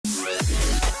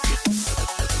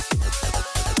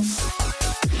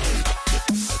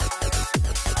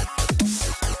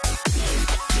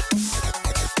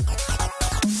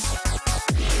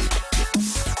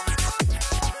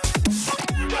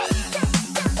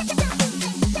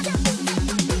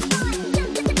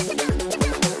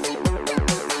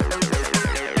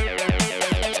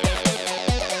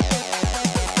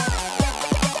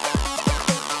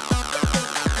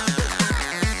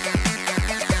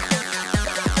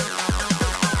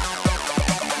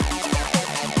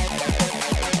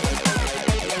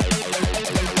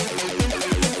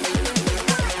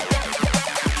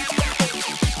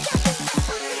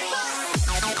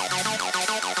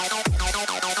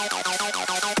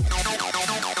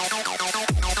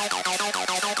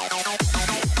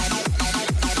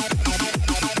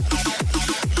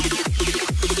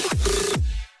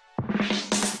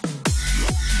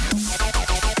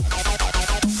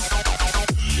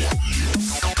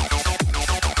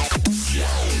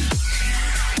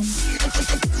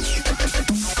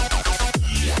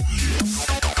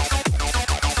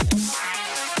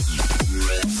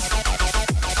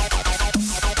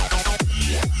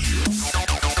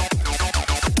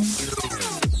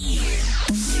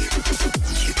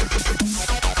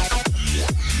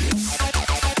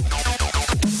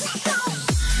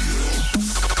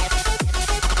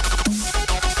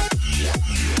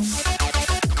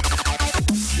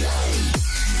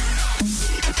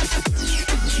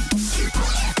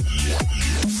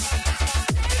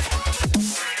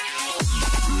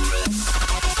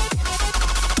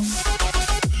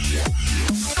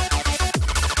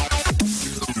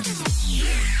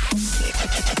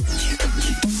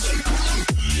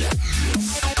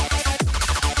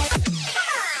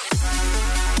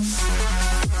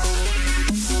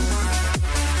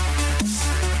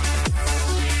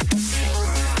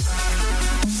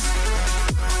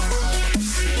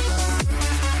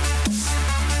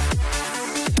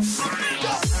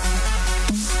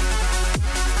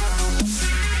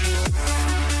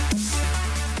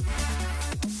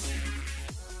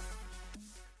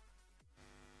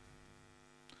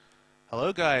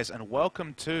Hello guys, and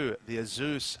welcome to the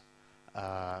ASUS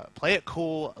Play It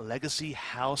Cool Legacy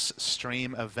House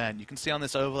stream event. You can see on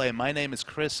this overlay, my name is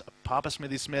Chris Papa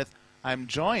Smithy Smith. I'm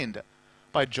joined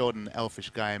by Jordan Elfish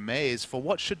Guy Mays for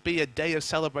what should be a day of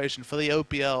celebration for the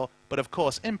OPL, but of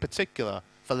course, in particular,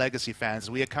 for Legacy fans.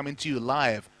 We are coming to you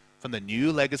live from the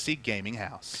new Legacy Gaming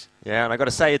House. Yeah, and I got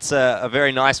to say, it's a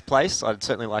very nice place. I'd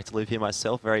certainly like to live here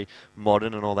myself, very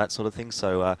modern and all that sort of thing.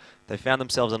 So they found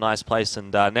themselves a nice place,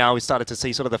 and now we started to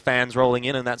see sort of the fans rolling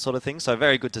in and that sort of thing. So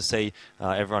very good to see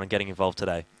everyone getting involved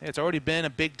today. Yeah, it's already been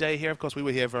a big day here. Of course, we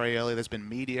were here very early. There's been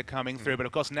media coming through, but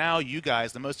of course now you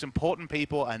guys, the most important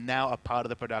people, are now a part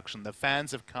of the production. The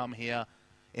fans have come here.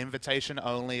 Invitation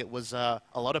only. It was a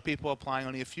lot of people applying,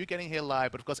 only a few getting here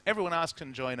live, but of course everyone else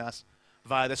can join us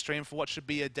via the stream for what should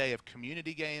be a day of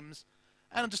community games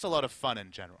and just a lot of fun in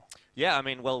general. Yeah, I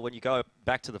mean, well, when you go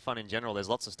back to the fun in general, there's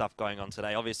lots of stuff going on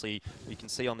today. Obviously, you can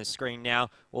see on this screen now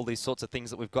all these sorts of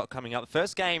things that we've got coming up. The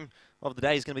first game of the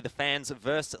day is going to be the fans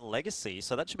versus Legacy,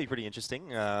 so that should be pretty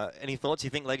interesting. Any thoughts? You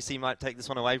think Legacy might take this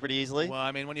one away pretty easily? Well,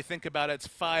 I mean, when you think about it, it's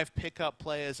 5 pickup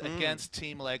players against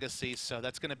Team Legacy, so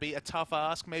that's going to be a tough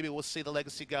ask. Maybe we'll see the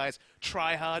Legacy guys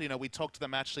try hard. You know, we talked to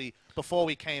them actually before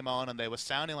we came on, and they were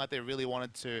sounding like they really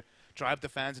wanted to drive the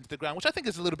fans into the ground, which I think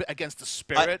is a little bit against the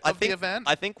spirit of the event.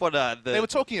 I think what they were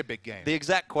talking a big game. The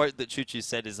exact quote that Choo Choo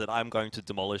said is that I'm going to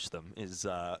demolish them is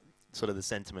sort of the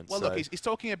sentiment. Well, look, he's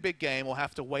talking a big game. We'll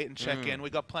have to wait and check in.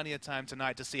 We've got plenty of time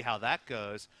tonight to see how that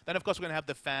goes. Then, of course, we're going to have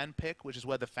the fan pick, which is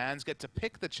where the fans get to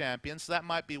pick the champion. So that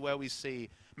might be where we see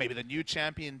maybe the new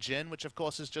champion, Jin, which, of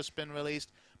course, has just been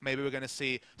released. Maybe we're going to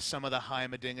see some of the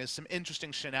Heimerdingers, some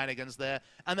interesting shenanigans there.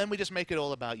 And then we just make it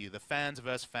all about you, the fans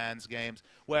versus fans games,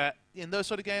 where in those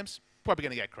sort of games, probably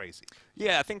going to get crazy.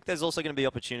 Yeah, I think there's also going to be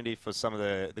opportunity for some of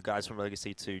the guys from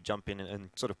Legacy to jump in and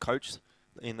sort of coach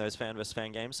in those fan versus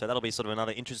fan games. So that'll be sort of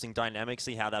another interesting dynamic,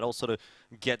 see how that all sort of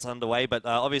gets underway. But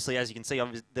obviously, as you can see,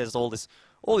 there's all this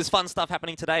fun stuff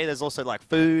happening today. There's also like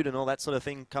food and all that sort of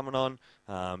thing coming on.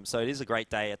 So it is a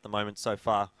great day at the moment so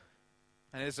far.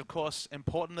 And it is, of course,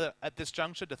 important at this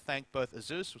juncture to thank both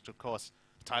ASUS, which, of course,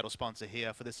 the title sponsor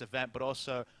here for this event, but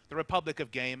also the Republic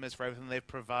of Gamers for everything they've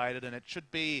provided. And it should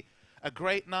be a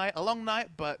great night, a long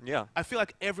night, but yeah, I feel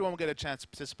like everyone will get a chance to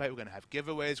participate. We're going to have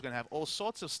giveaways. We're going to have all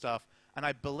sorts of stuff. And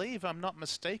I believe, I'm not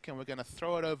mistaken, we're going to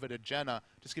throw it over to Jenna,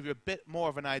 just give you a bit more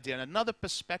of an idea and another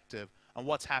perspective on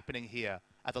what's happening here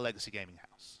at the Legacy Gaming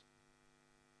House.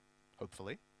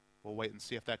 Hopefully. We'll wait and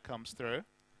see if that comes through.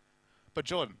 But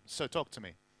Jordan, so talk to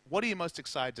me. What are you most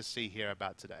excited to see here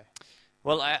about today?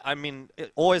 Well, I mean,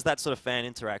 always that sort of fan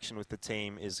interaction with the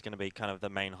team is going to be kind of the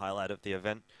main highlight of the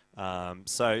event.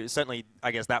 So certainly,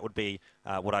 I guess that would be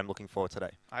what I'm looking for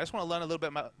today. I just want to learn a little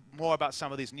bit more about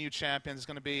some of these new champions. It's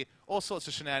going to be all sorts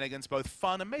of shenanigans, both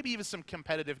fun and maybe even some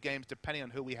competitive games, depending on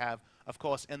who we have, of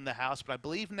course, in the house. But I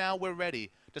believe now we're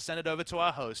ready to send it over to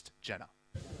our host, Jenna.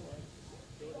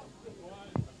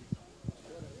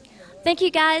 Thank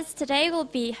you, guys. Today we'll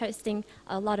be hosting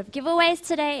a lot of giveaways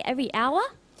today, every hour.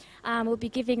 We'll be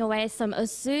giving away some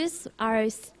ASUS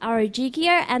ROG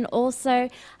gear and also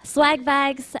swag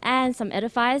bags and some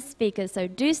Edifier speakers. So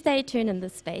do stay tuned in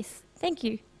this space. Thank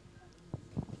you.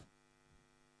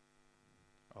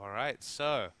 All right,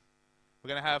 so we're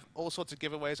going to have all sorts of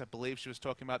giveaways. I believe she was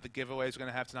talking about the giveaways we're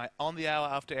going to have tonight. On the hour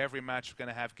after every match, we're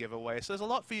going to have giveaways. So there's a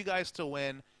lot for you guys to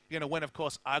win. You're going to win, of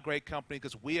course, our great company,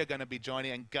 because we are going to be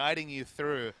joining and guiding you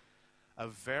through a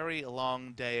very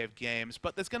long day of games.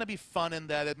 But there's going to be fun in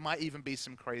there. There might even be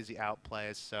some crazy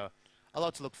outplays. So a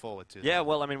lot to look forward to. Yeah,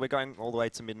 well, I mean, we're going all the way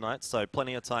to midnight, so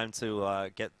plenty of time to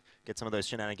get some of those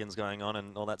shenanigans going on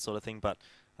and all that sort of thing. But,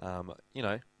 you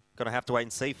know, going to have to wait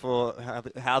and see for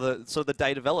how the sort of the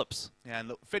day develops. Yeah, and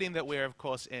look, fitting that we're, of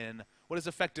course, in what is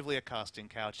effectively a casting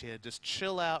couch here. Just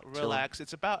chill out, relax.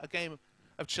 It's about a game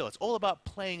of chill. It's all about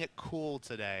playing it cool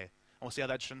today. And we'll see how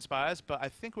that transpires. But I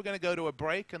think we're going to go to a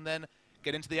break and then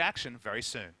get into the action very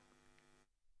soon.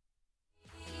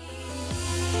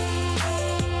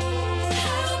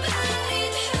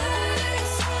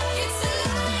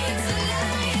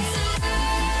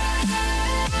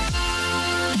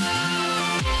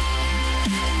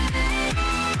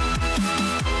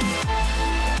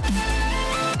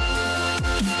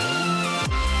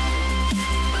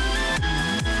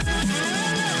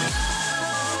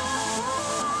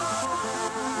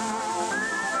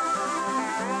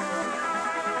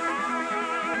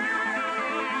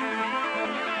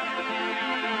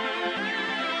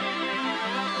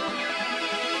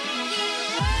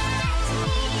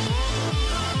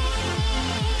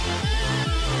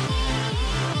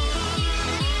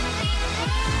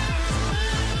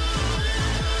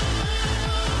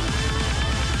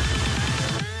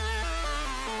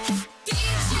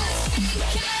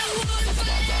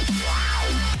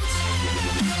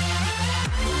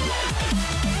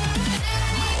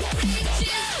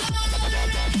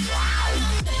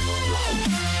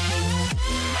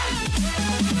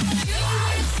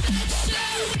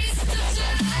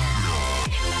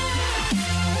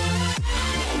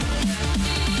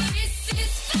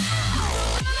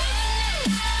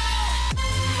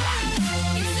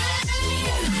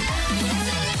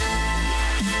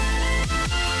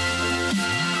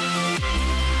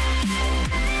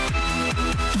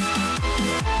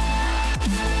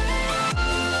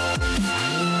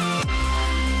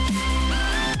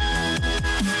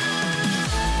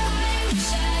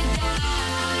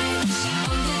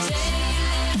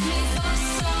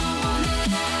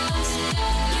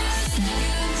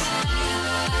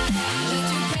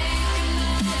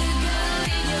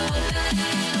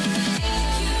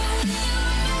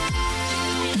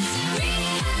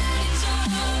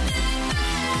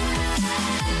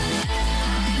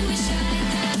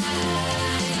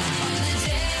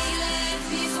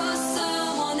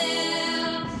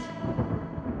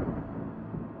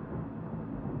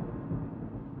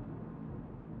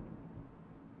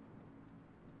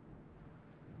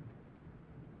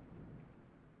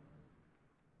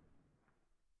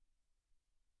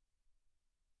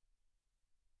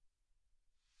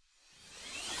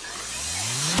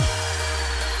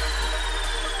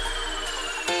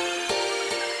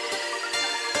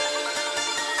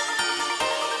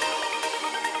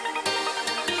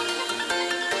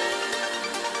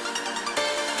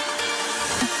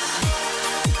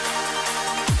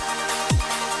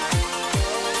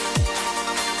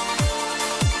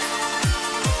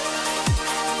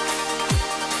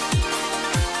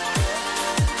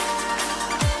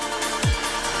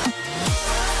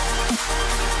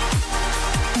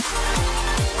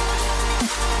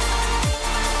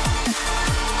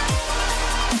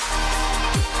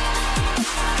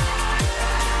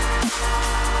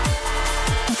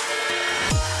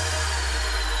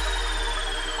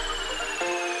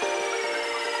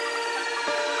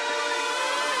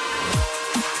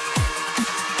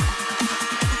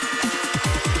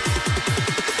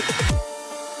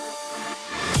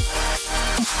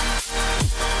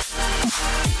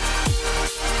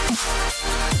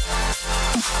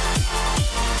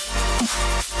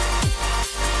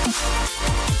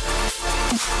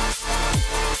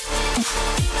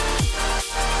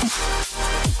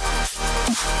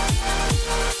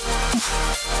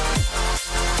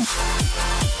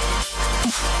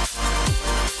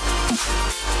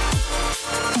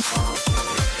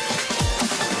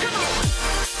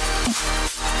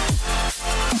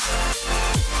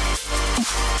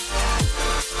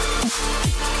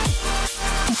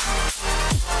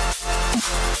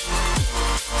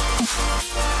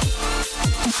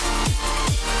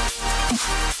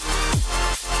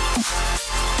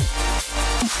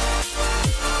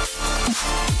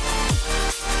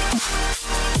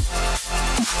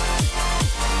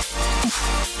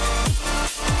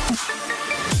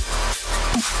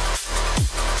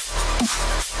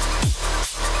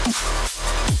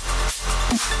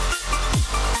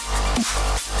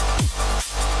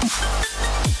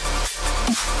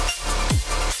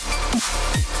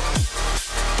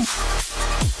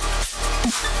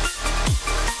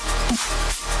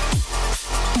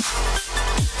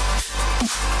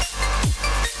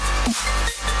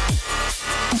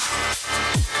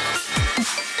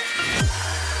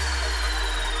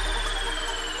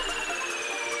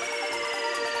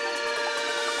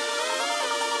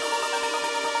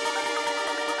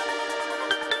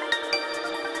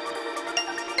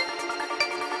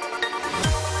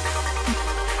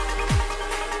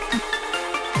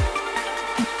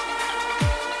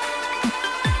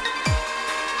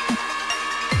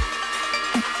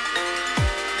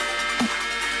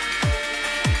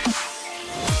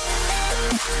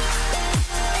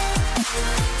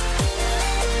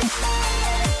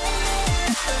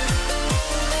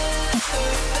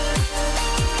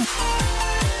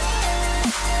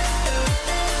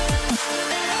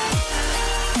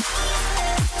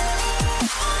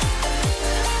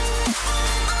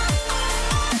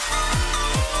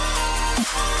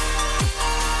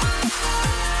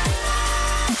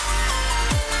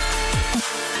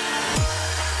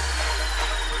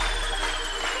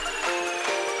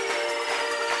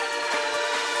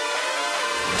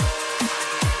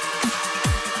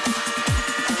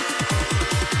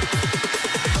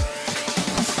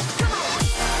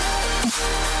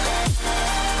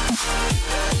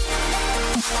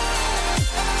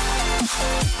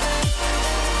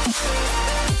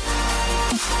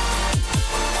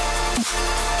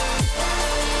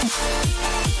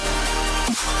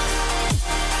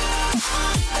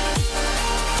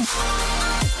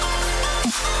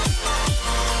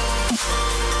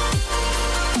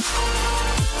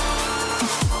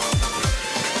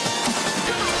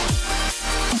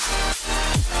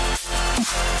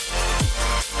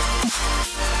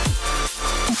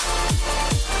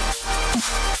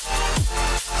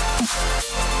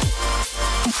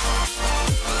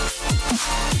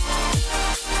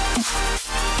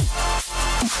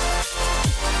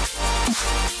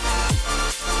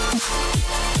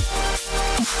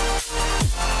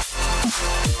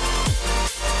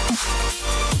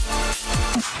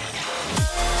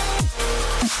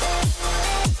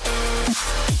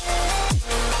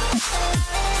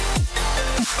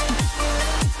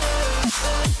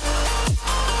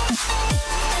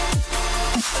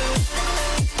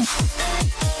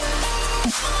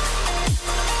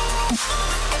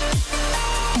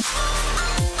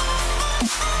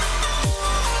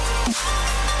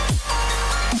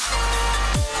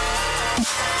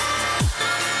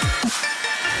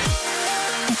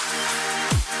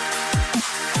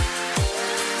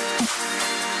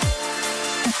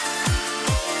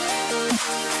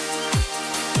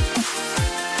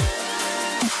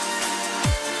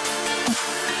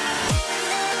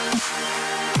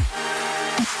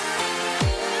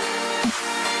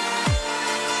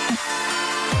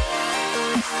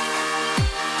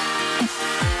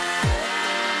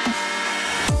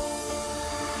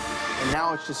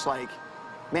 now it's just like,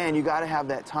 man, you got to have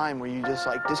that time where you just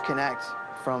like disconnect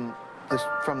from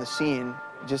the scene,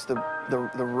 just the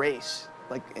race.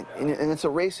 Like, and it's a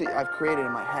race that I've created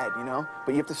in my head, you know?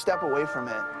 But you have to step away from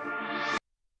it.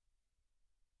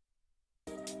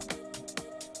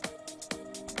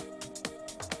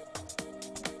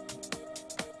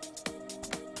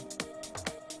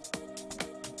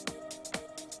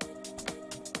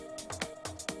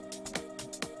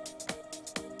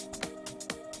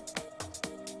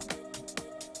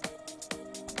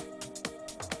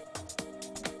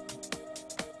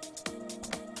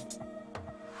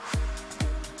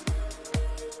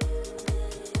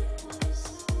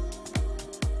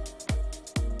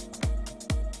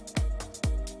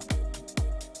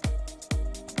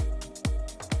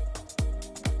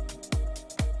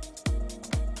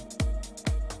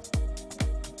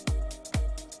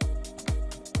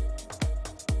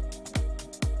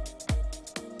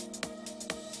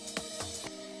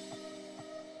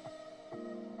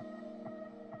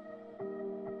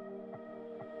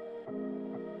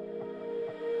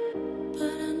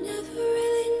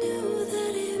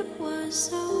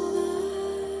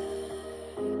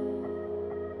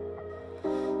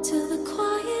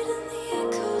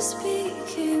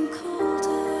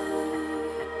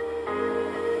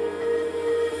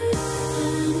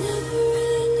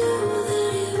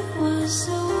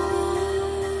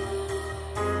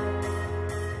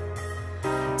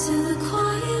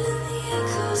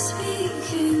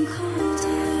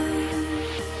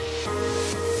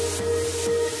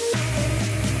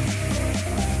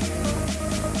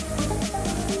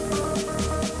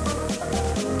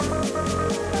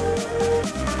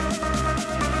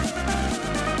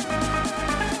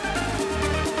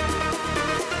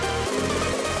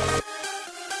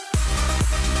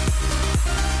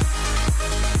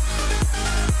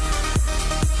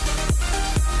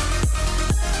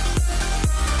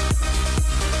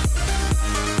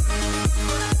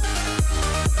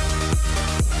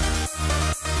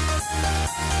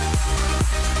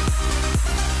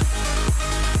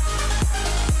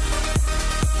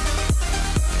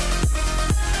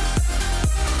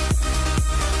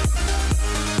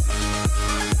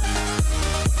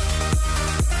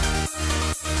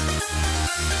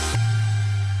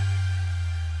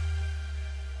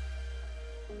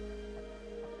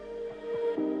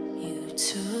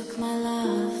 Took my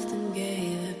love, then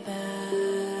gave it back.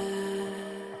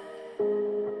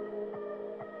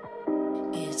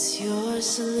 It's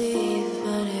yours to leave,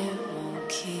 but it won't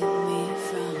keep me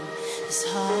from this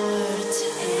heart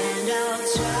attack. And I'll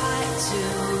try to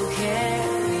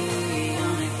carry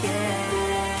on again,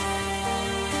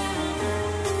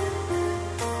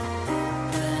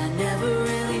 but I never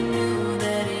really knew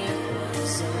that it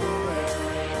was over.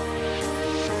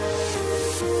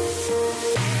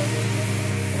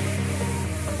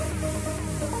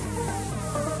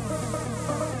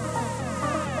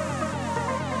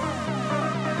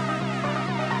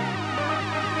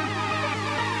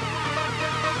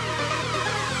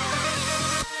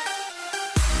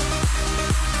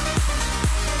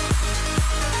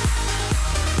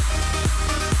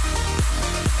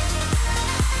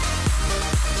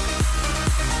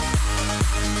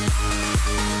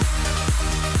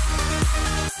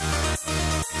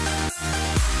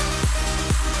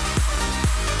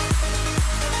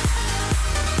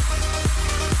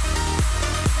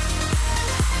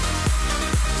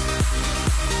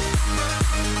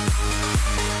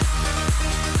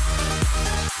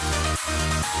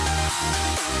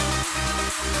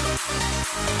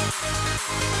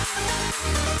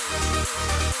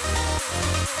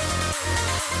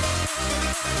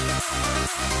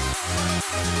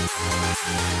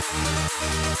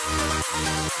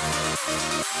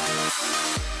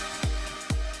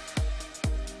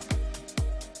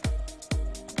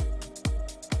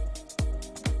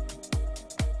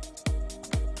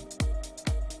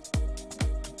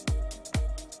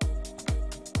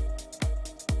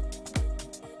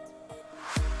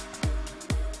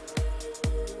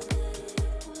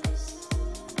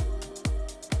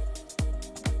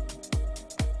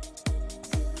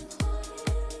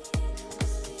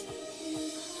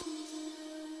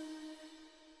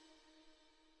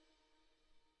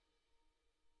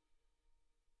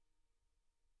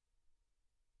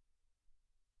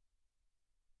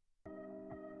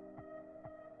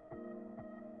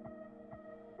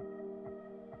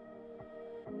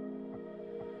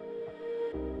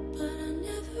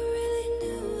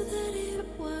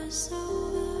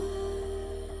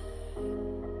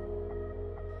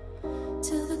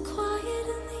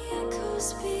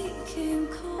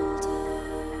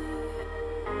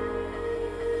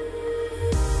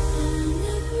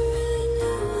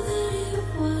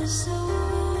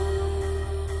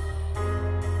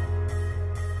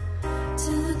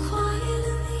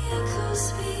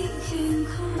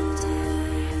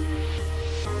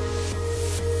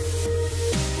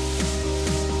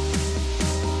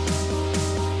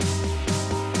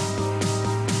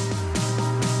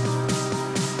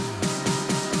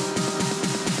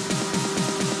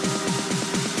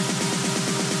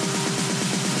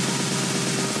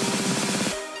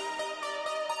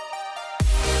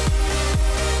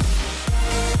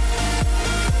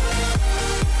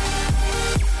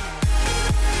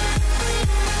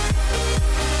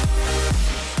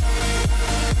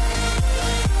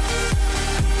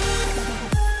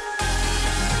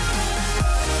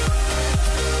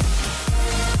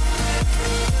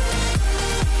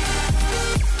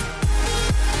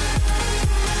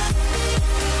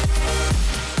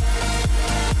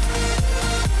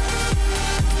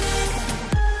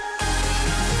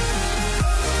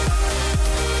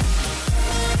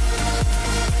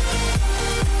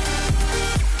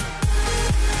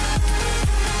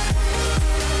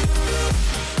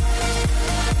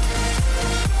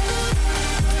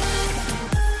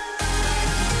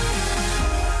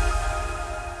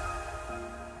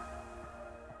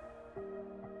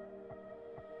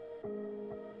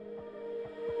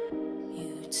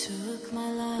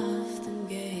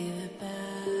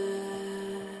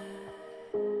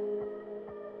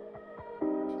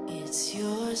 It's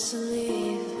yours to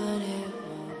leave, but it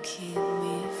won't keep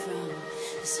me from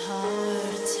this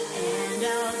hard time. And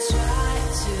I'll try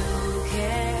to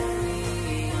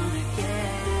carry on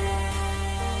again,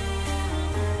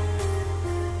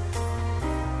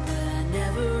 but I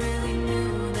never really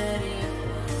knew that it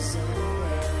was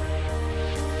over.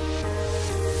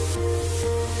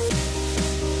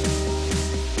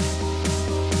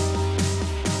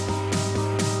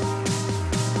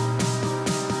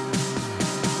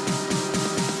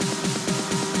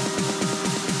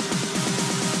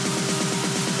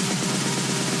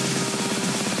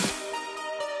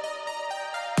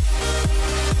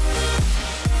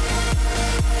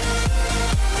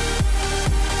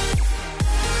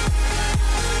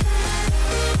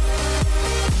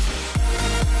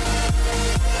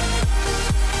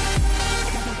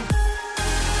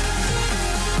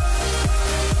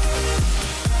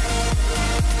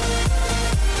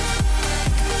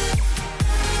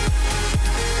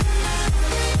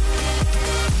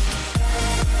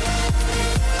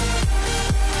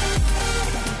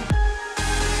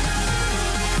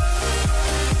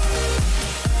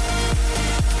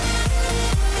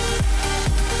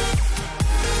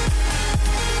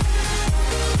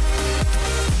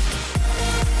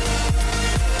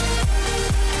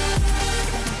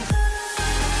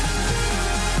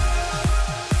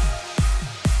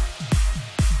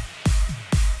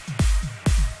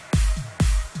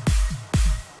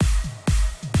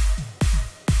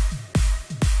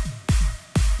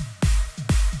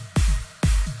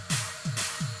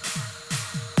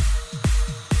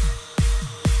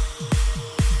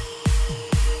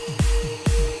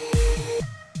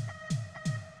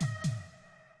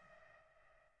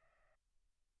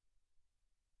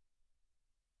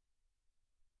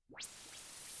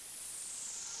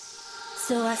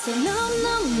 So I said, no,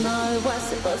 no, no, it was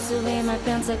supposed to be my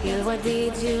pentakill. Why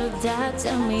did you die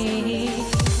to me?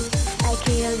 I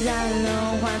killed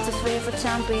alone, want to free for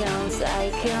champions. I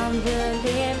can't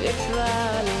believe you're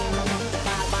trolling.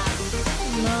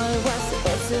 No, it was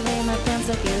supposed to be my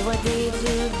pentakill. Why did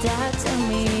you die to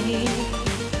me?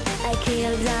 I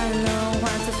killed alone,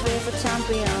 want to free for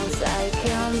champions. I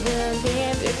can't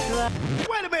believe you're trolling.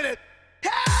 Wait a minute!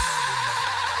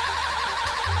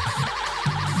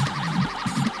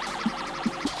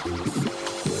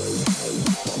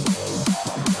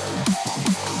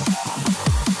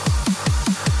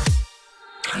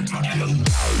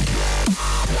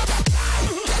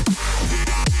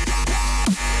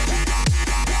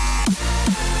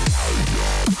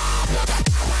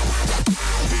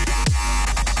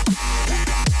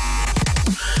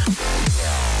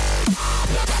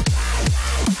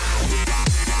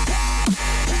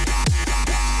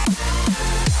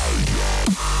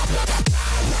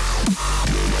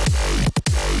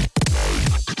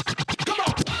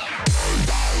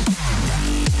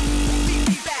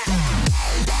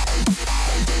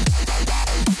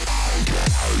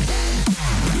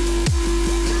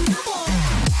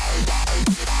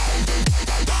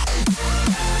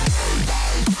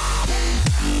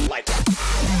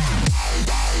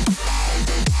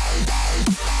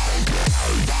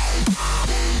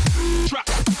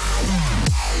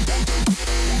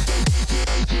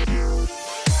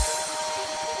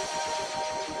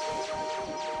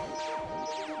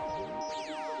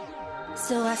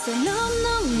 So I said, no,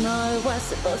 no, no, it was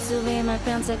supposed to be my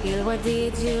pentakill. Why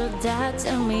did you die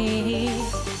to me?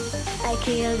 I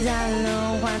killed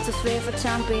alone, want to free for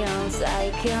champions.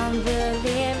 I can't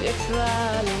believe you're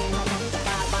trolling.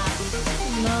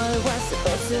 No, it was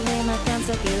supposed to be my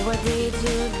pentakill. Why did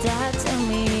you die to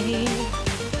me?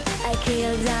 I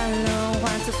killed alone,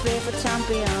 want to free for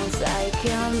champions. I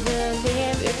can't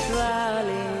believe you're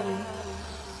trolling.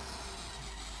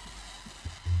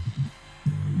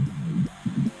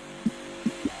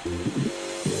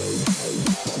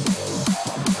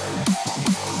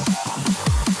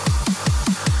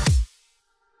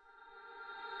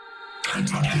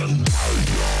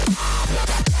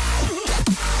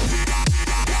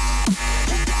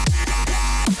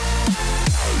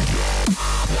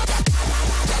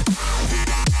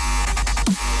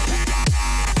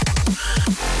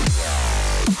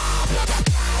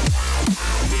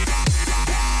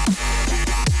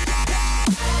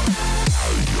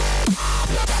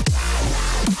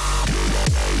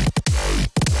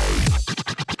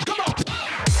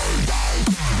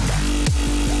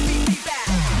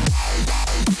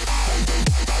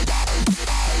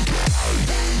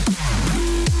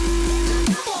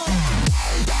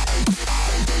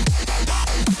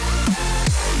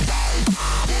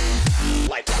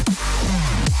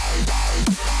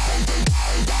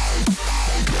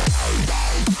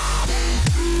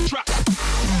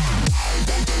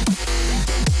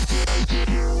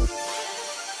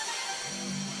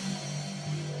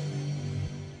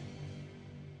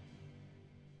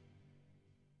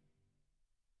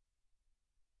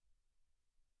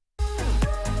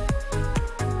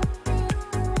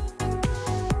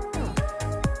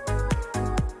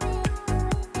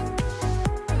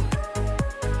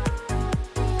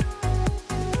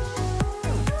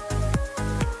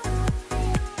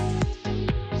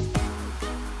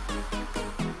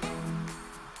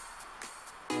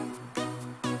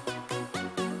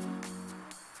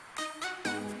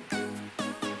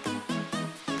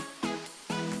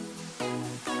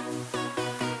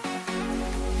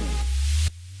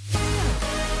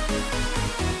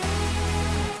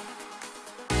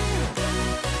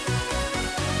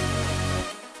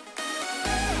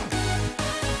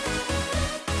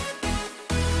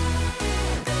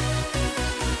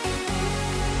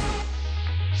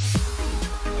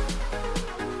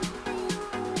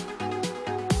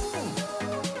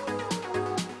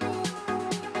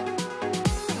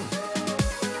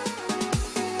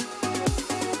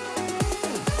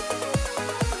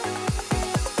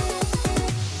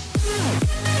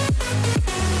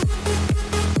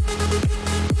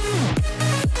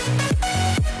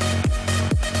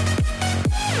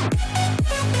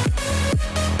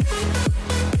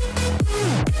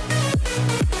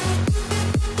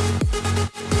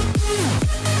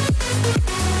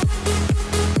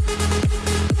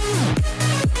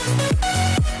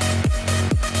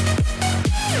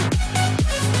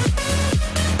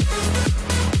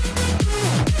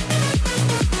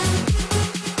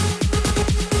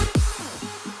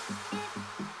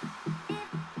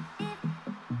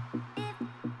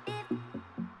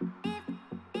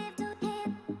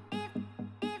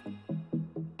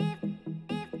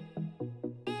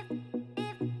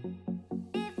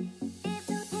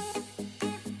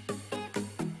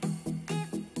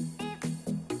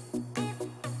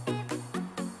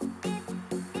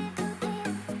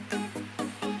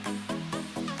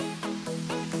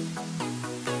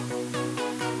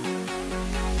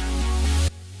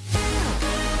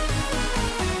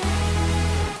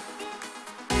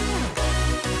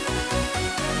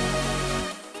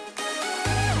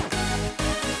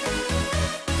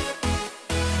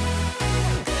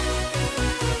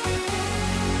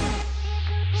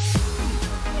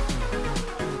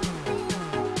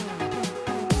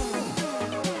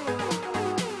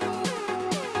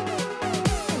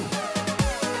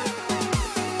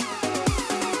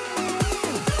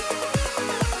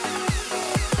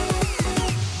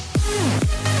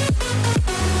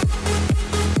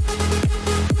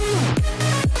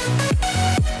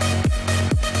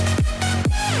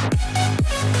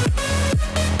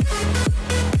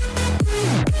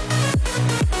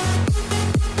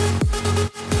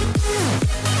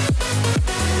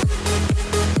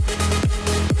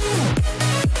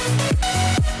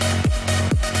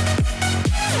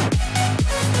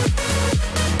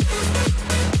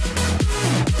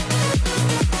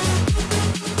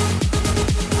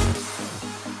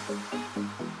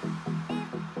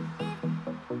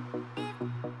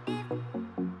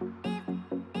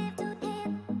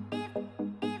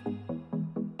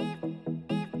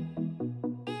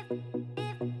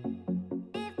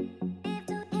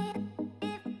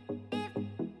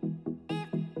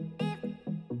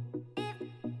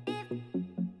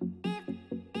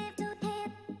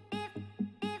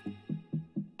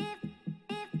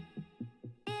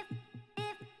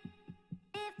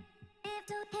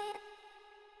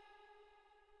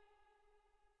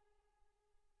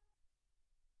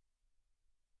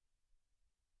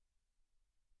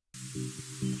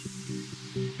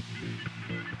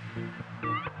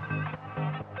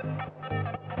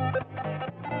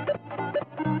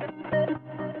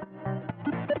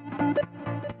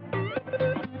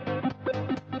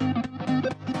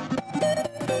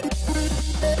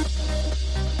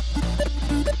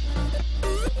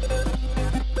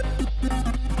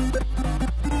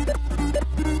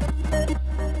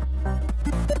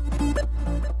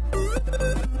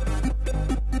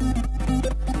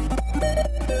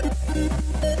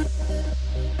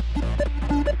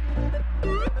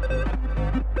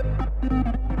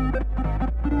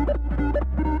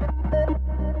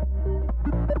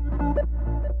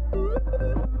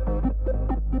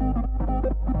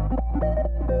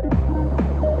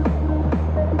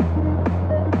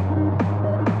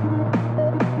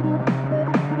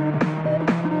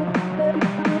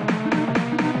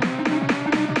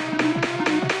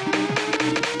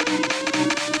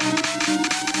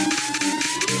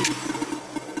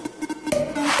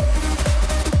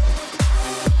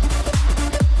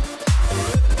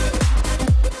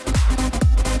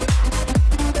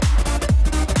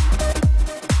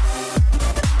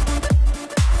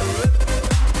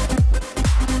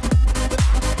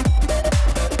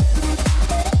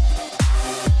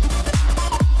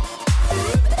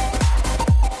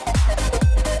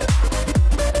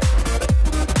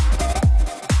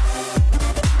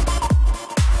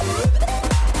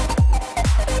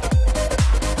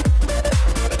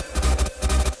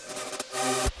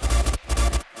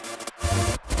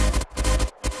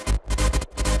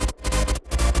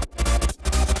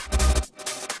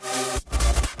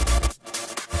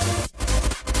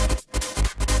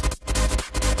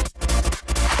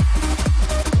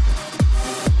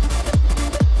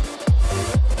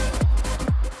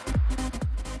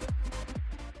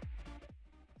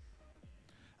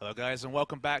 Hello guys and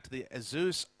welcome back to the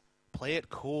ASUS Play It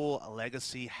Cool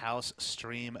Legacy House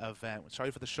stream event.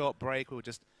 Sorry for the short break. We were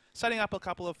just setting up a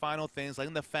couple of final things,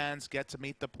 letting the fans get to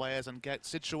meet the players and get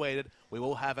situated. We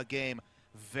will have a game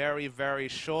very, very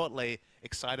shortly.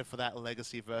 Excited for that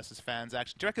Legacy versus fans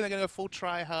action. Do you reckon they're going to go full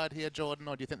try hard here, Jordan,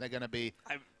 or do you think they're going to be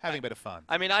having a bit of fun?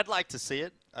 I mean, I'd like to see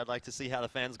it. I'd like to see how the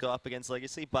fans go up against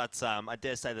Legacy, but I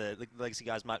dare say the Legacy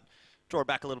guys might draw it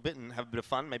back a little bit and have a bit of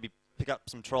fun, maybe pick up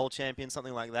some troll champions,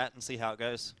 something like that, and see how it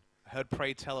goes. I heard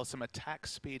Pray tell of some attack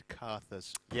speed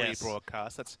Carthers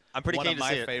pre-broadcast. That's I'm pretty one keen of to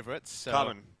my see favorites. So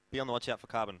Carbon. Be on the watch out for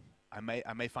Carbon. I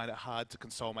may find it hard to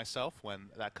console myself when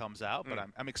that comes out, but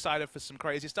I'm excited for some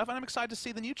crazy stuff, and I'm excited to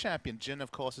see the new champion. Jin,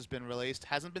 of course, has been released.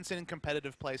 Hasn't been seen in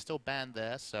competitive play, still banned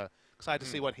there, so excited to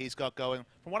see what he's got going.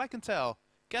 From what I can tell,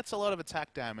 gets a lot of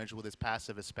attack damage with his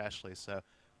passive especially, so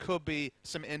could be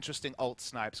some interesting ult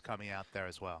snipes coming out there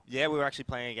as well. Yeah, we were actually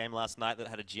playing a game last night that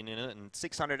had a Jin in it, and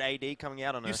 600 AD coming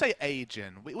out on You say a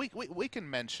Jin. We can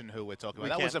mention who we're talking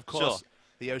about. That was, of course,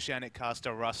 the Oceanic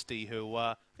caster Rusty, who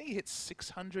I think he hit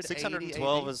 600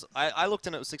 612 was, I looked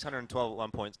and it was 612 at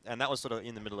one point, and that was sort of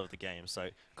in the middle of the game, so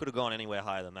could have gone anywhere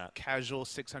higher than that. Casual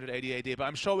 680 AD, but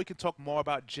I'm sure we can talk more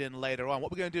about Jin later on.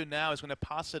 What we're going to do now is we're going to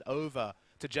pass it over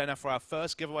to Jenna for our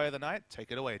first giveaway of the night.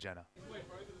 Take it away, Jenna.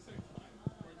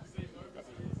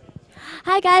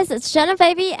 Hi guys, it's Jenna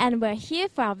Baby and we're here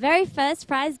for our very first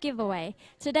prize giveaway.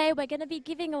 Today we're going to be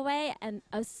giving away an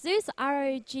ASUS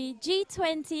ROG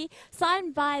G20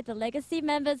 signed by the Legacy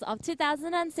members of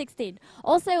 2016.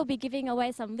 Also we'll be giving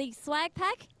away some League swag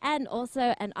pack and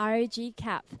also an ROG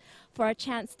cap. For a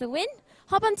chance to win,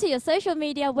 hop onto your social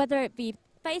media, whether it be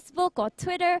Facebook or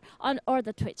Twitter or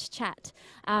the Twitch chat.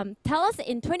 Tell us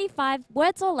in 25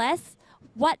 words or less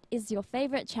what is your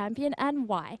favorite champion and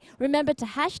why. Remember to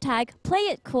hashtag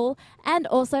 #PlayItCool and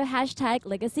also hashtag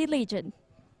Legacy Legion.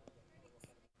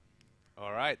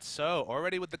 All right, so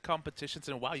already with the competitions,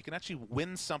 and wow, you can actually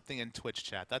win something in Twitch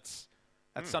chat. That's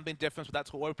something different, but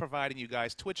that's what we're providing you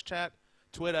guys. Twitch chat,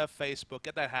 Twitter, Facebook,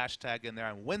 get that hashtag in there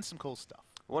and win some cool stuff.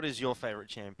 What is your favorite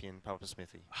champion, Papa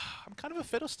Smithy? I'm kind of a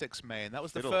Fiddlesticks main. That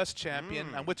was the first champion,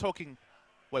 and we're talking,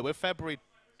 we're February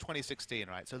 2016,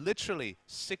 right? So literally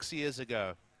 6 years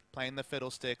ago, playing the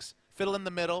Fiddlesticks. Fiddle in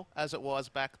the middle, as it was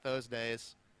back those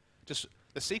days. Just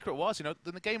the secret was, you know,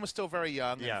 the game was still very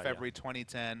young in February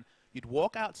 2010. You'd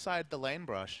walk outside the lane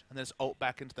brush and then just ult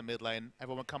back into the mid lane.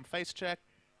 Everyone would come face check.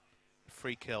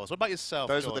 Free kills. What about yourself,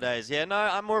 Those Jordan? were the days. Yeah, no,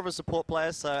 I'm more of a support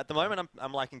player, so at the moment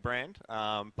I'm liking Brand,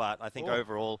 but I think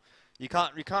overall you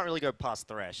can't really go past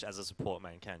Thresh as a support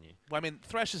main, can you? Well, I mean,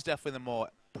 Thresh is definitely the more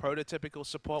prototypical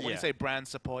support. When you say Brand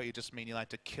support, you just mean you like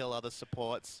to kill other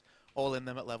supports. all in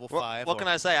them at level 5. What can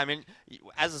I say? I mean,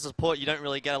 as a support, you don't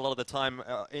really get a lot of the time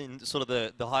in sort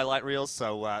of the highlight reels,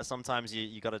 so sometimes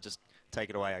you got to just take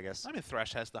it away, I guess. I mean,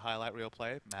 Thresh has the highlight reel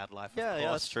play, Mad Life, Yeah, of course.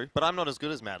 yeah, that's true. But I'm not as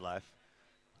good as Mad Life.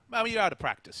 I mean, you're out of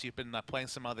practice. You've been playing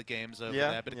some other games over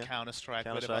there, a bit of Counter-Strike,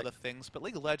 a bit of other things. But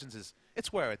League of Legends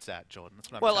it's where it's at, Jordan.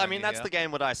 That's what I'm I mean, that's the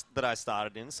game that I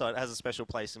started in, so it has a special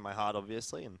place in my heart,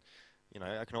 obviously, and you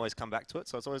know, I can always come back to it,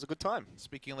 so it's always a good time.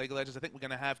 Speaking of League of Legends, I think we're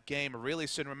going to have game really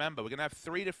soon. Remember, we're going to have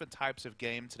 3 different types of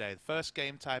game today. The first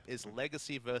game type is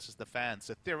Legacy versus the fans.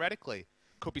 So theoretically,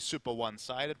 could be super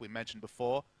one-sided. We mentioned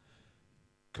before.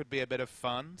 Could be a bit of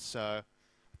fun, so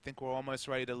I think we're almost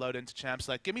ready to load into Champs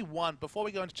Select. Give me one, before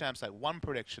we go into Champs Select, one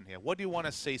prediction here. What do you want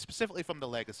to see, specifically from the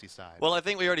Legacy side? Well, I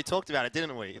think we already talked about it,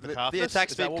 didn't we? The attack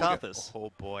speed Karthus.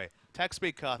 Oh, boy. Attack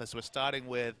speed Karthus. We're starting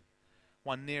with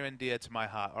one near and dear to my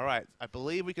heart. All right, I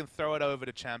believe we can throw it over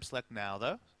to Champs Select now,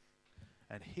 though.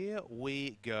 And here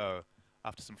we go.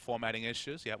 After some formatting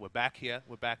issues. Yeah, we're back here.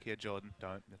 We're back here, Jordan.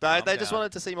 They just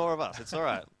wanted to see more of us. It's all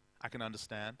right. I can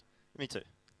understand. Me too,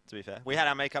 to be fair. We had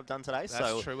our makeup done today, That's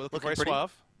so true. We're looking very pretty.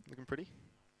 suave. Looking pretty.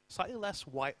 Slightly less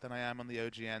white than I am on the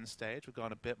OGN stage. We've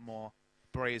gone a bit more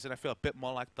brazen. I feel a bit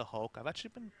more like the Hulk. I've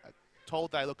actually been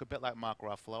told that I look a bit like Mark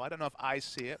Ruffalo. I don't know if I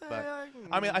see it, but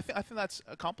I mean, I think that's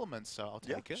a compliment, so I'll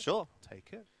take it. Sure. I'll take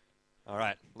it. All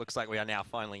right. Looks like we are now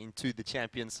finally into the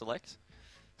champion select.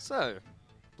 So,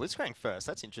 Blitzcrank first.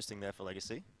 That's interesting there for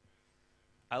Legacy.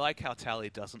 I like how Tally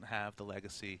doesn't have the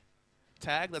Legacy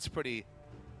tag. That's pretty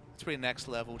next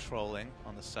level trolling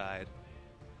on the side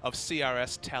of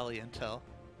CRS Tally Intel.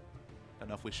 Don't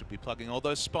know if we should be plugging all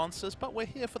those sponsors, but we're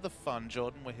here for the fun,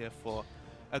 Jordan. We're here for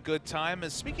a good time.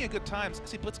 And speaking of good times, I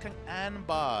see Blitzcrank and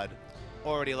Bard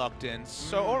already locked in.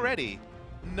 So already,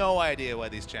 no idea where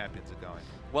these champions are going.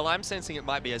 Well, I'm sensing it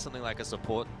might be something like a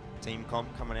support team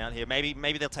comp coming out here. Maybe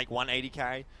they'll take 180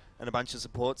 carry and a bunch of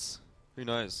supports. Who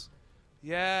knows?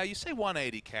 Yeah, you say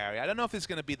 180 carry. I don't know if it's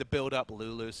going to be the build-up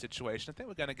Lulu situation. I think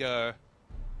we're going to go...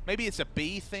 Maybe it's a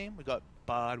B theme. We got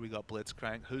Bard, we got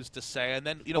Blitzcrank. Who's to say? And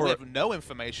then, you know, we have no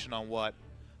information on what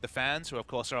the fans, who of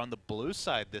course are on the blue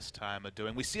side this time, are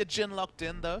doing. We see a Jhin locked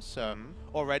in, though, so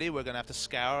already we're going to have to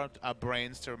scour our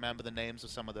brains to remember the names of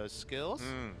some of those skills.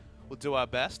 We'll do our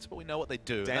best, but we know what they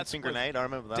do. Dancing Grenade, I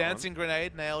remember that Dancing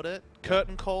Grenade, nailed it.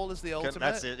 Curtain Call is the ultimate.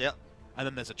 That's it, yep. And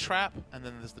then there's a Trap, and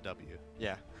then there's the W.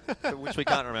 Yeah, which we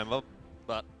can't remember,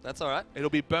 but that's all right.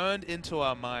 It'll be burned into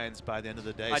our minds by the end of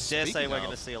the day. I dare say we're going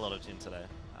to see a lot of Jhin today.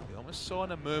 We almost saw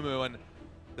Namumu, and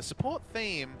the support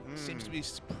theme seems to be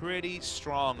pretty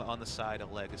strong on the side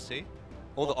of Legacy.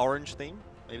 Or the orange theme.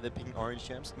 Maybe they're picking orange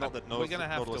champs. Not that we're going to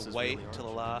have to wait till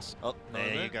the last moment.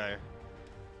 There you go.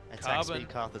 Attack speed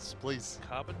Karthus, please.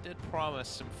 Carbon did promise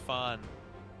some fun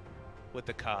with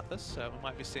the Karthus, so we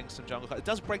might be seeing some jungle. It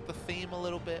does break the theme a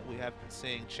little bit. We have been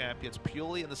seeing champions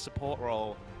purely in the support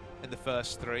role in the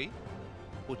first 3.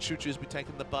 Will Choo-Choo's be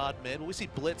taking the Bard mid? Will we see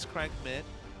Blitzcrank mid,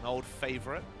 an old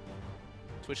favorite?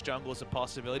 Twitch jungle is a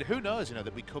possibility. Who knows, you know,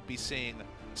 that we could be seeing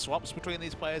swaps between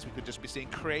these players. We could just be seeing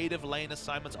creative lane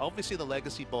assignments. Obviously, the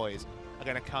Legacy boys are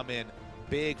going to come in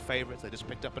big favorites. They just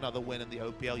picked up another win in the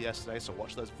OPL yesterday, so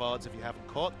watch those VODs if you haven't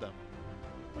caught them.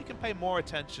 We can pay more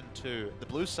attention to the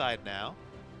blue side now.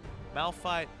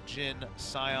 Malphite, Jhin,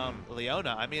 Sion,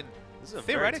 Leona. I mean,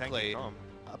 theoretically,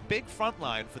 a big front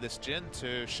line for this Jhin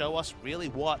to show us really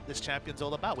what this champion's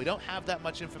all about. We don't have that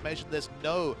much information. There's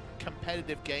no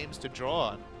competitive games to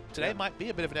draw on. Today might be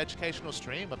a bit of an educational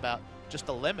stream about just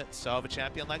the limits of a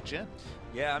champion like Jhin.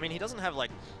 Yeah, I mean, he doesn't have,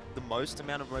 like, the most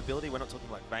amount of mobility. We're not talking,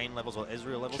 like, Vayne levels or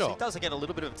Ezreal levels. Sure. He does get a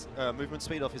little bit of movement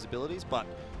speed off his abilities, but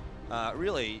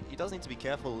really, he does need to be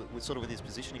careful with his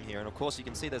positioning here. And, of course, you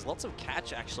can see there's lots of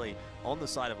catch, actually, on the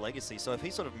side of Legacy. So if he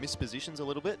sort of mispositions a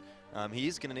little bit, he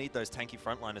is going to need those tanky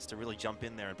frontliners to really jump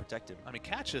in there and protect him. I mean,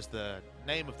 catch is the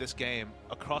name of this game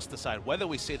across the side. Whether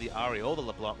we see the Ahri or the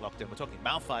LeBlanc locked in, we're talking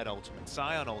Malphite ultimate,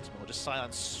 Sion ultimate, or just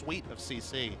Sion's suite of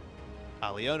CC.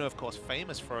 Leona, of course,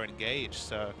 famous for Engage,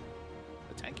 so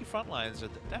the tanky frontlines are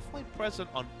definitely present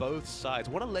on both sides.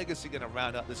 What are Legacy going to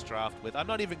round out this draft with? I'm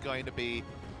not even going to be...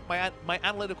 My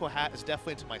analytical hat is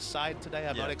definitely to my side today.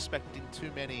 I'm not expecting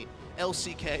too many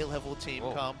LCK level team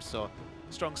comps or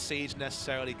strong Siege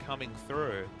necessarily coming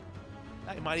through.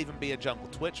 That might even be a Jungle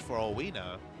Twitch for all we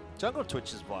know. Jungle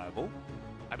Twitch is viable.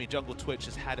 I mean, Jungle Twitch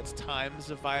has had its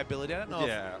times of viability. I don't know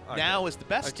if now is the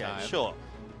best time. Sure.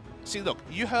 See, look,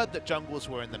 you heard that jungles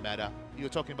were in the meta. You were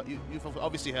talking about, you've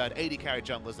obviously heard 80 carry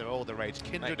junglers, they're all the rage.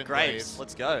 Kindred and Graves.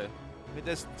 Let's go. I mean,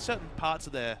 there's certain parts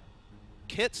of their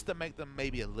kits that make them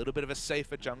maybe a little bit of a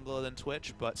safer jungler than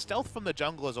Twitch, but stealth from the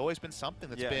jungle has always been something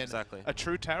that's been a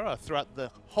true terror throughout the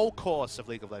whole course of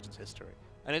League of Legends history.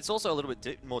 And it's also a little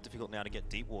bit more difficult now to get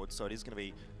deep wards, so it is going to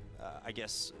be, I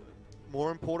guess,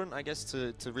 more important,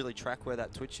 to really track where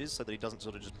that Twitch is so that he doesn't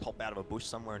sort of just pop out of a bush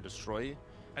somewhere and destroy you.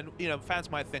 And, you know,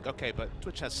 fans might think, okay, but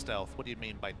Twitch has stealth. What do you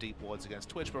mean by deep wards against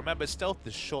Twitch? But remember, stealth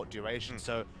is short duration,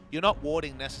 so you're not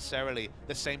warding necessarily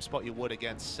the same spot you would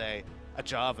against, say, a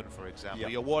Jarvan, for example. Yep.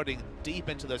 You're warding deep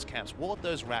into those camps. Ward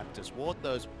those raptors, ward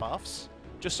those buffs,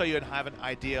 just so you have an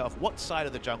idea of what side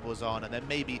of the jungle is on, and then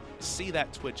maybe see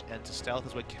that Twitch enter stealth.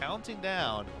 As we're counting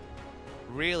down,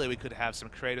 really we could have some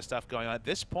creative stuff going on. At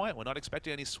this point, we're not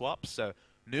expecting any swaps, so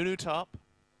Nunu top.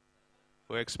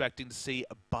 We're expecting to see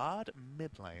a Bard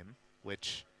mid lane,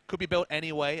 which could be built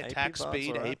anyway. Attack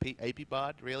speed, right. AP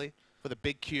Bard, really, for the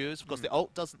big Qs. Of course, the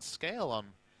ult doesn't scale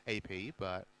on AP,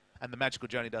 and the Magical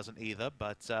Journey doesn't either,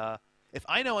 but if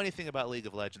I know anything about League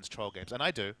of Legends troll games, and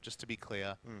I do, just to be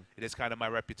clear, it is kind of my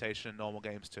reputation in normal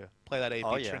games to play that AP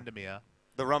Tryndamere.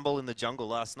 The Rumble in the jungle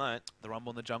last night. The Rumble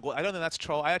in the jungle. I don't think that's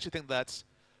troll. I actually think that's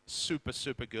super,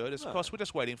 super good. Of course, we're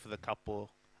just waiting for the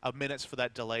couple of minutes for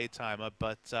that delay timer,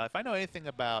 but if I know anything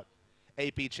about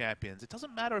AP champions, it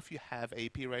doesn't matter if you have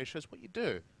AP ratios. What you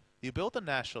do, you build the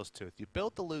Nashor's Tooth, you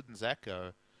build the Luden's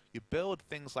Echo, you build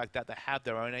things like that that have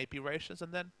their own AP ratios,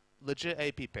 and then legit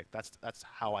AP pick. That's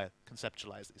how I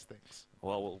conceptualize these things.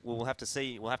 Well, we'll have to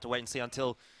see. We'll have to wait and see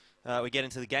until we get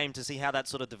into the game to see how that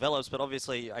sort of develops. But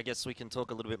obviously, I guess we can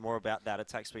talk a little bit more about that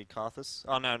attack speed Karthus.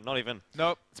 Oh, no, not even.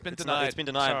 Nope, it's been denied. It's been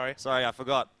denied. Sorry, I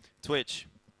forgot. Twitch.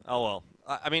 Oh, well.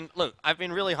 I mean, look, I've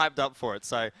been really hyped up for it,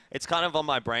 so it's kind of on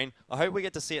my brain. I hope we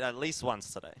get to see it at least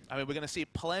once today. I mean, we're going to see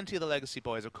plenty of the Legacy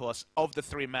boys, of course, of the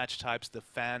 3 match types, the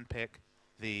fan pick,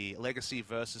 the Legacy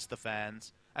versus the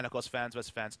fans, and, of course, fans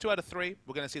versus fans. 2 out of 3,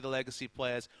 we're going to see the Legacy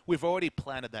players. We've already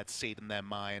planted that seed in their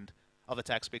mind of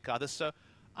attack speed Karthus, so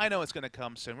I know it's going to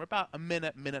come soon. We're about a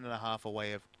minute and a half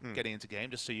away of getting into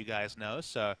game, just so you guys know.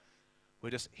 So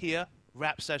we're just here,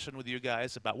 rap session with you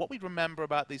guys about what we remember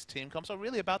about these team comps, or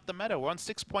really about the meta. We're on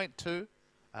 6.2.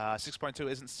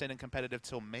 6.2 isn't sitting competitive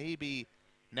till maybe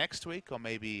next week, or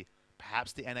maybe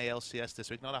perhaps the NALCS this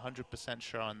week. Not 100%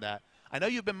 sure on that. I know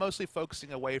you've been mostly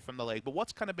focusing away from the league, but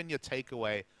what's kind of been your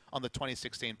takeaway on the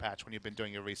 2016 patch when you've been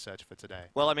doing your research for today?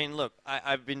 Well, I mean, look,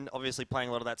 I've been obviously playing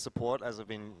a lot of that support as I've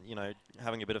been, you know,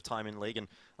 having a bit of time in league, and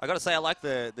I got to say I like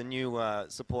the new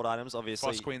support items. Obviously,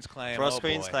 Frost Queen's Claim. Frost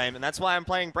Queen's Claim, and that's why I'm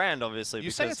playing Brand. Obviously,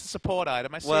 you say it's a support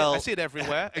item. I see it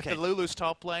everywhere. Okay. If the Lulu's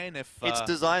top lane, if it's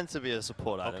designed to be a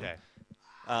support item. Okay.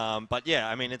 But yeah,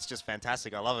 I mean, it's just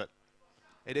fantastic. I love it.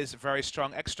 It is very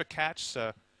strong. Extra catch,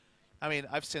 so I mean,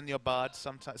 I've seen your Bard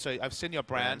sometimes. So I've seen your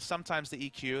Brand. Sometimes the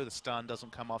EQ, the stun,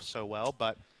 doesn't come off so well.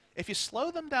 But if you slow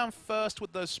them down first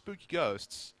with those spooky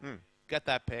ghosts, get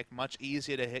that pick. Much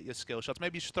easier to hit your skill shots.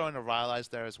 Maybe you should throw in a Rylize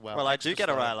there as well. Well, I do get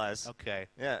a Rylize. Okay.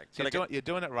 Yeah. So you're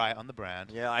doing it right on the Brand.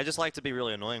 Yeah, I just like to be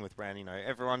really annoying with Brand. You know,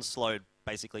 everyone's slowed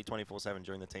basically 24/7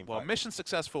 during the team fight. Well, mission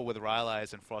successful with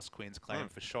Rylize and Frost Queen's Claim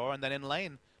for sure. And then in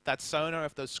lane, that Sona,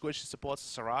 if those squishy supports,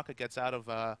 Soraka gets out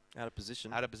of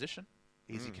position.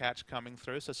 Easy catch coming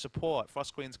through. So support,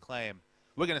 Frost Queen's Claim.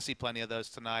 We're going to see plenty of those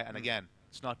tonight. And again,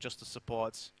 it's not just the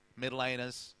supports. Mid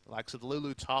laners, likes of the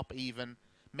Lulu top even.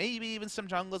 Maybe even some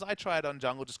junglers. I tried on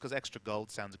jungle just because extra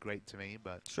gold sounds great to me.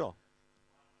 But sure.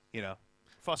 You know,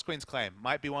 Frost Queen's Claim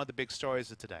might be one of the big stories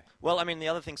of today. Well, I mean, the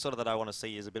other thing sort of that I want to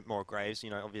see is a bit more Graves. You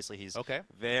know, obviously he's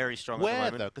very strong Where, at the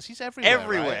moment. though? Because he's everywhere,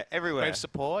 right? Everywhere. Graves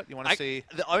support, you want to see...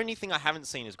 The only thing I haven't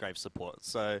seen is Graves support,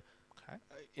 so...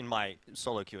 In my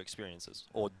solo queue experiences,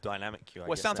 or dynamic queue, I guess.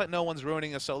 Well, it sounds like no one's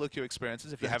ruining your solo queue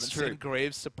experiences if you haven't seen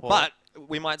Graves support. But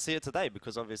we might see it today,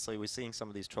 because obviously we're seeing some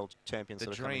of these troll champions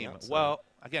that are coming out. So. Well,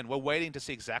 again, we're waiting to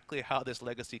see exactly how this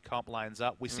Legacy comp lines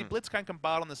up. We see Blitzcrank and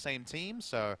Bard on the same team,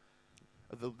 so...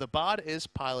 The Bard is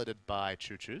piloted by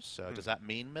Choo-Choo, so does that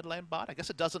mean mid lane Bard? I guess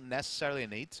it doesn't necessarily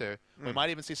need to. We might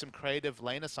even see some creative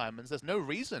lane assignments. There's no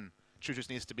reason Choo-Choo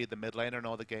needs to be the mid laner in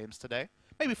all the games today.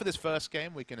 Maybe for this first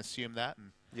game, we can assume that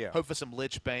and hope for some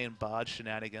Lich Bane Bard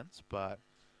shenanigans, but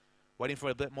waiting for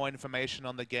a bit more information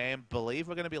on the game. Believe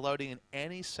we're going to be loading in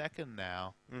any second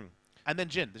now. And then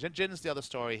Jhin. Jin's the other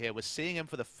story here. We're seeing him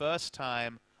for the first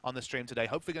time on the stream today.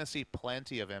 Hopefully going to see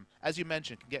plenty of him. As you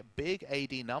mentioned, can get big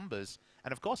AD numbers,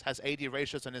 and of course has AD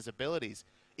ratios on his abilities.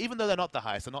 Even though they're not the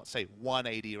highest, they're not, say, 1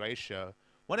 AD ratio.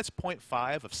 When it's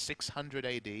 0.5 of 600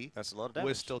 AD, that's a lot of damage.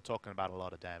 We're still talking about a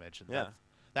lot of damage. And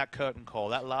that curtain call,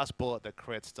 that last bullet that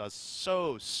crits does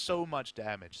so much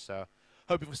damage. So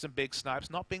hoping for some big snipes.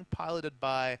 Not being piloted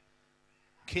by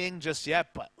King just yet,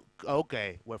 but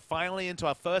okay. We're finally into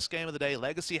our first game of the day,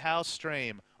 Legacy House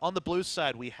stream. On the blue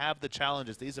side, we have the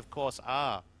challenges. These, of course,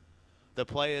 are the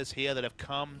players here that have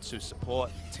come to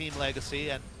support Team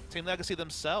Legacy, and Team Legacy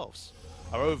themselves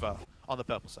are over on the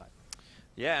purple side.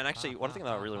 Yeah, and actually, one thing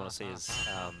that I really want to see is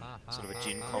sort of a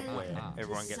Jin comp where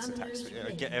everyone gets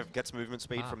gets movement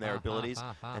speed from their abilities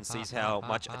and sees how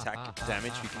much attack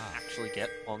damage you can actually get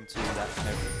onto that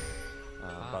heavy.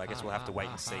 But I guess we'll have to wait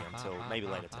and see until maybe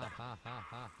later today.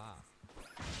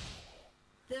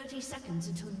 30 seconds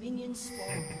until minions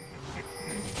spawn.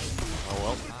 Oh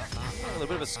well, a little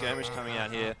bit of a skirmish coming out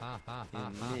here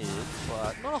in mid,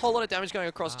 but not a whole lot of damage going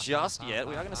across just yet.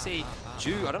 We are going to see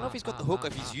Ju. I don't know if he's got the hook,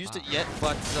 if he's used it yet,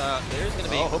 but there is going to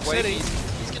be Hook City.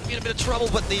 He's going to be in a bit of trouble,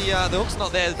 but the hook's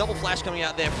not there. The double flash coming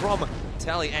out there from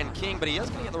Tally and King, but he is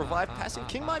going to get the revive passive.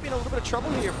 King might be in a little bit of trouble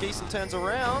here if Geeson turns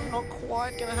around. Not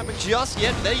quite going to happen just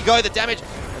yet. There you go, the damage,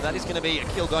 and that is going to be a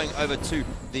kill going over to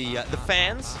the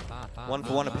fans. 1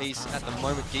 for 1 apiece at the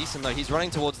moment. Geeson, though, he's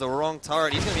running towards the wrong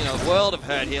turret. He's going to be in a world of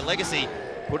hurt here. Legacy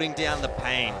putting down the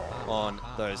pain on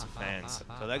those fans.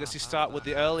 So Legacy start with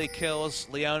the early kills.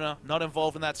 Leona, not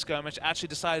involved in that skirmish, actually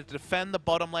decided to defend the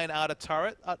bottom lane outer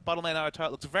turret. Bottom lane outer turret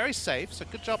looks very safe, so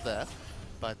good job there.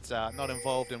 But not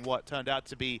involved in what turned out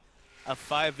to be a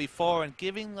 5v4 and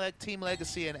giving Team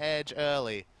Legacy an edge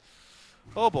early.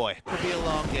 Oh boy, could be a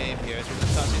long game here as we're going to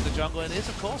start seeing the jungle, and it is,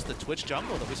 of course, the Twitch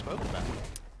jungle that we spoke about.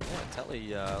 Yeah, Tally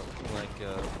looking like,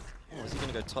 is he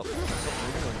going to go top moving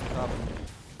or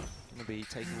going to be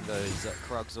taking those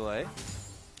Krugs away?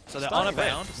 So they're on a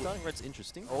bound. Starting red's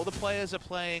interesting. All the players are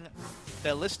playing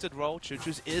their listed role.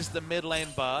 Chuchu's is the mid lane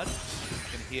bard. You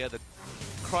can hear the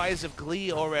cries of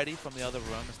glee already from the other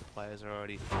room as the players are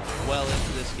already well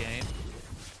into this game.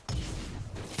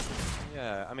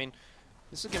 Yeah, I mean,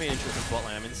 this is going to be an interesting bot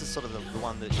lane. I mean, this is sort of the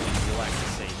one that you like to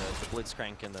see, the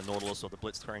Blitzcrank and the Nautilus, or the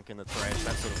Blitzcrank and the Thresh,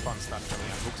 that sort of fun stuff coming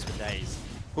out. Hooks for days.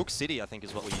 Hook City, I think,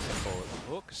 is what we used to call it.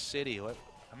 Hook City. I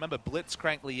remember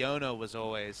Blitzcrank Leona was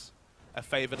always a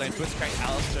favorite lane. Blitzcrank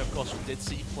Alistair, of course, we did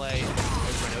see play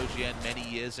over in OGN many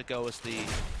years ago as the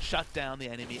shut down the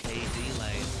enemy AD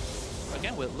lane.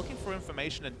 Again, we're looking for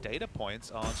information and data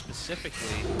points on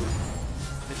specifically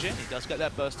the Jin. He does get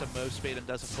that burst of move speed and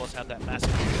does, of course, have that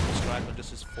massive triple strike on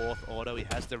just his 4th auto. He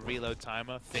has the reload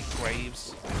timer. Think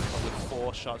Graves with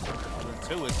 4 shots rather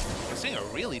than 2. We're seeing a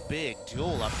really big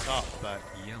duel up top, but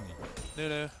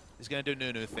Nunu is going to do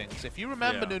Nunu things. If you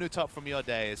remember Nunu top from your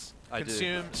days,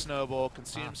 consume Snowball, and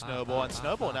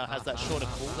Snowball now has that shorter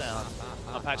cooldown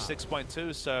on patch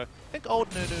 6.2, so think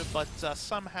old Nunu, but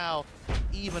somehow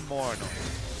even more annoying.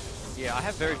 Yeah, I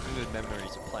have very vivid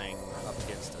memories of playing up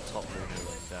against a top Nunu.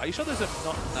 And, are you sure those are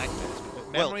not nightmares?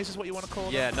 Memories is what you want to call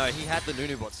them? Yeah, no, he had the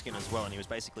Nunubot skin as well, and he was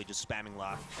basically just spamming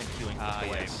Lark and queuing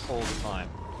the wave all the time.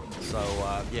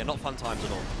 So, yeah, not fun times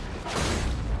at all.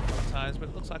 Times, but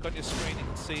it looks like on your screen you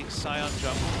can see Scion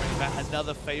jump, bringing back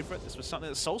another favorite. This was something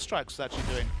that Soul Strikes was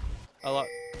actually doing a lot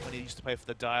when he used to play for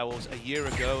the Direwolves a year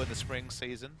ago in the spring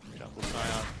season. Jungle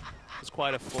Scion was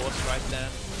quite a force right then.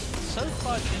 So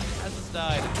far, Jin hasn't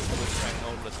died in the Blitzcrank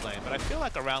Nautilus lane, but I feel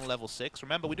like around level 6.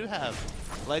 Remember, we do have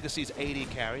Legacy's AD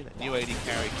carry, the new AD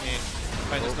carry King.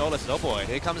 Playing this Nautilus, oh boy.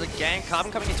 Here comes a gang.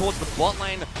 Carbon coming in towards the bot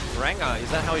lane. Ranga,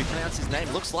 is that how he pronounced his name?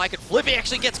 Looks like it. Flippy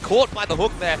actually gets caught by the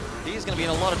hook there. He's going to be in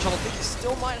a lot of trouble. I think he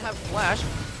still might have flash,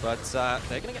 but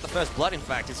they're going to get the first blood, in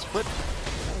fact. It's Flip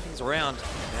turning things around.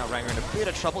 Now Ranga in a bit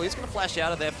of trouble. He's going to flash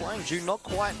out of there. Flying Ju not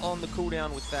quite on the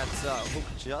cooldown with that hook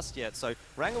just yet. So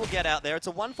Ranga will get out there. It's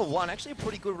a 1 for 1. Actually a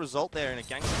pretty good result there in a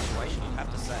gang situation, you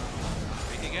have to say.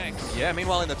 Gangs. Yeah,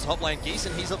 meanwhile in the top lane,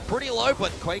 Geeson, he's pretty low,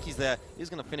 but Quakey's there. He's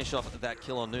going to finish off that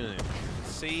kill on Nunu.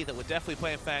 See that we're definitely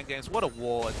playing fan games. What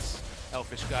awards,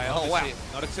 Elfish guy. Oh, wow.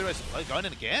 Not a serious. Oh, going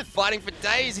in again. Fighting for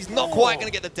days. He's not quite going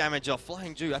to get the damage off.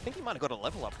 Flying Ju, I think he might have got a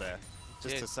level up there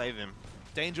just to save him.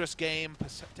 Dangerous game,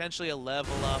 potentially a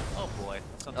level up. Oh boy,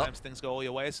 sometimes things go all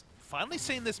your ways. Finally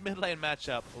seeing this mid lane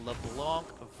matchup, LeBlanc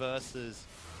versus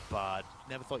Bard.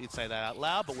 Never thought you'd say that out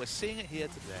loud, but we're seeing it here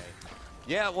today.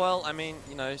 Yeah, well, I mean,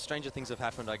 you know, stranger things have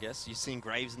happened, I guess. You're seeing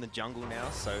Graves in the jungle now,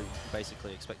 so you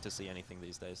basically expect to see anything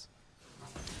these days.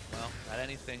 Well, that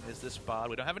anything is this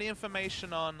Bard. We don't have any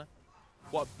information on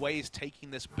what way he's taking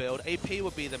this build. AP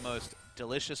would be the most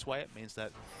delicious way. It means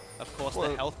that, of course,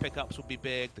 the health pickups would be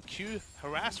big. The Q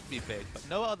harass would be big, but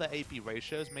no other AP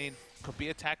ratios. mean, could be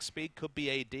attack speed, could be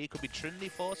AD, could be Trinity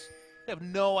Force. We have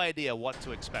no idea what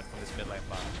to expect from this mid lane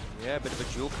Bard. Yeah, a bit of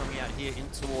a duel coming out here in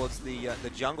towards the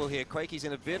jungle here. Quakey's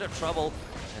in a bit of trouble,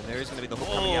 and there is going to be the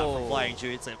hook coming out from Flying Ju.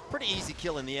 It's a pretty easy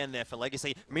kill in the end there for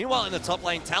Legacy. Meanwhile, in the top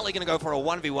lane, Tally going to go for a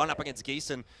 1v1 up against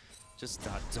Geeson. Just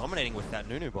dominating with that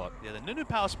Nunu bot. Yeah, the Nunu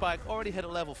power spike already hit a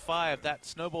level 5. That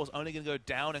snowball's only going to go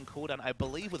down in cooldown, I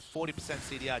believe, with 40%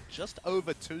 CDR, just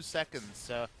over 2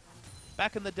 seconds.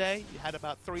 Back in the day, you had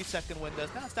about 3-second windows.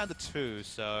 Now it's down to 2,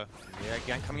 so... Yeah,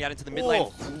 again, coming out into the mid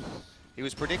lane. He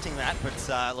was predicting that,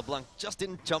 but LeBlanc just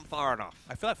didn't jump far enough.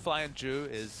 I feel like Flying Jew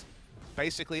is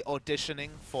basically auditioning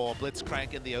for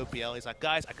Blitzcrank in the OPL. He's like,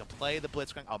 guys, I can play the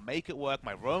Blitzcrank. I'll make it work.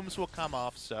 My roams will come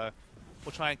off, so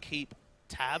we'll try and keep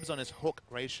tabs on his hook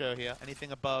ratio here.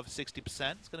 Anything above 60%,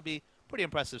 it's going to be pretty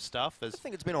impressive stuff. I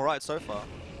think it's been all right so far.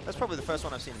 That's probably the first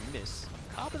one I've seen him miss.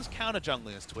 Carbon's counter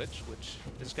jungling is Twitch, which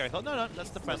is scary. Oh, no, that's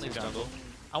the friendly jungle.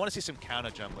 I want to see some counter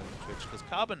jungling in Twitch, because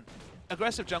Carbon,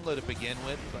 aggressive jungler to begin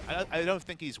with, but I don't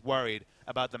think he's worried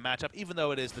about the matchup, even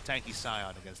though it is the tanky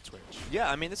Scion against Twitch.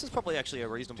 Yeah, I mean, this is probably actually a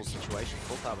reasonable situation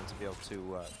for Carbon to be able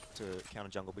to counter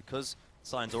jungle, because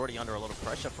Scion's already under a lot of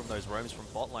pressure from those roams from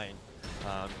bot lane.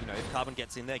 You know, if Carbon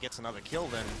gets in there, gets another kill,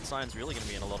 then Scion's really going to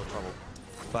be in a lot of trouble.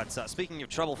 But speaking of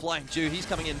trouble, Flying Jew, he's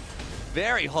coming in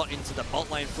very hot into the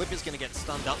bot lane. Flip is going to get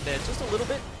stunned up there just a little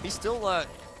bit. He's still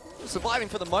surviving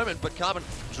for the moment, but Carbon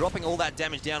dropping all that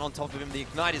damage down on top of him. The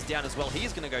Ignite is down as well.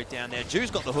 He's going to go down there.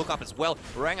 Jew's got the hook up as well.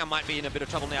 Ranger might be in a bit of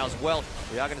trouble now as well.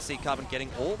 We are going to see Carbon getting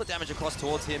all the damage across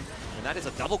towards him, and that is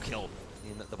a double kill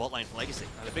in the bot lane for Legacy.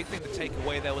 And the big thing to take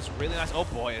away there was really nice. Oh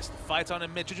boy, as the fight's on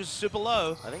in mid, Choo Choo's super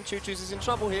low. I think Choo Choo's is in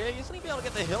trouble here. He's going to be able to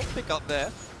get the health pick up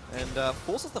there. And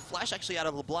forces the flash actually out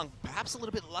of LeBlanc. Perhaps a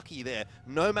little bit lucky there.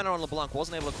 No mana on LeBlanc.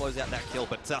 Wasn't able to close out that kill.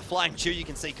 But Flying Jew, you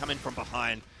can see, come in from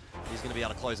behind. He's going to be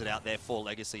able to close it out there for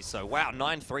Legacy. So, wow,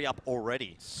 9-3 up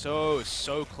already. So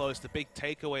close. The big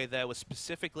takeaway there was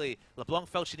specifically LeBlanc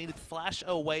felt she needed flash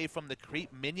away from the creep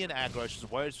minion aggro. She was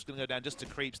worried she was going to go down just to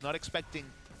creeps. Not expecting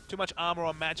too much armor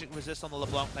or magic resist on the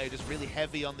LeBlanc player. Just really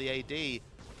heavy on the AD.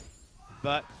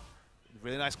 But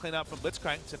really nice cleanup from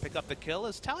Blitzcrank to pick up the kill,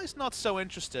 as Tally's not so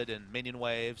interested in minion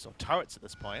waves or turrets at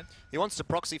this point. He wants to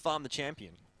proxy farm the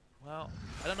champion. Well,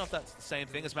 I don't know if that's the same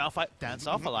thing as Malphite. Dance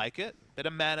off, I like it. Bit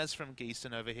of manas from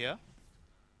Geeson over here.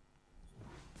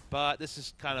 But this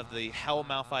is kind of the hell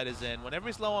Malphite is in. Whenever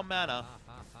he's low on mana,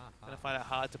 going to find it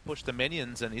hard to push the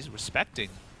minions, and he's respecting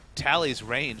Tally's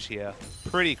range here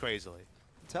pretty crazily.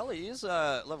 Tally is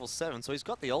level 7, so he's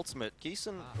got the ultimate.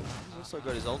 Geeson has also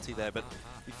got his ulti there, but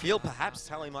you feel perhaps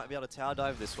Tally might be able to tower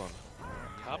dive this one.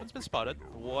 Carbon's been spotted.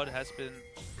 The ward has been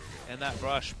in that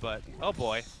brush, but oh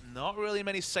boy, not really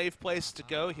many safe places to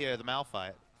go here, the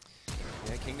Malphite.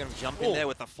 Yeah, King going to jump in there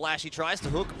with the flash. He tries to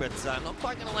hook, but not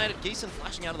quite going to land it. Geeson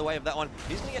flashing out of the way of that one.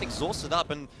 He's going to get exhausted up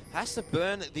and has to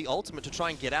burn the ultimate to try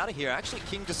and get out of here. Actually,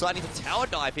 King deciding to tower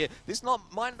dive here. This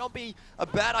might not be a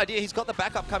bad idea. He's got the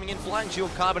backup coming in, Flying Jew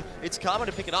and Carbon. It's Carbon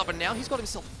to pick it up, and now he's got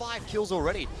himself 5 kills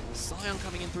already. Scion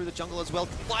coming in through the jungle as well.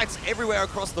 Fights everywhere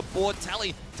across the board.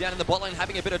 Tally down in the bot lane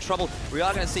having a bit of trouble. We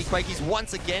are going to see Quakies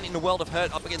once again in the world of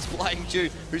hurt up against Flying Jew,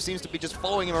 who seems to be just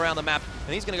following him around the map,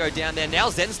 and he's going to go down there. Now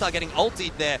Zenstar getting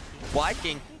ultied there by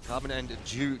King. Carbon and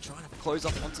Jew trying to close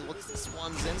up onto, what's this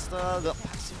one? Zenstar, the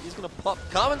passive is going to pop.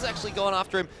 Carbon's actually going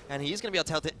after him, and he's going to be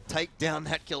able to take down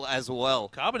that kill as well.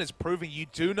 Carbon is proving you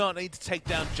do not need to take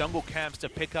down jungle camps to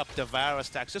pick up Devour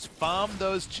stacks. Just farm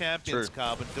those champions, True.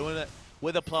 Carbon, doing it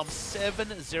with a plum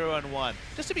 7-0-1.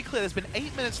 Just to be clear, there's been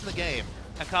 8 minutes in the game,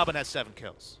 and Carbon has 7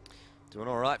 kills. Doing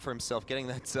all right for himself, getting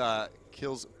that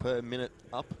kills per minute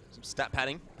up. Some stat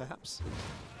padding, perhaps.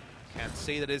 Can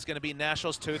see that it's going to be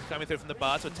Nashal's Tooth coming through from the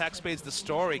bar, so attack speed's the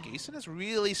story. Geeson is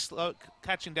really slow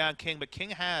catching down King, but King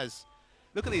has...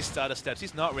 Look at these starter steps.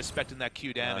 He's not respecting that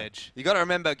Q damage. You got to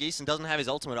remember, Geeson doesn't have his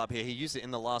ultimate up here. He used it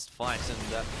in the last fight,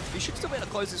 and he should still be able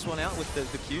to close this one out with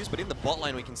the Qs, but in the bot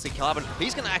lane we can see Carbon.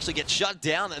 He's going to actually get shut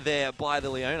down there by the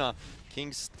Leona.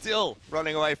 King still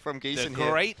running away from Geeson here.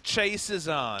 The great chase is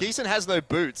on. Geeson has no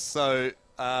boots, so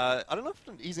I don't know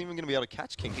if he's even going to be able to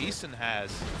catch King. Geeson has.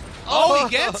 Oh,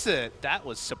 he gets it! That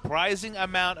was surprising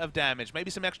amount of damage. Maybe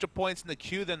some extra points in the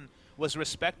Q than was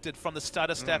respected from the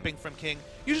stutter stepping from King.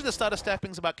 Usually the stutter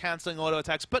stepping's about cancelling auto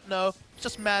attacks, but no,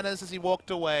 just manners as he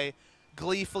walked away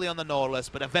gleefully on the Nautilus,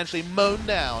 but eventually mown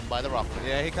down by the Rocket.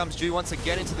 Yeah, here comes Jew once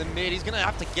again into the mid. He's going to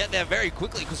have to get there very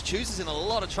quickly because Choose is in a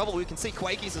lot of trouble. We can see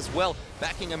Quakies as well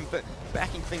backing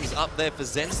things up there for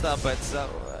Zenstar, but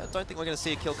I don't think we're going to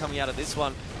see a kill coming out of this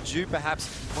one. Jew perhaps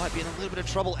might be in a little bit of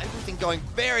trouble. Everything going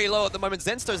very low at the moment.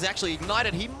 Zenstar is actually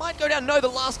ignited. He might go down. No, the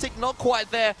last tick not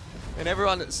quite there. And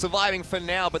everyone surviving for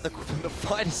now, but the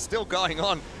fight is still going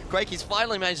on. Quakey's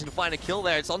finally managing to find a kill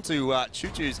there. It's onto Choo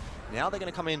Choo's. Now they're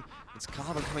going to come in. It's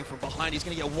Carbon coming from behind. He's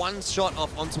going to get one shot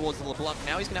off on towards the LeBlanc.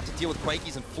 Now he's going to have to deal with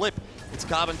Quakies and flip. It's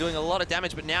Carbon doing a lot of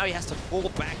damage, but now he has to fall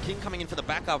back. King coming in for the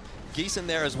backup. Geeson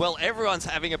there as well. Everyone's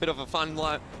having a bit of a fun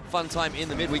time in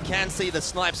the mid. We can see the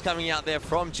snipes coming out there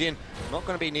from Jin. Not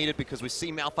going to be needed because we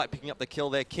see Malphite picking up the kill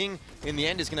there. King, in the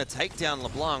end, is going to take down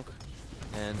LeBlanc.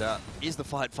 And is the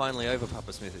fight finally over,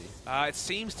 Papa Smithy? It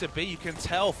seems to be. You can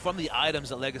tell from the items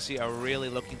that Legacy are really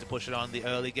looking to push it on in the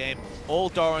early game. All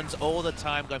Dorans all the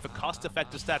time, going for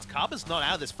cost-effective stats. Carbon's not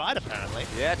out of this fight, apparently.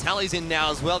 Yeah, Tally's in now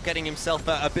as well, getting himself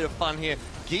a bit of fun here.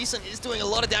 Geeson is doing a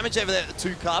lot of damage over there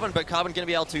to Carbon, but Carbon going to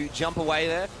be able to jump away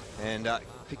there and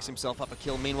picks himself up a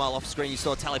kill. Meanwhile, off screen, you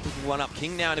saw Tally picking one up.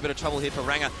 King now in a bit of trouble here for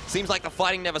Ranga. Seems like the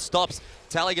fighting never stops.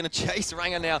 Tally going to chase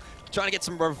Ranga now, trying to get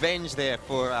some revenge there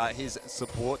for his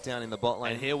support down in the bot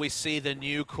lane. And here we see the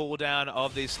new cooldown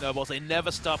of these snowballs. They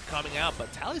never stop coming out,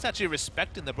 but Tally's actually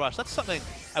respecting the brush. That's something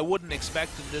I wouldn't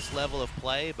expect in this level of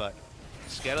play, but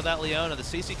scared of that Leona. The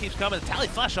CC keeps coming. Tally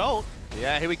flash ult.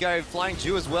 Yeah, here we go. Flying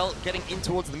Jew as well, getting in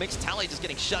towards the mix. Tally just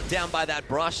getting shut down by that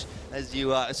brush, as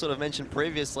you sort of mentioned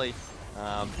previously.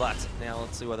 But now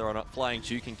let's see whether or not Flying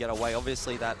Jew can get away.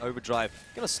 Obviously, that overdrive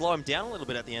going to slow him down a little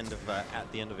bit at the end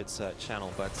of its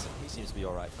channel, but he seems to be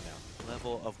all right for now.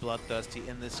 Level of bloodthirsty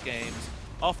in this game,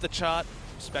 off the chart.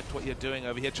 Respect what you're doing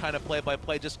over here, trying to play by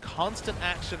play, just constant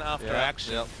action after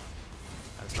action. Yep.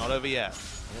 And it's not over yet.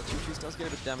 Yeah, Choo-Choo's does get a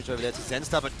bit of damage over there to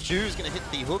Zenstar, but Choo's going to hit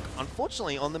the hook,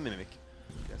 unfortunately, on the Mimic.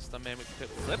 Gets the Mimic.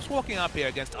 Flip's walking up here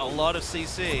against a lot of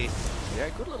CC. Yeah,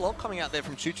 good little ult coming out there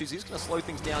from Choo-Choo's. He's going to slow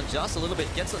things down just a little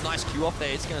bit. Gets a nice Q off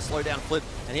there. It's going to slow down Flip,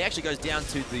 and he actually goes down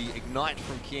to the Ignite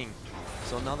from King.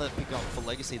 So another pick up for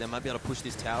Legacy. They might be able to push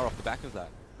this tower off the back of that.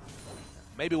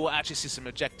 Maybe we'll actually see some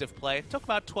objective play. It took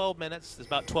about 12 minutes. There's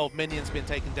about 12 minions being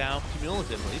taken down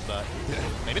cumulatively, but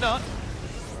maybe not.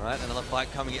 All right, another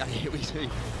fight coming out here. We do.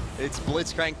 It's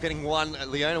Blitzcrank getting one.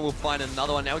 Leona will find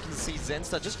another one. Now we can see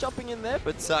Zenstar just jumping in there,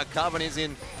 but Carbon is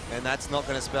in, and that's not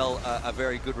going to spell a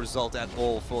very good result at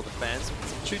all for the fans.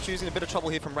 Choo-Choo's in a bit of trouble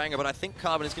here from Ranga, but I think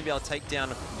Carbon is going to be able to take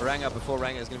down Ranga before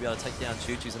Ranga is going to be able to take down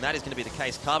Choo-Choo's, and that is going to be the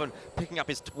case. Carbon picking up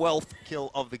his 12th kill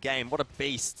of the game. What a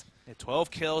beast. Yeah, 12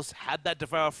 kills, had that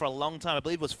Devour for a long time. I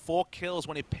believe it was 4 kills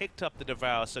when he picked up the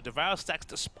Devour. So Devour stacks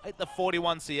despite the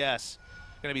 41 CS.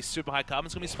 Going to be super high.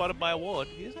 Carbon's going to be spotted by a ward.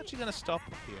 He's actually going to stop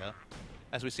here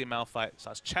as we see Malphite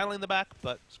starts channeling the back,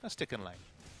 but he's going to stick in lane.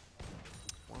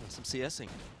 Wow, some CSing.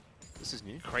 This is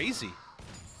new. Crazy.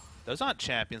 Those aren't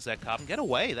champions there, Carbon. Get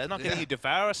away. They're not getting you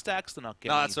Devour stacks. They're not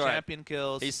getting you champion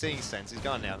kills. He's seeing sense. He's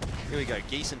gone now. Here we go.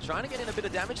 Geeson trying to get in a bit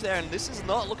of damage there, and this is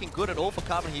not looking good at all for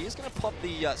Carbon. He is going to pop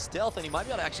the stealth, and he might be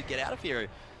able to actually get out of here.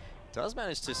 Does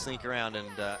manage to sneak around, and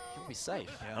he'll be safe.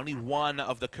 Yeah, only one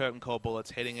of the Curtain Call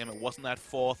bullets hitting him. It wasn't that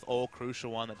fourth or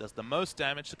crucial one that does the most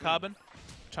damage to Carbon.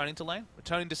 Returning to lane,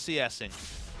 returning to CSing.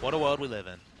 What a world we live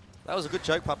in. That was a good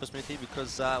joke, Papa Smithy,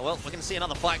 because, well, we're going to see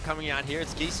another fight coming out here.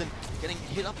 It's Geeson getting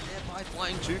hit up there by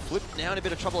Flying Jew. Flip now in a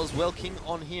bit of trouble as well. King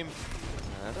on him.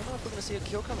 I don't know if we're going to see a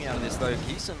kill coming out of this, though.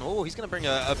 Geeson, oh, he's going to bring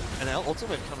an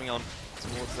ultimate coming on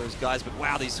towards those guys. But,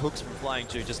 wow, these hooks from Flying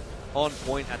Jew just on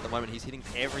point at the moment. He's hitting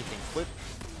everything. Flip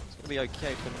is going to be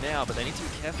okay for now, but they need to be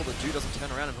careful that Jew doesn't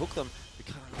turn around and hook them,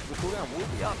 because the cooldown will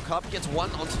be up. Carbon gets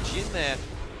one onto Jin there.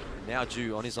 Now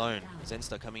Jew on his own.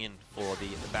 Zenstar coming in for the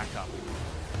backup.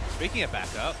 Speaking of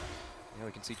backup, now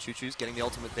we can see Choo-Choo's getting the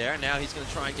ultimate there, and now he's going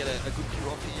to try and get a good Q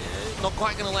off here. Not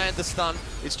quite going to land the stun.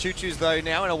 It's Choo-Choo's, though,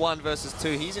 now in a 1 versus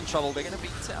 2. He's in trouble. They're going to be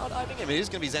tower diving him. It is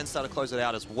going to be Zenstar to close it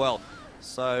out as well.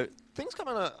 So things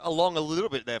coming along a little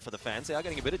bit there for the fans. They are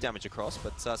getting a bit of damage across,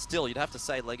 but still, you'd have to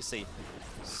say Legacy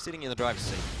sitting in the driver's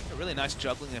seat. A really nice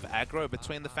juggling of aggro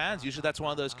between the fans. Usually that's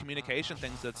one of those communication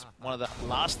things that's one of the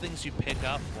last things you pick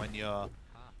up when you're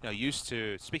used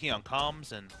to speaking on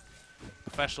comms and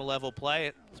professional level play.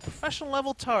 It's professional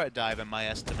level turret dive in my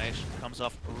estimation. Comes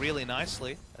off really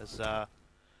nicely as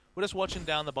we're just watching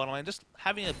down the bottom lane, just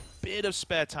having a bit of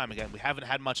spare time again. We haven't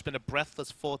had much, been a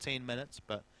breathless 14 minutes,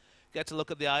 but get to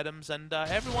look at the items, and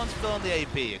everyone's filling the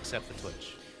AP except for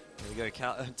Twitch. There we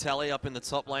go, Tally up in the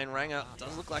top lane. Ranga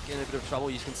does look like in a bit of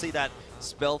trouble. You can see that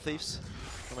Spell Thieves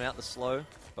coming out the slow,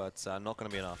 but not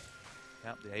going to be enough.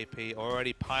 Yep, the AP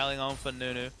already piling on for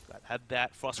Nunu. Had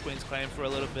that Frost Queen's claim for a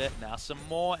little bit. Now some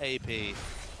more AP.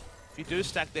 If you do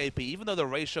stack the AP, even though the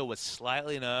ratio was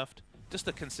slightly nerfed, just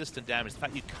the consistent damage, the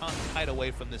fact you can't hide away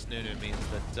from this Nunu means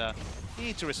that you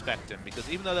need to respect him, because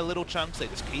even though they're little chunks, they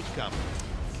just keep coming.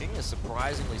 King is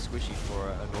surprisingly squishy for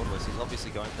a Nautilus. He's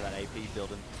obviously going for that AP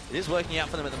build, and it is working out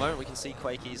for them at the moment. We can see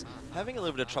Quakey's having a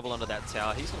little bit of trouble under that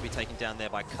tower. He's going to be taken down there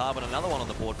by Carbon. Another one on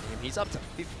the board for him. He's up to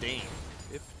 15.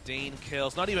 15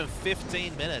 kills, not even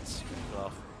 15 minutes.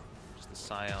 Well, just the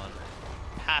Scion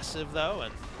passive, though,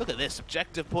 and look at this,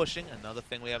 objective pushing, another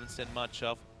thing we haven't seen much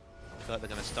of. I feel like they're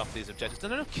going to stop these objectives.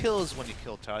 There are no kills when you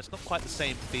kill turrets. Not quite the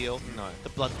same feel. No. The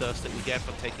bloodthirst that you get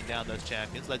from taking down those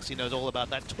champions. Legacy knows all about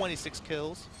that. 26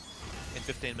 kills in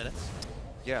 15 minutes.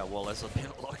 Yeah, well, there's been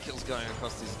a lot of kills going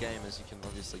across this game, as you can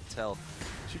obviously tell.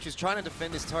 Chuchu's trying to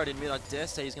defend this turret in mid. I dare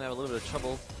say he's going to have a little bit of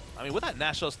trouble. I mean, with that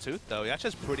Nashor's Tooth, though, he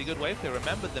actually has pretty good wave clear.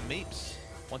 Remember the meeps.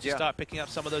 Once you start picking up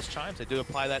some of those chimes, they do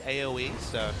apply that AoE,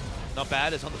 so not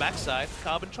bad. It's on the backside.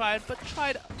 Carbon tried to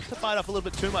fight off a little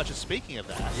bit too much. Speaking of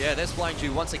that. Yeah, there's Flying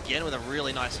Jew once again with a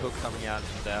really nice hook coming out.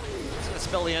 And it's going to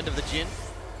spell the end of the Jin.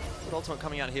 Good ultimate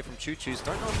coming out here from Choo-Choo's.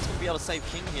 Don't know if he's going to be able to save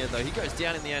King here, though. He goes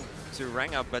down in the end to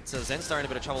Ranga, but Zenstar in a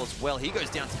bit of trouble as well. He goes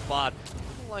down to Bard.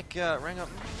 Like Ranga,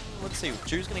 let's see.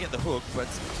 Choo's going to get the hook, but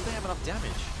do they have enough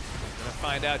damage? Gonna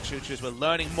find out, Choo-Choo's. We're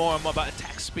learning more and more about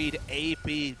attack speed.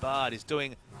 AP Bard is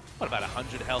doing, what, about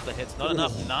 100 health a hits. Not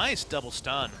enough. Nice double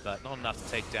stun, but not enough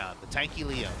to take down the tanky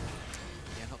Leo.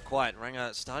 Yeah, not quite.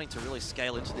 Ranga starting to really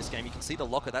scale into this game. You can see the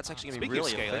locker. That's actually going to be Speaking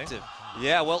really of scaling. effective.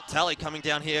 Yeah, well, Tally coming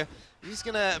down here. He's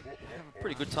going to have a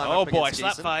pretty good time. Oh up boy, against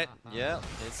slap Geeson. fight. Yeah,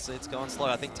 it's going slow.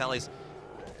 I think Tally's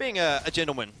being a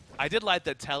gentleman. I did like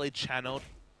that Tally channeled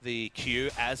the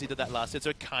Q as he did that last hit, so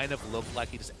it kind of looked like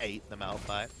he just ate the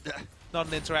Malphite. Not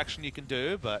an interaction you can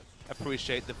do, but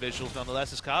appreciate the visuals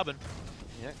nonetheless. It's Carbon.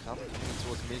 Yeah, Carbon coming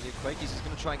towards mid here. Quakey's just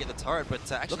going to try and get the turret, but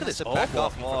actually Look at this to back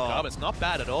off. from Carbon. It's not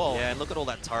bad at all. Yeah, and look at all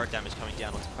that turret damage coming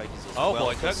down onto Quakey's as Oh well.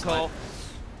 boy, curtain call.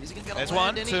 Is he going to be able There's to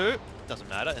one, land any? two. Doesn't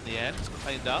matter in the end. It's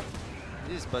cleaned up.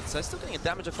 It is, but still getting a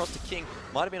damage across to King.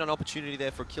 Might have been an opportunity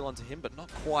there for a kill onto him, but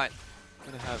not quite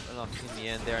going to have enough in the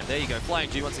end there. And there you go, Flying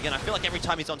G once again. I feel like every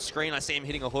time he's on screen, I see him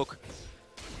hitting a hook.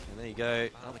 And there you go,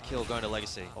 another kill going to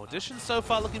Legacy. Audition so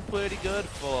far looking pretty good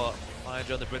for Flying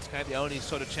G on the Blitzcrank. The only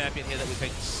sort of champion here that we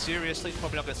take seriously.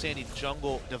 Probably not going to see any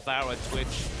jungle Devourer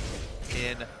Twitch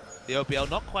in the OPL.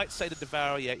 Not quite Sated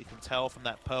Devourer yet. You can tell from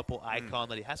that purple icon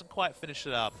that he hasn't quite finished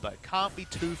it up, but can't be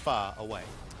too far away.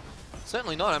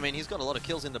 Certainly not. I mean, he's got a lot of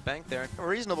kills in the bank there. A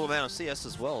reasonable amount of CS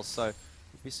as well, so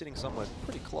he'll be sitting somewhere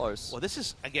pretty close. Well, this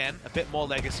is, again, a bit more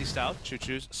Legacy style.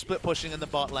 Choo-Choo's split pushing in the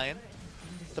bot lane.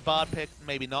 The Bard pick,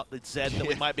 maybe not the Zed that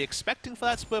we might be expecting for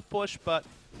that split push, but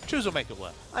Choose will make it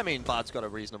work. I mean, Bard's got a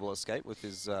reasonable escape with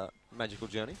his magical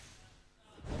journey.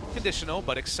 Conditional,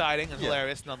 but exciting and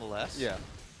hilarious nonetheless. Yeah.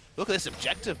 Look at this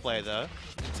objective play, though.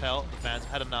 You can tell the fans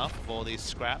have had enough of all these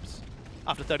scraps.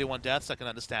 After 31 deaths, I can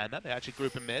understand that. They actually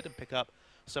group in mid and pick up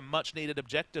some much-needed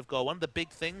objective gold. One of the big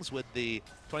things with the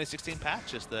 2016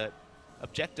 patch is that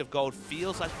objective gold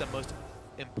feels like the most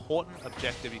important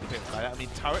objective you can pick. I mean,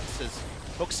 turrets as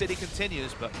Hook City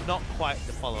continues, but not quite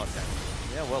the follow-up game.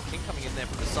 Yeah, well, King coming in there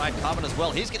from the side. Carbon as well.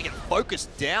 He's going to get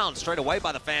focused down straight away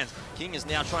by the fans. King is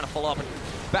now trying to follow up and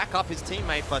back up his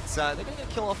teammate, but they're going to get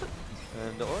a kill off it.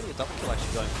 And already a double kill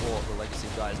actually going for the Legacy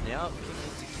guys now. King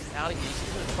needs to get out of here.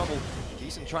 He's in trouble.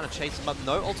 Geeson trying to chase him up.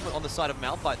 No ultimate on the side of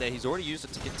Malphite there. He's already used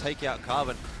it to take out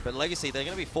Carbon. But Legacy, they're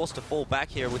going to be forced to fall back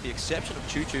here with the exception of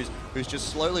Choo-Choo's, who's just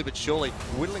slowly but surely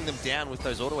whittling them down with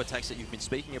those auto attacks that you've been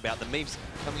speaking about. The Meeps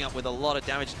coming up with a lot of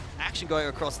damage. Action going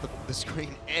across the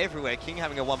screen everywhere. King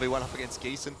having a 1v1 up against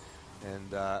Geeson.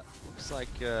 And looks like,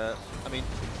 I mean,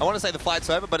 I want to say the fight's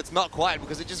over, but it's not quite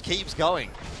because it just keeps going.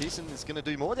 Geeson is going to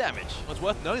do more damage. Well, it's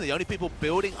worth noting the only people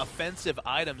building offensive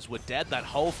items were dead that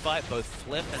whole fight. Both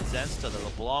Flip and Zenster, the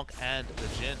LeBlanc and the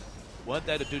Jin, weren't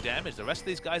there to do damage. The rest of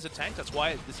these guys are tanked. That's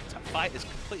why this fight is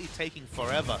completely taking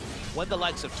forever. When the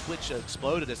likes of Twitch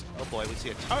exploded, oh boy, we see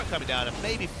a turret coming down and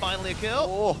maybe finally a kill.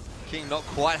 Oh, King not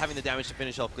quite having the damage to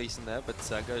finish off Geeson there, but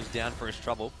goes down for his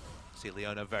trouble. See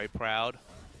Leona very proud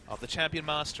of the champion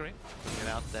mastery. Get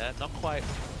out there. Not quite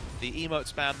the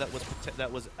emote spam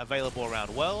that was available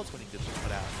around Worlds when he could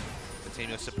put out the team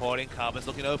you're supporting. Carbon's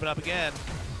looking to open up again.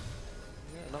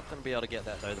 Yeah, not going to be able to get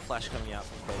that though. The flash coming out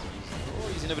from Crazy.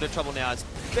 Oh, he's in a bit of trouble now. It's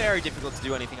very difficult to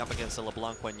do anything up against a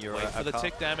LeBlanc when you're Wait for the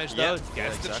tick damage though.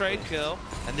 Gets the trade kill.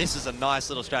 And this is a nice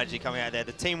little strategy coming out there.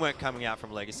 The teamwork coming out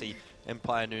from Legacy,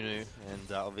 Empire, Nunu,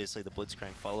 and obviously the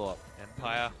Blitzcrank follow-up.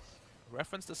 Empire.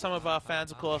 Reference that some of our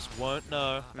fans, of course, won't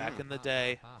know. Back in the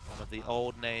day, one of the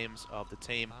old names of the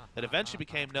team that eventually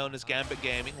became known as Gambit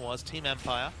Gaming was Team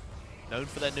Empire, known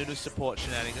for their Nunu support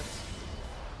shenanigans.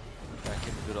 Back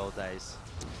in the good old days.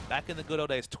 Back in the good old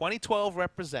days. 2012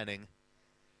 representing.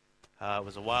 It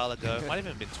was a while ago. It might have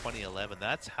even been 2011.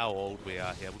 That's how old we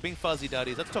are here. We're being fuzzy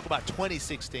duddies. Let's talk about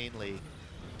 2016 League.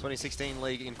 2016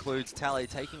 League includes Tally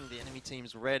taking the enemy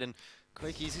team's red, and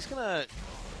Quakey's, he's going to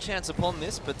chance upon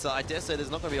this, but I dare say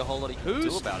there's not going to be a whole lot he can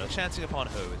do about it. Who's chancing upon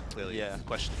who is clearly the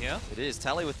question here. It is.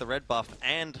 Tally with the red buff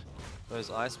and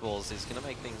those ice balls is going to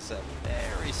make things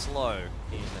very slow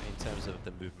in terms of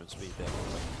the movement speed there.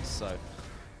 So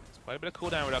it's quite a bit of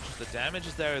cooldown reduction. The damage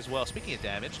is there as well. Speaking of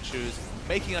damage, Choose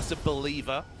making us a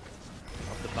believer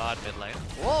of the Bard mid lane.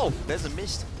 Whoa! There's a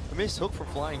missed hook from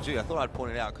Flying Jew. I thought I'd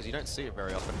point it out because you don't see it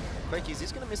very often. Quakey's,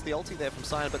 he's going to miss the ulti there from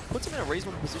Cyan, but puts him in a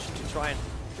reasonable position to try and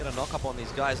get a knock up on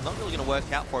these guys. Not really going to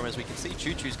work out for him, as we can see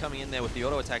Choo Choo's coming in there with the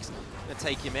auto attacks. Going to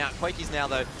take him out. Quakey's now,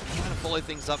 though, trying to follow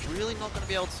things up. Really not going to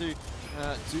be able to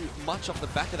do much off the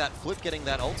back of that flip, getting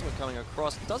that ultimate coming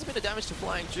across. Does a bit of damage to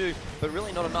Flying Jew, but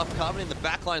really not enough. Carbon in the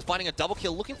back line is finding a double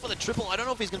kill, looking for the triple. I don't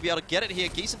know if he's going to be able to get it here.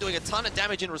 Geeson doing a ton of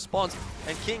damage in response,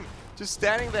 and King just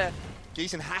standing there.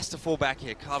 Geeson has to fall back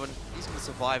here. Carbon, he's going to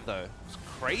survive, though.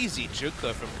 Crazy juke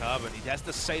though from Carbon. He has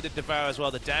the Sated Devour as well.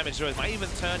 The damage there might even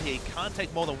turn here. He can't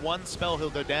take more than one spell,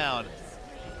 he'll go down.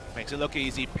 Makes it look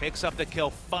easy. Picks up the kill.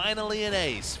 Finally an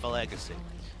ace for Legacy.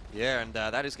 Yeah, and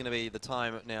that is going to be the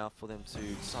time now for them to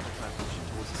start to try and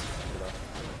push towards this inhibitor.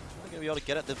 They're going to be able to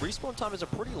get it. The respawn time is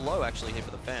pretty low actually here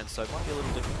for the fans, so it might be a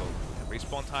little difficult.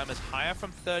 Respawn time is higher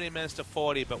from 30 minutes to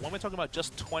 40, but when we're talking about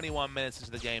just 21 minutes into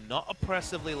the game, not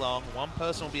oppressively long, one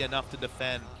person will be enough to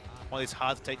defend one of these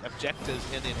hard-to-take objectives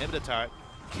in the inhibitor turret.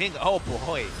 King, oh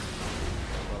boy.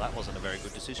 Well, that wasn't a very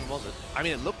good decision, was it? I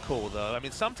mean, it looked cool, though. I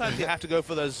mean, sometimes you have to go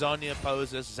for those Zonya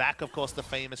poses. Zac, of course, the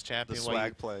famous champion. The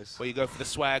swag plays. Where you go for the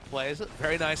swag plays.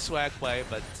 Very nice swag play,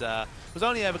 but was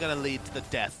only ever going to lead to the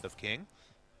death of King.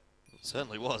 It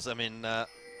certainly was. I mean,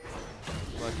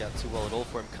 worked out too well at all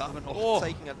for him. Carbon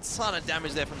taking a ton of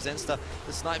damage there from Zenster.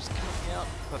 The snipe's coming out,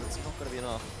 but it's not going to be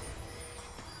enough.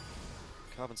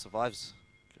 Carbon survives.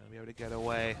 Going to be able to get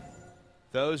away.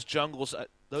 Those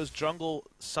jungle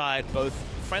side, both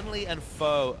friendly and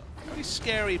foe, pretty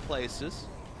scary places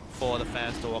for the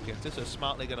fans to walk into, so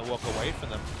smartly going to walk away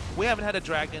from them. We haven't had a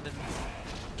dragon in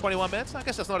 21 minutes. I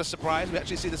guess that's not a surprise. We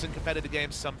actually see this in competitive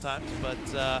games sometimes,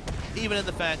 but even in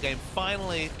the fan game,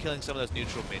 finally killing some of those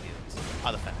neutral minions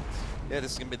are the fans. Yeah,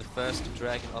 this is going to be the first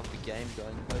dragon of the game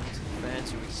going over to the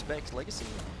fans who expect Legacy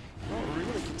not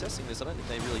really contesting this. I don't think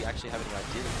they really actually have any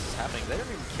idea that this is happening. They don't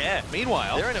even care.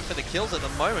 Meanwhile, they're in it for the kills at the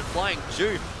moment. Flying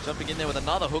Jew jumping in there with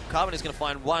another hook. Carbon is going to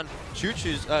find one. Choo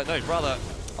Choo's,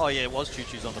 oh yeah, it was Choo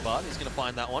Choo's on the bar. He's going to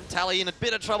find that one. Tally in a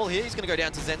bit of trouble here. He's going to go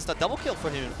down to Zenster. Double kill for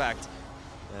him, in fact.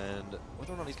 And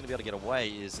whether or not he's going to be able to get away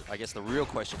is, I guess, the real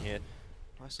question here.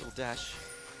 Nice little dash,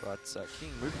 but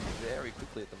King moving very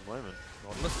quickly at the moment.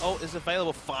 Nautilus ult is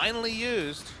available, finally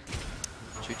used.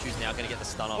 Choo Choo's now going to get the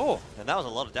stun off. And that was a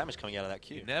lot of damage coming out of that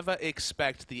Q. You never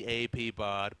expect the AP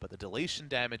Bard, but the deletion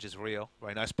damage is real.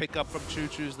 Very nice pickup from Choo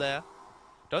Choo's there.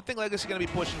 Don't think Legacy going to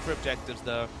be pushing for objectives,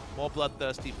 though. More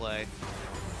bloodthirsty play.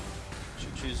 Choo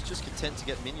Choo's just content to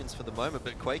get minions for the moment,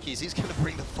 but Quakey's, he's going to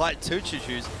bring the fight to Choo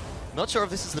Choo's. Not sure if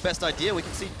this is the best idea. We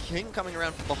can see King coming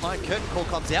around from behind. Curtain Call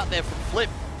comes out there from Flip,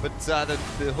 but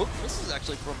the hook misses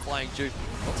actually from Flying Jew.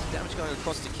 Lots of damage going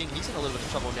across to King. He's in a little bit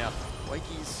of trouble now.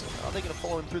 Quakey's, are they going to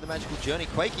follow him through the magical journey?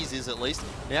 Quakey's is, at least.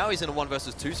 Now he's in a 1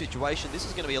 versus 2 situation. This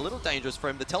is going to be a little dangerous for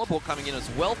him. The teleport coming in as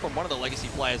well from one of the Legacy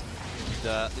players.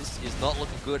 And, this is not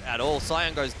looking good at all.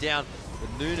 Sion goes down.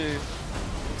 The Nunu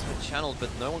channeled, but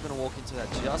no one's going to walk into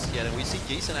that just yet. And we see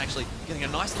Geeson actually getting a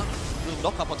nice little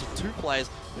knock up onto 2 players.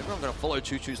 Everyone going to follow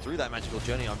Choo Choo's through that magical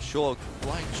journey, I'm sure.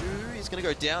 Flying Jew is going to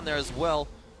go down there as well.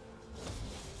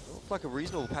 Looks like a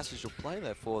reasonable passage of play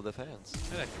there for the fans.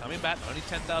 Yeah, coming back, only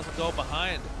 10,000 gold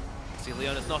behind. See,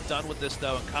 Leon is not done with this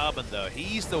though, and Carbon though,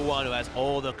 he's the one who has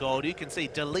all the gold. You can see,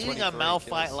 deleting a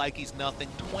Malphite like he's nothing,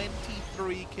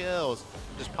 23 kills.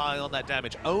 Just piling on that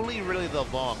damage. Only really the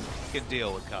Long can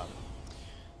deal with Carbon.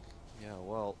 Yeah,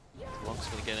 well, Long's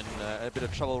going to get in a bit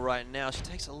of trouble right now. She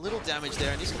takes a little damage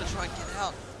there, and he's going to try and get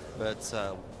out. But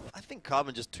I think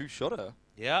Carbon just two-shot her.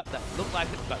 Yeah, that looked like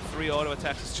it. About 3 auto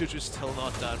attacks. Choo Choo's still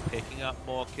not done. Picking up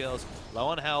more kills. Low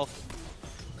on health.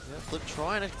 Yeah, Flip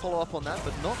trying to follow up on that,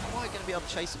 but not quite going to be able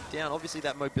to chase him down. Obviously,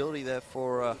 that mobility there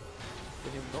for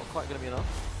him not quite going to be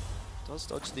enough. Does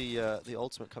dodge the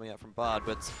ultimate coming out from Bard,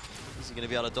 but is he going to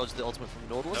be able to dodge the ultimate from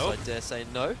Nautilus? Nope. I dare say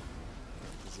no.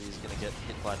 He's going to get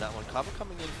hit by that one. Carbon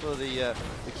coming in for the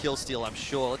kill steal, I'm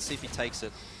sure. Let's see if he takes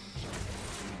it.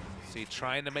 See,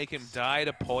 trying to make him die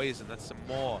to poison. That's some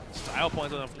more style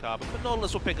points on Carbon. But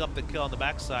Nautilus will pick up the kill on the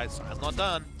backside, so that's not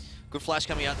done. Good flash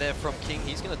coming out there from King.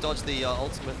 He's going to dodge the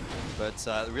ultimate,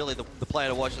 but really the player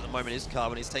to watch at the moment is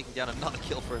Carbon. He's taking down another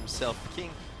kill for himself. King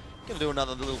going to do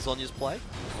another little Zonya's play.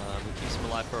 We'll keep him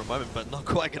alive for a moment, but not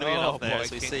quite going to be enough there. As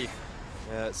we see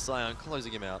Sion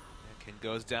closing him out. King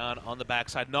goes down on the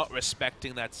backside, not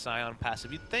respecting that Sion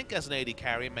passive. You'd think as an AD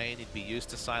carry main, he'd be used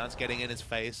to Sion's getting in his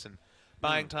face and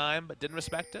buying time, but didn't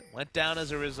respect it. Went down as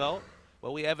a result.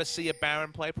 Will we ever see a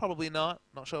Baron play? Probably not.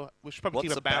 Not sure. We should probably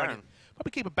keep a Baron.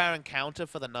 Probably keep a Baron counter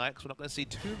for the night, because we're not going to see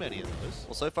too many of those.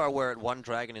 Well, so far we're at 1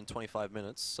 dragon in 25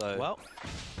 minutes, so... Well...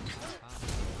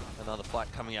 Another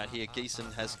fight coming out here.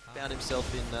 Geeson has found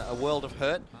himself in a world of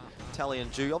hurt. Tally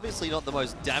and Jew, obviously not the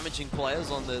most damaging players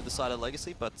on the side of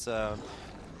Legacy, but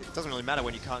it doesn't really matter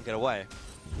when you can't get away.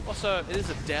 Also, it is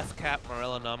a Death Cap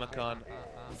Morellonomicon.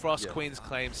 Frost Queen's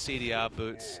claims CDR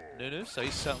boots Nunu, so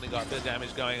he's certainly got a bit of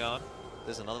damage going on.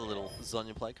 There's another little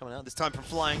Zonya play coming out, this time from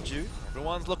Flying Jew.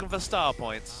 Everyone's looking for star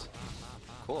points.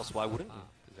 Of course, why wouldn't you?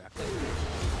 Exactly.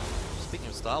 Speaking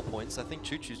of style points, I think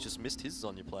Choo Choo's just missed his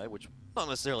Zonya play, which not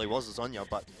necessarily was a Zonya,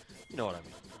 but you know what I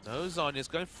mean. No Zonya's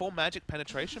going full magic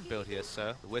penetration build here,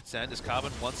 so the Wit's End is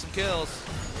Carbon wants some kills.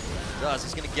 He does,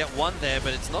 he's going to get one there,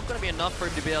 but it's not going to be enough for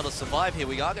him to be able to survive here.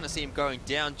 We are going to see him going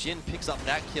down. Jin picks up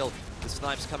that kill. The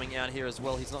snipe's coming out here as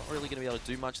well. He's not really going to be able to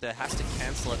do much there. Has to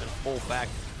cancel it and fall back.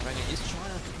 Rangan is trying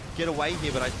to get away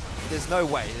here, but there's no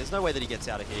way. There's no way that he gets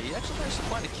out of here. He actually managed to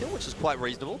find a kill, which is quite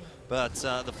reasonable, but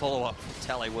the follow-up from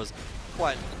Tally was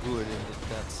quite good in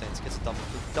that sense. Gets a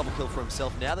double kill for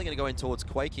himself. Now they're going to go in towards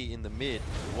Quakey in the mid.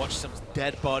 Watch some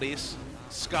dead bodies.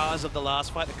 Scars of the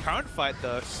last fight. The current fight,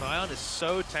 though, Sion is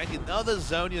so tanky. Another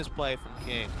Zonya's play from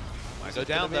King. Might go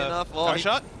down, though. Enough? Oh,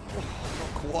 shot?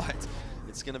 Not quite.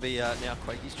 It's going to be now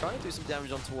Quakey's trying to do some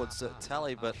damage on towards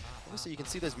Tally, but obviously you can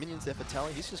see those minions there for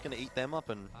Tally. He's just going to eat them up,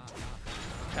 and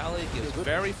Tally gives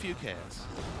very few cares.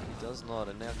 He does not,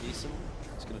 and now Geeson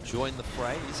is going to join the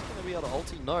fray. Is he going to be able to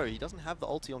ulti? No, he doesn't have the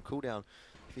ulti on cooldown.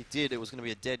 If he did, it was going to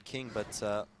be a dead King, but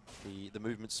the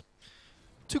movement's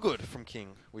too good from King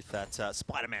with that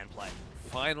Spider-Man play.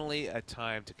 Finally, a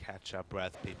time to catch our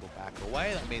breath. People back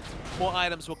away. That means more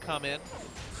items will come in.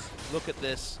 Look at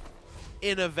this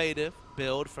innovative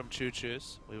build from Choo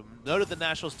Choo's. We noted the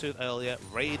Nationals Tooth earlier.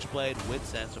 Rage Blade,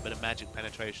 Wit's End, so a bit of magic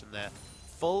penetration there.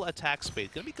 Full attack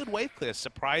speed. Gonna be good wave clear,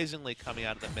 surprisingly coming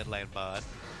out of the mid lane Bard.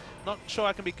 Not sure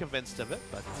I can be convinced of it,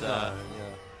 but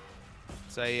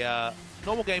it's a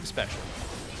normal game special.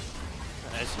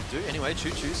 As you do. Anyway,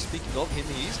 Choo Choo, speaking of him,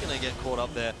 he's going to get caught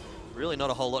up there. Really not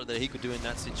a whole lot that he could do in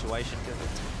that situation. Going to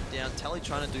take down. Tally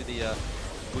trying to do the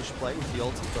push play with the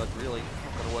ulti, but really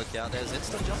not going to work out. There's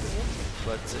Zensta jumping in,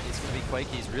 but it's going to be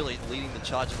Quakey. He's really leading the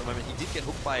charge at the moment. He did get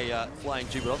hooked by Flying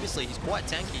Jew, but obviously he's quite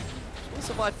tanky. He'll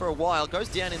survive for a while. Goes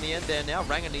down in the end there. Now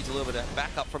Rangan needs a little bit of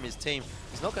backup from his team.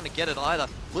 He's not going to get it either.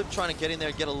 Flip trying to get in there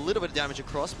and get a little bit of damage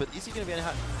across, but is he going to be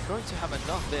going to have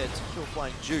enough there to kill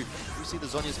Flying Jew? We see the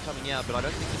Zonya's coming out, but I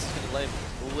don't think this is going to let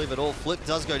him live at all. Flip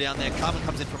does go down there. Carbon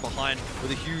comes in from behind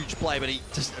with a huge play, but he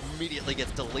just immediately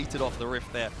gets deleted off the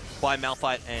rift there by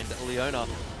Malphite and Leona.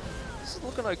 This is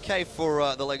looking okay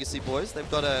for the Legacy boys. They've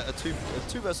got a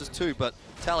 2 versus 2, but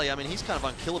Tally, I mean, he's kind of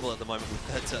unkillable at the moment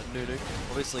with that Nunu.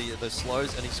 Obviously, those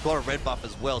slows, and he's got a red buff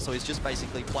as well, so he's just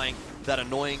basically playing that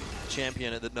annoying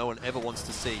champion that no one ever wants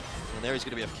to see. And there he's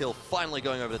going to be a kill, finally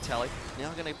going over to Tally.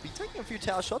 Now going to be taking a few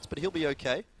tower shots, but he'll be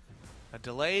okay. A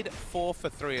delayed 4 for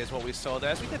 3 is what we saw there.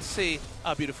 As we get to see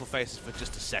our beautiful faces for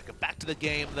just a second. Back to the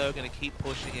game, though, going to keep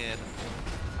pushing in.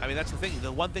 I mean, that's the thing.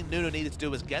 The one thing Nunu needed to do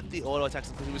was get the auto attacks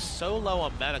because he was so low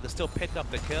on mana to still pick up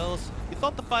the kills. He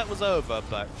thought the fight was over,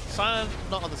 but Sion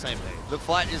not on the same page. The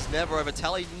fight is never over.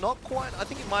 Tally not quite. I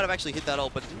think he might have actually hit that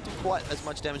ult, but didn't do quite as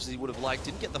much damage as he would have liked.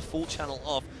 Didn't get the full channel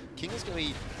off. King is going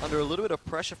to be under a little bit of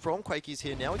pressure from Quakey's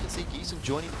here. Now we can see Geeson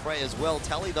joining the fray as well.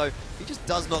 Tally, though, he just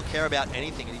does not care about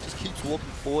anything, and he just keeps walking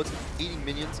forwards, eating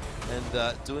minions,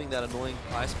 and doing that annoying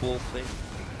ice ball thing.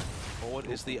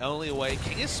 Forward is the only way.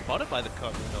 King is spotted by the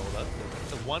Coca-Cola.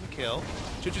 It's a 1 kill.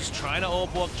 Just trying to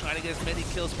orb walk, trying to get as many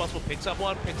kills as possible. Picks up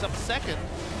 1, picks up a 2nd.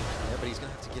 Yeah, but he's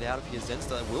going to have to get out of here.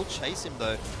 Zensta will chase him,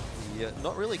 though.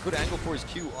 Not really a good angle for his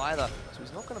Q either, so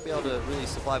he's not going to be able to really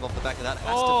survive off the back of that.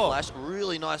 Has to flash.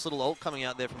 Really nice little ult coming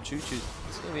out there from Choo Choo.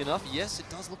 Is it going to be enough? Yes, it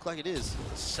does look like it is.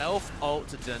 Self-ult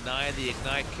to deny the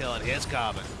Ignite kill, and here's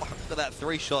Carbon. After that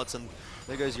 3 shots, and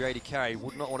there goes your 80 carry.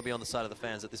 Would not want to be on the side of the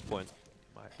fans at this point.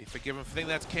 Might be forgiven for thinking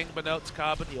that's King, but no, it's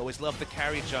Carbon. He always loved the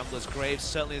carry junglers. Graves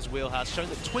certainly his wheelhouse, showing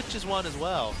that Twitch is one as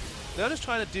well. They're just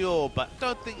trying to duel, but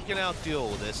don't think you can out-duel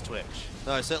this Twitch.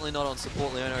 No, certainly not on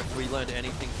support Leona. If we learned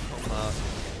anything from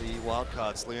the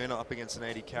wildcards, Leona up against an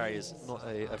 80 carry is not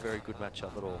a very good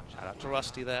matchup at all. Shout out to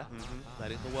Rusty there,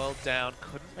 letting the world down.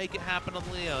 Couldn't make it happen on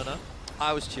Leona.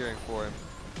 I was cheering for him,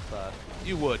 but...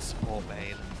 You would support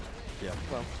Bane. Yeah,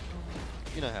 well,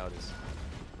 you know how it is.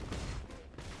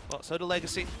 Well, so the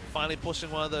Legacy, finally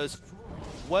pushing one of those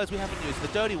words we haven't used, the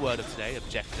dirty word of today,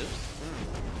 objectives.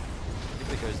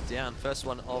 It goes down. First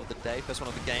one of the day, first one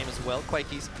of the game as well.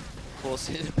 Quakey's, of course,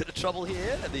 in a bit of trouble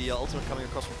here. The ultimate coming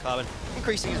across from Carbon,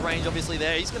 increasing his range, obviously,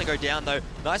 there. He's going to go down, though.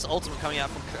 Nice ultimate coming out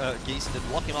from Geeson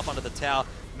to lock him up under the tower.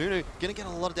 Nunu going to get a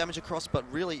lot of damage across, but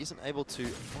really isn't able to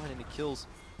find any kills.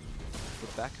 The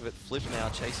back of it, Flip now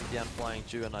chasing down Flying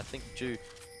Jew, and I think Jew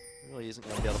really isn't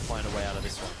going to be able to find a way out of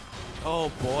this one. Oh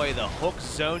boy, the Hook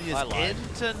Zone is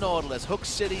into Nautilus. Hook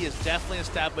City is definitely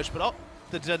established, but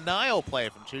the denial play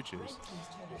from Choo Choo's.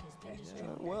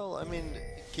 Well, I mean,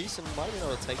 Geeson might have been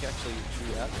able to take actually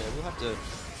Ju out there. We'll have to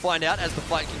find out as the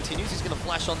fight continues. He's going to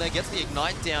flash on there, gets the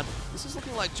Ignite down. This is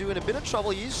looking like Ju in a bit of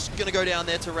trouble. He's going to go down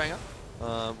there to Ranger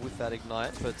with that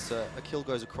Ignite, but a kill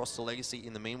goes across to Legacy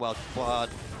in the meanwhile. Quad,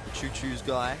 the Choo-Choo's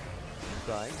guy.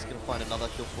 He's going to find another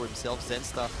kill for himself.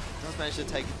 Zenster does manage to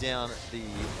take down the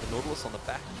Nautilus on the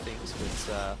back of things,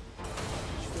 but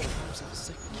a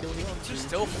second kill here. Just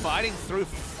still fighting through,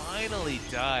 finally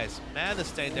dies. Man, the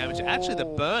stain damage. Actually, the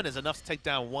burn is enough to take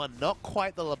down one. Not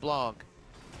quite the LeBlanc.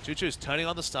 Choo-Choo's turning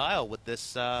on the style with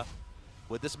this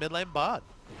mid lane Bard.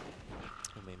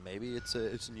 I mean, maybe it's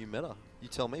a new meta. You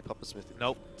tell me, Papa Smithy.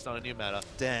 Nope, it's not a new meta.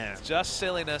 Damn. It's just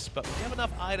silliness, but when you have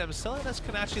enough items, silliness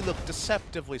can actually look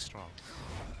deceptively strong.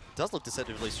 It does look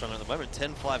deceptively strong at the moment.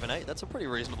 10, 5, and 8. That's a pretty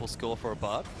reasonable score for a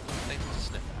Bard. Things to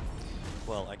sniff at.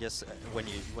 Well, I guess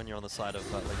when you're on the side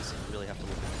of Legacy, you really have to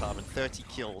look at Carbon. 30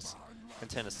 kills and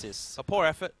 10 assists. A poor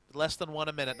effort, less than 1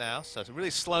 a minute now, so it's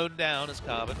really slowed down as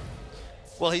Carbon.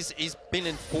 Well, he's been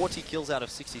in 40 kills out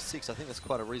of 66. I think that's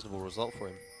quite a reasonable result for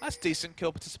him. That's decent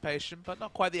kill participation, but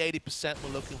not quite the 80% we're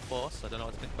looking for, so I don't know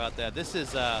what to think about there. This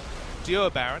is Duo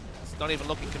Baron. It's not even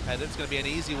looking competitive. It's going to be an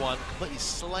easy one. Completely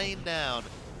slain down.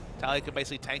 Tally can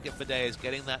basically tank it for days,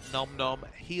 getting that nom-nom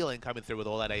healing coming through with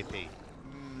all that AP.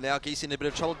 Now Geese in a bit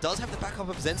of trouble. Does have the backup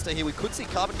of Zenster here. We could see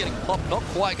Carbon getting popped. Not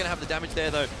quite going to have the damage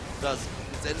there, though, does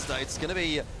Zenster. It's going to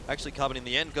be actually Carbon in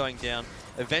the end going down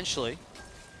eventually.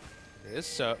 It is,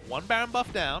 so 1 Baron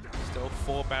buff down. Still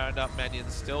 4 Baroned up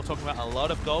minions. Still talking about a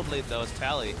lot of gold lead, though, as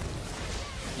Tally.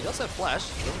 He does have Flash.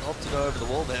 Doesn't opt to go over the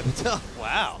wall there, but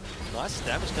wow. Nice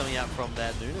damage coming out from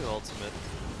that Nunu ultimate.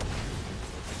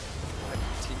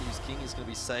 Continues. King is going to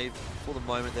be saved for the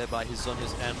moment there by his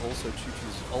Zhonya's and also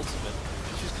Choo-Choo's ultimate.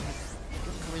 Choo-Choo's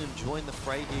going to come in and join the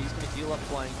fray here. He's going to heal up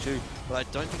flying Ju, but I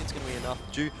don't think it's going to be enough.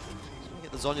 Ju is going to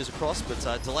get the Zhonya's across,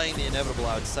 but delaying the inevitable,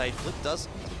 I would say. Flip does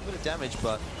take a bit of damage,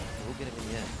 but we'll get him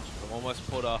in the end. Almost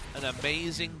pulled off an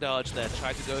amazing dodge there.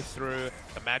 Tried to go through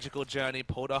a magical journey,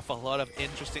 pulled off a lot of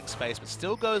interesting space, but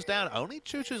still goes down. Only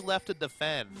Choo-Choo's left to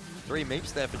defend. 3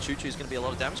 meeps there for Choo-Choo. Is going to be a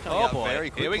lot of damage coming out very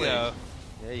quickly. Here we go.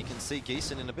 Yeah, you can see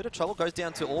Geeson in a bit of trouble. Goes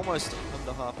down to almost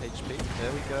under half HP.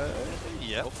 There we go.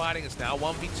 Yeah. Still fighting. It's now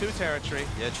 1v2 territory.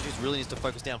 Yeah, Choo-Choo really needs to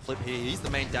focus down Flip here. He's the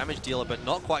main damage dealer, but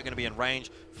not quite going to be in range.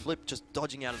 Flip just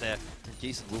dodging out of there, and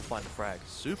Geeson will find the frag.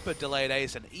 Super delayed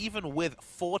ace, and even with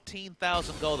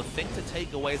 14,000 gold, the thing to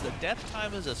take away is the death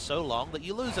timers are so long that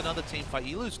you lose another team fight.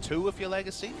 You lose 2 with your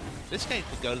Legacy. This game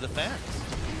could go to the fans.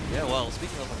 Yeah, well,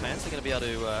 speaking of the fans, they're going to be able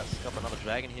to pick up another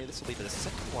dragon here. This will be the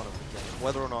second one of the game.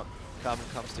 Whether or not Carbon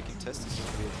comes to contest this is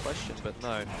going to be a question, but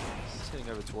no. He's heading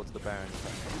over towards the Baron.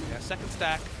 Yeah, second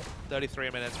stack,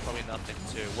 33 minutes, probably nothing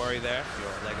to worry there. If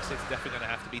you're Legacy, it's definitely going to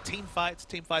have to be team fights.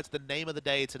 Team fights the name of the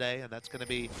day today, and that's going to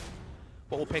be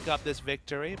what will pick up this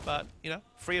victory. But, you know,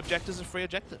 free objectives are free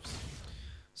objectives.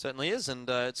 Certainly is, and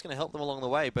it's going to help them along the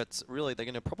way, but really they're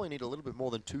going to probably need a little bit more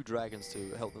than 2 dragons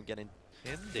to help them get in.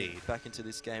 Indeed. Back into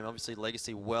this game. Obviously,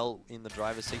 Legacy well in the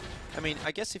driver's seat. I mean,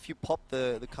 I guess if you pop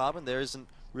the Carbon, there isn't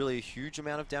really a huge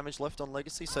amount of damage left on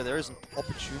Legacy, so there is an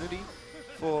opportunity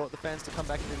for the fans to come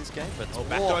back into this game. But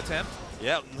backdoor attempt.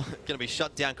 Yeah, going to be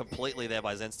shut down completely there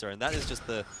by Zenster, and that is just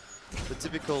the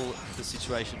typical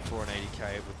situation for an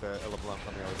 80k with a LeBlanc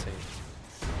on the other team.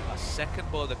 A second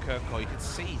ball of the Kirk call. You can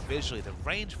see visually the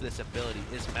range for this ability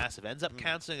is massive. Ends up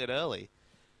cancelling it early.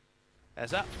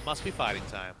 As that must be fighting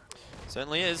time.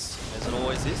 Certainly is, as it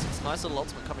always is. It's a nice little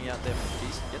ultimate coming out there from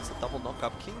Geese. Gets the double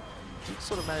knock-up. King did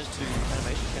sort of manage to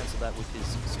animation cancel that with his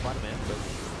Spider-Man, but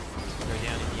he's going to go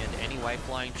down in the end anyway.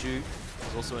 Flying Ju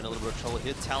is also in a little bit of trouble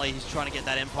here. Tally, he's trying to get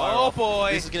that Empire off.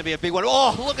 Boy! This is going to be a big one.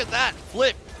 Oh, look at that!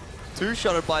 Flip!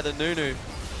 2-shotted by the Nunu.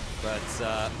 But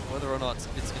whether or not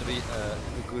it's going to be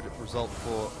a good result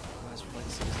for guys from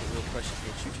Legacy is the real question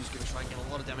here. Choo-Choo's going to try and get a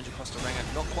lot of damage across to Ranger.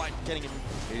 Not quite getting him.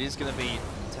 It is going to be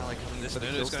Tally coming in for the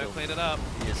kill. Nunu's going to clean it up.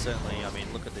 Yeah, certainly. I mean,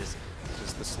 look at this.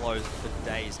 Just the slows for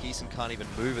days. Geeson can't even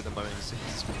move at the moment.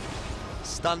 He's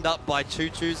stunned up by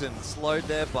Choo-Choo's and slowed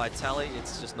there by Tally.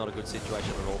 It's just not a good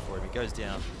situation at all for him. He goes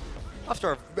down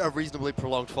after a reasonably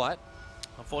prolonged fight.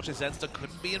 Unfortunately, Zenster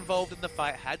couldn't be involved in the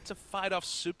fight. Had to fight off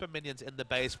super minions in the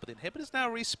base, but the inhibitors now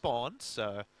respawned, so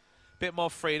a bit more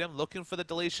freedom. Looking for the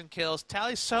deletion kills.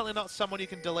 Tally's certainly not someone you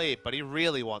can delete, but he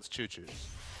really wants Choo-Choo's.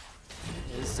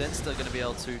 Is Zenster going to be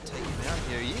able to take him out?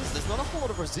 Here he is. There's not a whole lot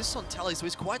of resist on Tally, so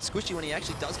he's quite squishy when he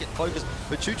actually does get focused.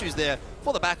 But Choo-Choo's there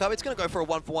for the backup. It's going to go for a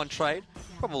 1-for-1 trade.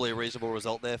 Probably a reasonable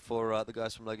result there for the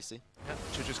guys from Legacy. Yeah,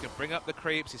 Choo-Choo's going to bring up the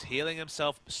creeps. He's healing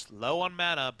himself, slow on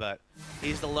mana, but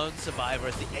he's the lone survivor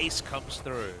as the ace comes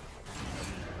through.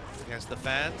 Against the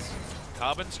fans,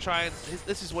 Carbon's trying,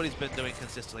 this is what he's been doing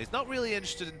consistently. He's not really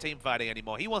interested in team fighting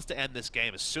anymore. He wants to end this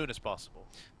game as soon as possible.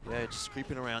 Yeah, just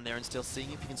creeping around there and still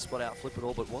seeing if he can spot out Flip at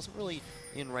all, but wasn't really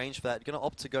in range for that. Going to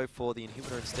opt to go for the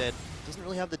inhibitor instead. Doesn't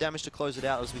really have the damage to close it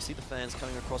out as we see the fans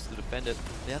coming across to defend it.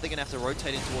 Now they're going to have to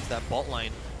rotate in towards that bot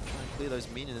lane, try and clear those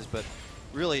minions, but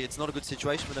really it's not a good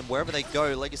situation for them. Wherever they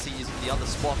go, Legacy is in the other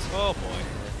spot. Oh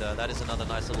boy. And that is another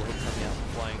nice little hook coming out from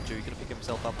Flying Jew. Going to pick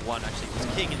himself up one. Actually, it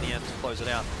was King in the end to close it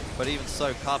out. But even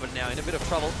so, Carbon now in a bit of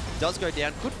trouble. Does go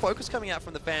down. Good focus coming out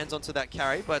from the fans onto that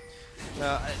carry, but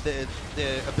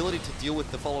their ability to deal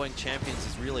with the following champions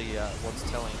is really what's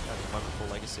telling at the moment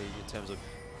for Legacy in terms of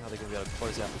how they're going to be able to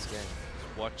close out this game.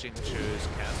 Watching Choose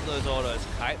cancel those autos,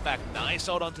 kite back, nice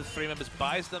ult onto 3 members,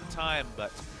 buys them time,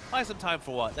 but buys them time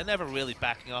for what? They're never really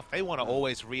backing off. They want to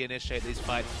always reinitiate these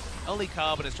fights. Only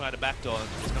Carbon is trying to backdoor and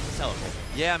he's going to teleport.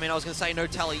 Yeah, I mean, I was going to say no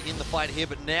tally in the fight here,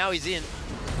 but now he's in.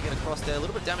 Get across there, a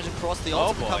little bit of damage across. The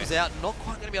ultimate comes out, not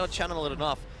quite going to be able to channel it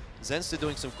enough. Zenster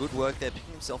doing some good work there,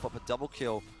 picking himself up a double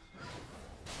kill.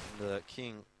 And the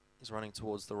King is running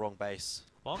towards the wrong base.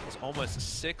 Bonk is almost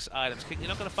 6 items. King, you're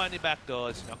not going to find any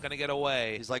backdoors. You're not going to get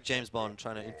away. He's like James Bond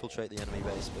trying to infiltrate the enemy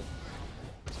base, but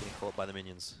he's getting caught by the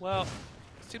minions. Well,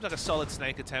 seems like a solid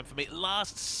snake attempt for me.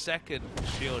 Last second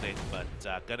shielding, but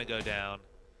gonna go down.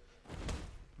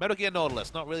 Metal Gear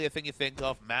Nautilus, not really a thing you think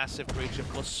of. Massive creature,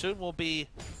 of course, soon will be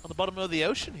on the bottom of the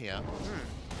ocean here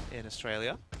in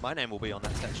Australia. My name will be on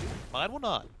that statue. Mine will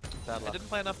not. Bad luck. I didn't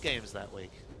play enough games that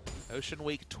week. Ocean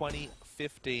Week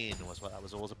 2015 was what that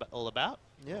was all about.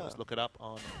 Yeah. Let's look it up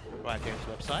on Riot Games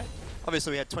website.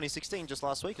 Obviously, we had 2016 just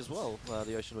last week as well,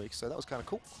 the Ocean Week, so that was kind of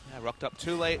cool. Yeah, rocked up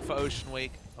too late for Ocean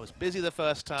Week. I was busy the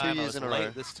first time. 2 years in a late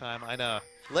row. this time. I know.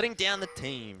 Letting down the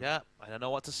team. Yeah, I don't know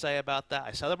what to say about that.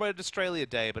 I celebrated Australia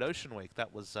Day, but Ocean Week,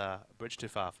 that was a bridge too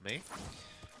far for me.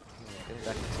 Getting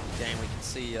back into the game, we can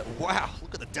see, wow,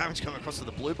 look at the damage coming across to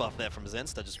the blue buff there from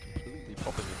Zenster, just completely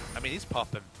popping it. I mean, he's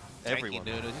popping Everyone.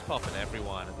 He's popping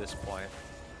everyone at this point.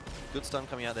 Good stun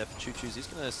coming out there for Choo Choo's. He's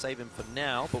going to save him for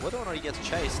now, but whether or not he gets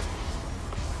chased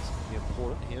is going to be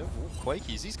important here. Ooh,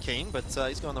 Quakey's, he's keen, but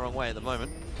he's going the wrong way at the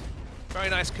moment. Very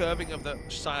nice curving of the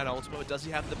Cyan ultimate, but does he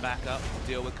have the backup to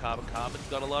deal with Carbon? Carbon's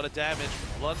got a lot of damage,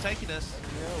 a lot of tankiness.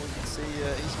 Yeah, we can see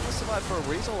he's going to survive for a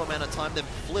reasonable amount of time, then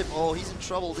flip. Oh, he's in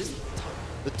trouble.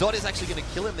 The dot is actually going to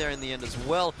kill him there in the end as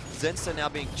well. Zenster now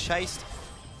being chased.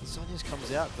 Zonia's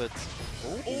comes out, but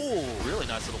oh, really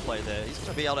nice little play there. He's going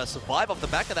to be able to survive off the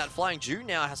back of that. Flying Jew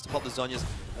now has to pop the Zonias,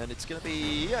 and it's going to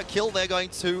be a kill there going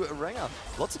to Renger.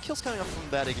 Lots of kills coming up from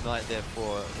that Ignite there for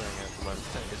Renger at the moment.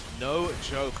 There's no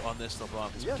joke on this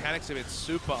LeBlanc. His mechanics have been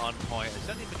super on point.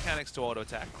 There's any mechanics to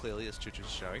auto-attack, clearly, as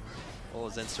Chuchu's showing. Oh,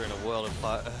 Zenster in a world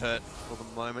of hurt for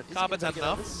the moment. Carbon's had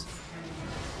enough.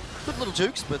 Good little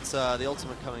jukes, but the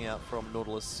ultimate coming out from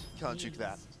Nautilus. Can't juke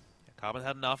that. Carbon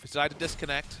had enough. He decided to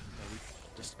disconnect. Maybe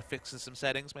just fixing some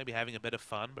settings, maybe having a bit of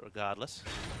fun, but regardless.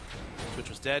 Twitch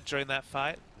was dead during that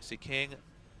fight. We see King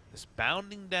is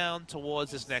bounding down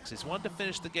towards his Nexus. He wanted to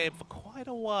finish the game for quite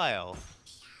a while.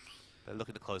 They're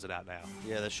looking to close it out now.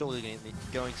 Yeah, they're surely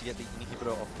going to get the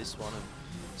inhibitor off this one. And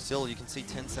still, you can see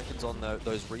 10 seconds on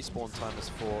those respawn timers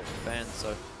for fans.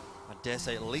 So I dare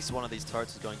say at least one of these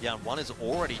turrets is going down. One is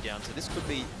already down, so this could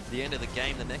be the end of the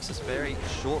game. The Nexus very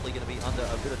shortly going to be under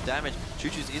a bit of damage. Choo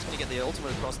Choo's is going to get the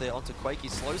ultimate across there onto Quake. He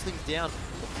slows things down.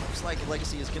 Looks like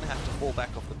Legacy is going to have to fall back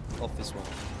off this one.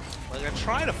 Well, they're going to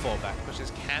try to fall back, which is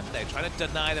can they? Trying to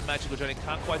deny the magical journey.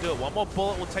 Can't quite do it. One more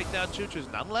bullet will take down Choo Choo's.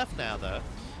 None left now, though.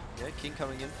 Yeah, King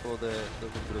coming in for the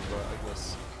little bit of, I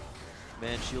guess,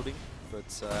 man shielding. But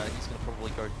he's going to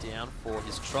probably go down for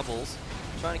his troubles.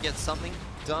 Trying to get something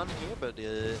done here, but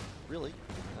really,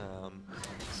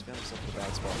 he's found himself in a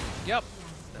bad spot. Yep.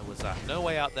 There was no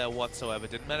way out there whatsoever.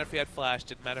 Didn't matter if he had flash,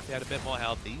 didn't matter if he had a bit more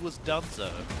health. He was donezo.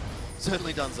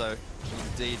 Certainly donezo,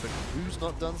 indeed. But who's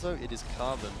not donezo? It is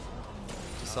Carbon.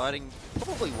 Deciding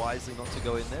probably wisely not to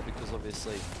go in there because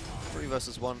obviously 3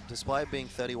 versus 1, despite being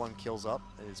 31 kills up,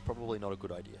 is probably not a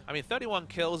good idea. I mean, 31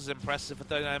 kills is impressive for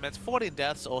 39 minutes. 14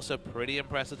 deaths, also pretty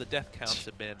impressive. The death counts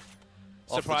have been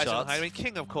surprisingly high. I mean,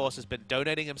 King, of course, has been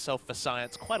donating himself for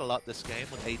science quite a lot this game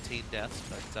with 18 deaths.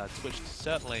 But Twitch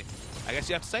certainly, I guess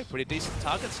you have to say, pretty decent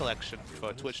target selection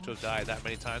for Twitch to have died that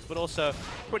many times. But also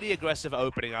pretty aggressive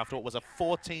opening after what was a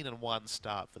 14-1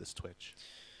 start for this Twitch.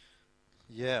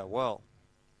 Yeah, well,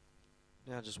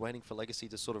 now just waiting for Legacy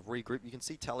to sort of regroup. You can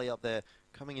see Tally up there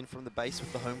coming in from the base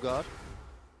with the home guard.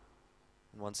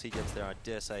 And once he gets there, I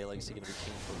dare say Legacy going to be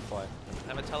keen for the fight.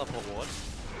 Have a teleport ward.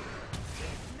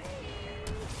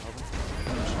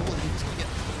 He's going to get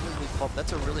completely top.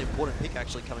 That's a really important pick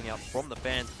actually coming out from the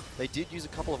fans. They did use a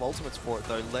couple of ultimates for it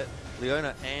though. Let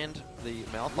Leona and the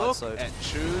Malphite. Look at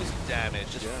choose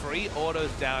damage. Just free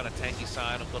autos down a tanky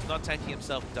sign. Of course, not tanky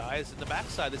himself dies in the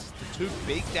backside. This is the two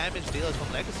big damage dealers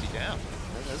from Legacy down.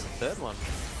 And there's the third one.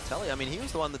 Tally, I mean, he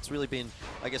was the one that's really been,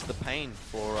 I guess, the pain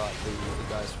for the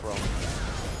guys from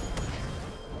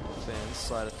fans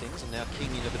side of things. And now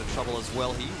King in a bit of trouble as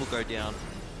well. He will go down.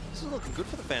 This is looking good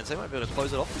for the fans. They might be able to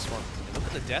close it off this one. And look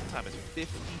at the death time. It's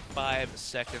 55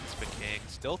 seconds for King.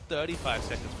 Still 35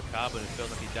 seconds for Carbon, who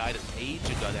feels like he died an age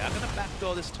ago. They are going to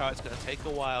backdoor this turret. It's going to take a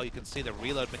while. You can see the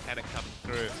reload mechanic coming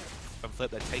through from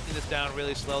Flip. They're taking this down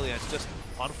really slowly, and it's just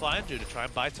on Flying Jew to try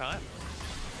and buy time.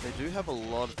 They do have a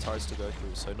lot of turrets to go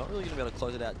through, so not really going to be able to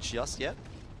close it out just yet.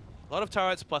 A lot of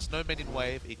turrets plus no minion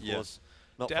wave equals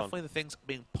definitely fun. the things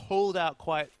being pulled out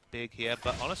quite big here,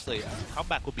 but honestly, a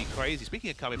comeback would be crazy. Speaking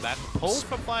of coming back, pulled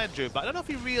from Flying Jew, but I don't know if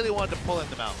he really wanted to pull in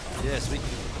the mount. Yeah, speaking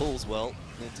of pulls, well,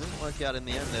 it didn't work out in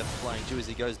the end there for Flying Jew as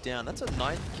he goes down. That's a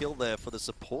 9th kill there for the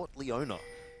support Leona.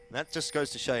 And that just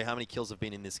goes to show you how many kills have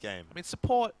been in this game. I mean,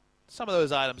 support, some of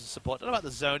those items are support. I don't know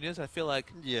about the Zonias. I feel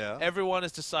like everyone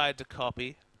has decided to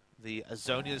copy the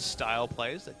Zonia's style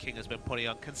plays that King has been putting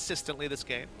on consistently this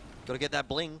game. Got to get that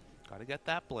bling. Got to get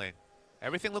that bling.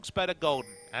 Everything looks better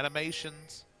golden.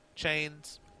 Animations,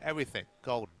 chains, everything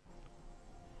golden.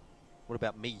 What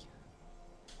about me?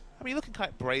 I mean, you're looking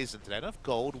quite brazen today. I don't know if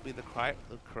gold will be the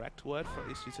correct word for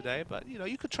ESU today, but, you know,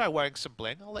 you could try wearing some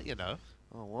bling. I'll let you know.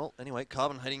 Oh, well, anyway,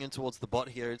 Carbon heading in towards the bot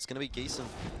here. It's going to be Geeson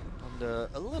under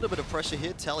a little bit of pressure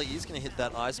here. Tally is going to hit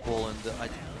that ice ball, and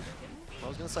I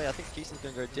was going to say, I think Geeson's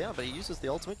going to go down, but he uses the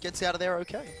ultimate, gets out of there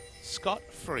okay.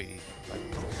 Scot-free.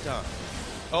 Done.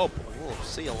 Oh, we'll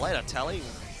see you later, Tally.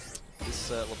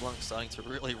 This LeBlanc starting to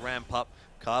really ramp up.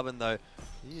 Carbon, though,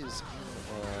 he is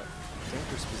in a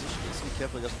dangerous position. He needs to be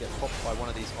careful he doesn't get popped by one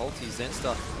of these ultis.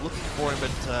 Zenster looking for him,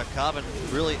 but Carbon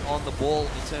really on the ball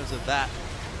in terms of that.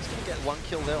 He's going to get one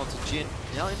kill there onto Jin.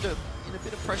 Now in a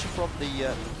bit of pressure from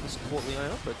the support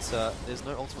Leona, but there's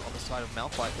no ultimate on the side of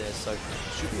Malphite there, so it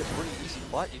should be a pretty easy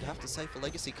fight, you'd have to say, for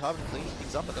Legacy. Carbon cleaning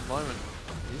things up at the moment.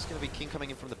 He's going to be King coming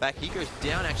in from the back. He goes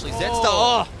down, actually.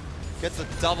 Zenster gets a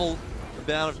double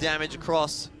amount of damage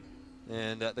across,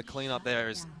 and the cleanup there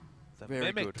is very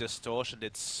Mimic good. Distortion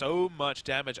did so much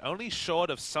damage, only short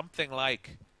of something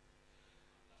like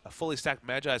a fully stacked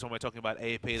Magi's when we're talking about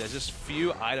AP. There's just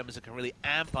few items that can really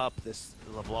amp up this.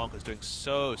 LeBlanc is doing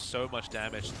so much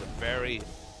damage to the very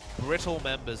brittle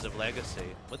members of Legacy.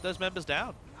 With those members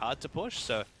down, hard to push,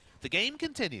 so the game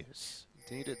continues.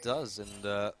 Indeed it does,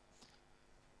 and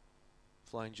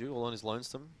Flying Jew all on his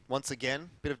lonesome. Once again,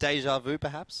 bit of deja vu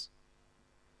perhaps.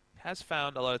 Has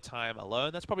found a lot of time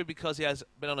alone. That's probably because he has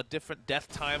been on a different death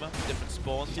timer, different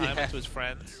spawn timer to his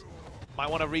friends. Might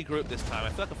want to regroup this time. I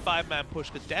feel like a 5-man push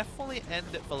could definitely end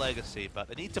it for Legacy, but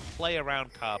they need to play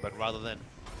around Carbon rather than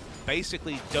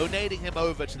basically donating him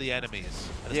over to the enemies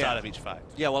at the start of each fight.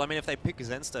 Yeah, well, I mean, if they pick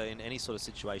Zenster in any sort of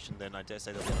situation, then I dare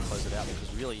say they'll be able to close it out,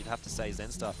 because really you'd have to say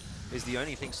Zenster is the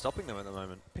only thing stopping them at the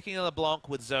moment. Picking a LeBlanc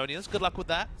with Zonias, good luck with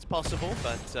that. It's possible,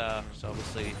 but so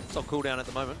obviously it's on cooldown at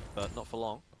the moment, but not for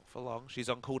long. For long. She's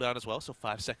on cooldown as well, so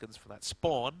 5 seconds from that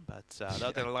spawn, but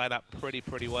they're going to line up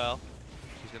pretty well.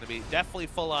 She's going to be definitely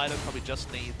full item, probably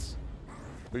just needs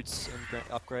boots and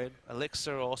upgrade.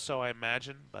 Elixir also, I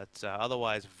imagine, but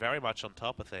otherwise very much on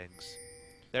top of things.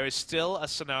 There is still a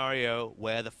scenario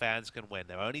where the fans can win.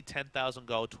 They're only 10,000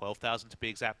 gold, 12,000 to be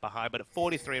exact behind, but at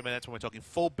 43 minutes when we're talking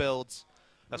full builds,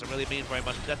 doesn't really mean very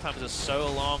much. Death times are so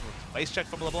long. Face check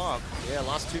from LeBlanc. Yeah,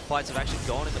 last 2 fights have actually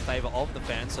gone in the favor of the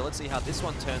fans, so let's see how this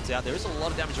one turns out. There is a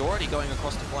lot of damage already going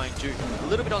across to Flying Jew. A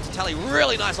little bit onto Tally.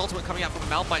 Really nice ultimate coming out from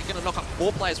Malphite. Going to knock up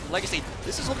 4 players from Legacy.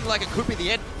 This is looking like it could be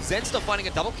the end. Zenster finding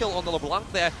a double kill on the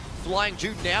LeBlanc there. Flying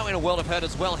Jew now in a world of hurt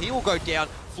as well. He will go down.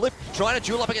 Flip trying to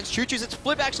duel up against Choo-Choo's. It's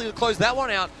Flip actually to close that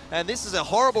one out, and this is a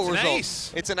horrible result.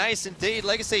 Ace. It's an ace indeed.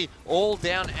 Legacy all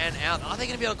down and out. Are they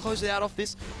going to be able to close it out off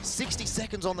this? 60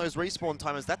 seconds on those respawn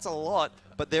timers. That's a lot,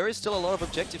 but there is still a lot of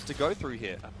objectives to go through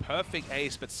here. A perfect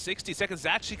ace, but 60 seconds is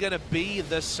actually going to be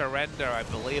the surrender. I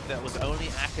believe that was only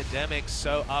academics.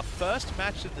 So our first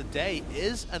match of the day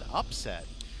is an upset.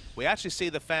 We actually see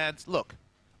the fans, look,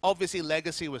 obviously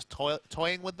Legacy was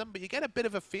toying with them, but you get a bit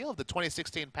of a feel of the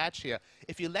 2016 patch here.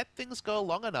 If you let things go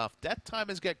long enough, death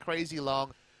timers get crazy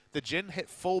long. The Jin hit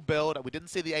full build. We didn't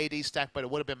see the AD stack, but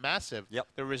it would have been massive. Yep.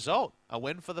 The result, a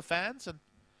win for the fans, and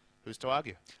who's to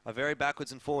argue? A very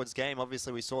backwards and forwards game.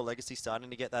 Obviously, we saw Legacy starting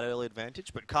to get that early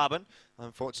advantage, but Carbon,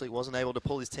 unfortunately, wasn't able to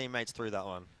pull his teammates through that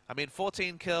one. I mean,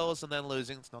 14 kills and then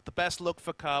losing. It's not the best look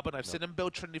for Carbon. I've seen him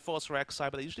build Trinity Force Rek'Sai,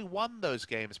 but they usually won those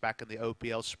games back in the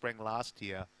OPL spring last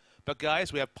year. But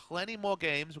guys, we have plenty more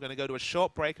games. We're going to go to a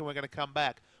short break, and we're going to come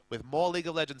back with more League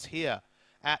of Legends here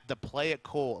at the Play It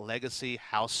Cool Legacy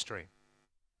House Stream.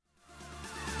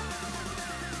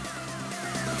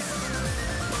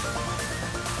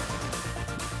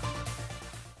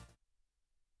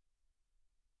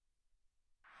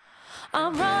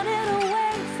 I'm running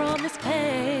away from this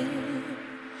pain.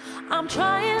 I'm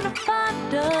trying to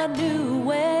find a new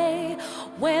way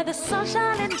where the sun's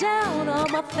shining down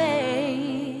on my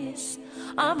face.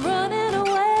 I'm running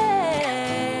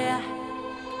away.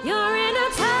 You're in a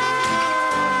toxic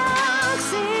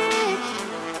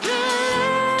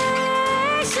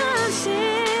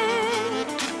relationship.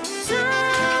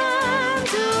 Time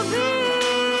to be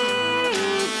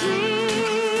free.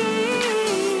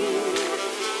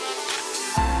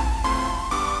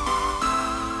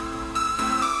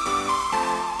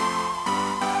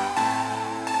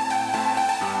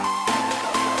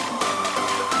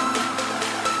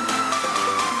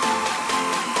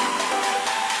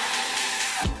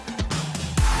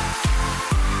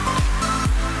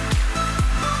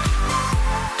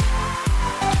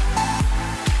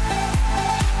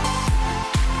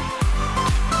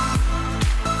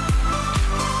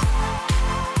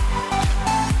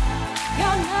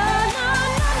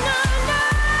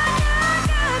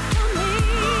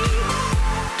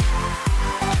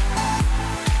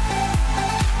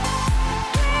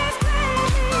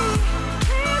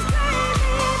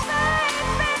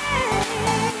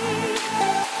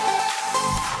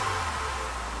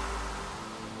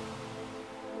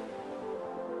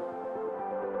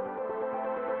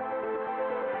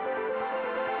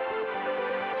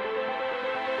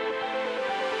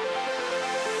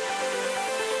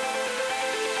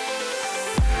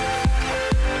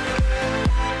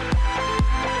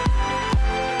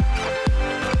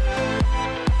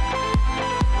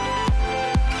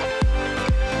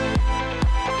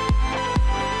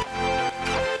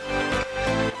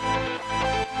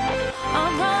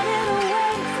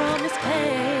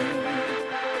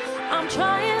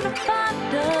 Trying to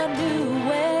find a new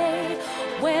way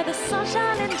where the sun's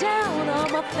shining down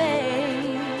on my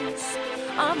face.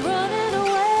 I'm running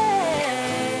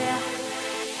away.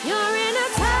 You're in a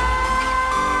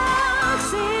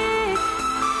toxic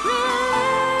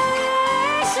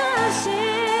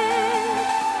relationship.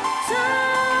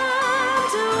 Time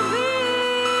to be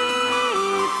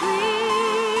free.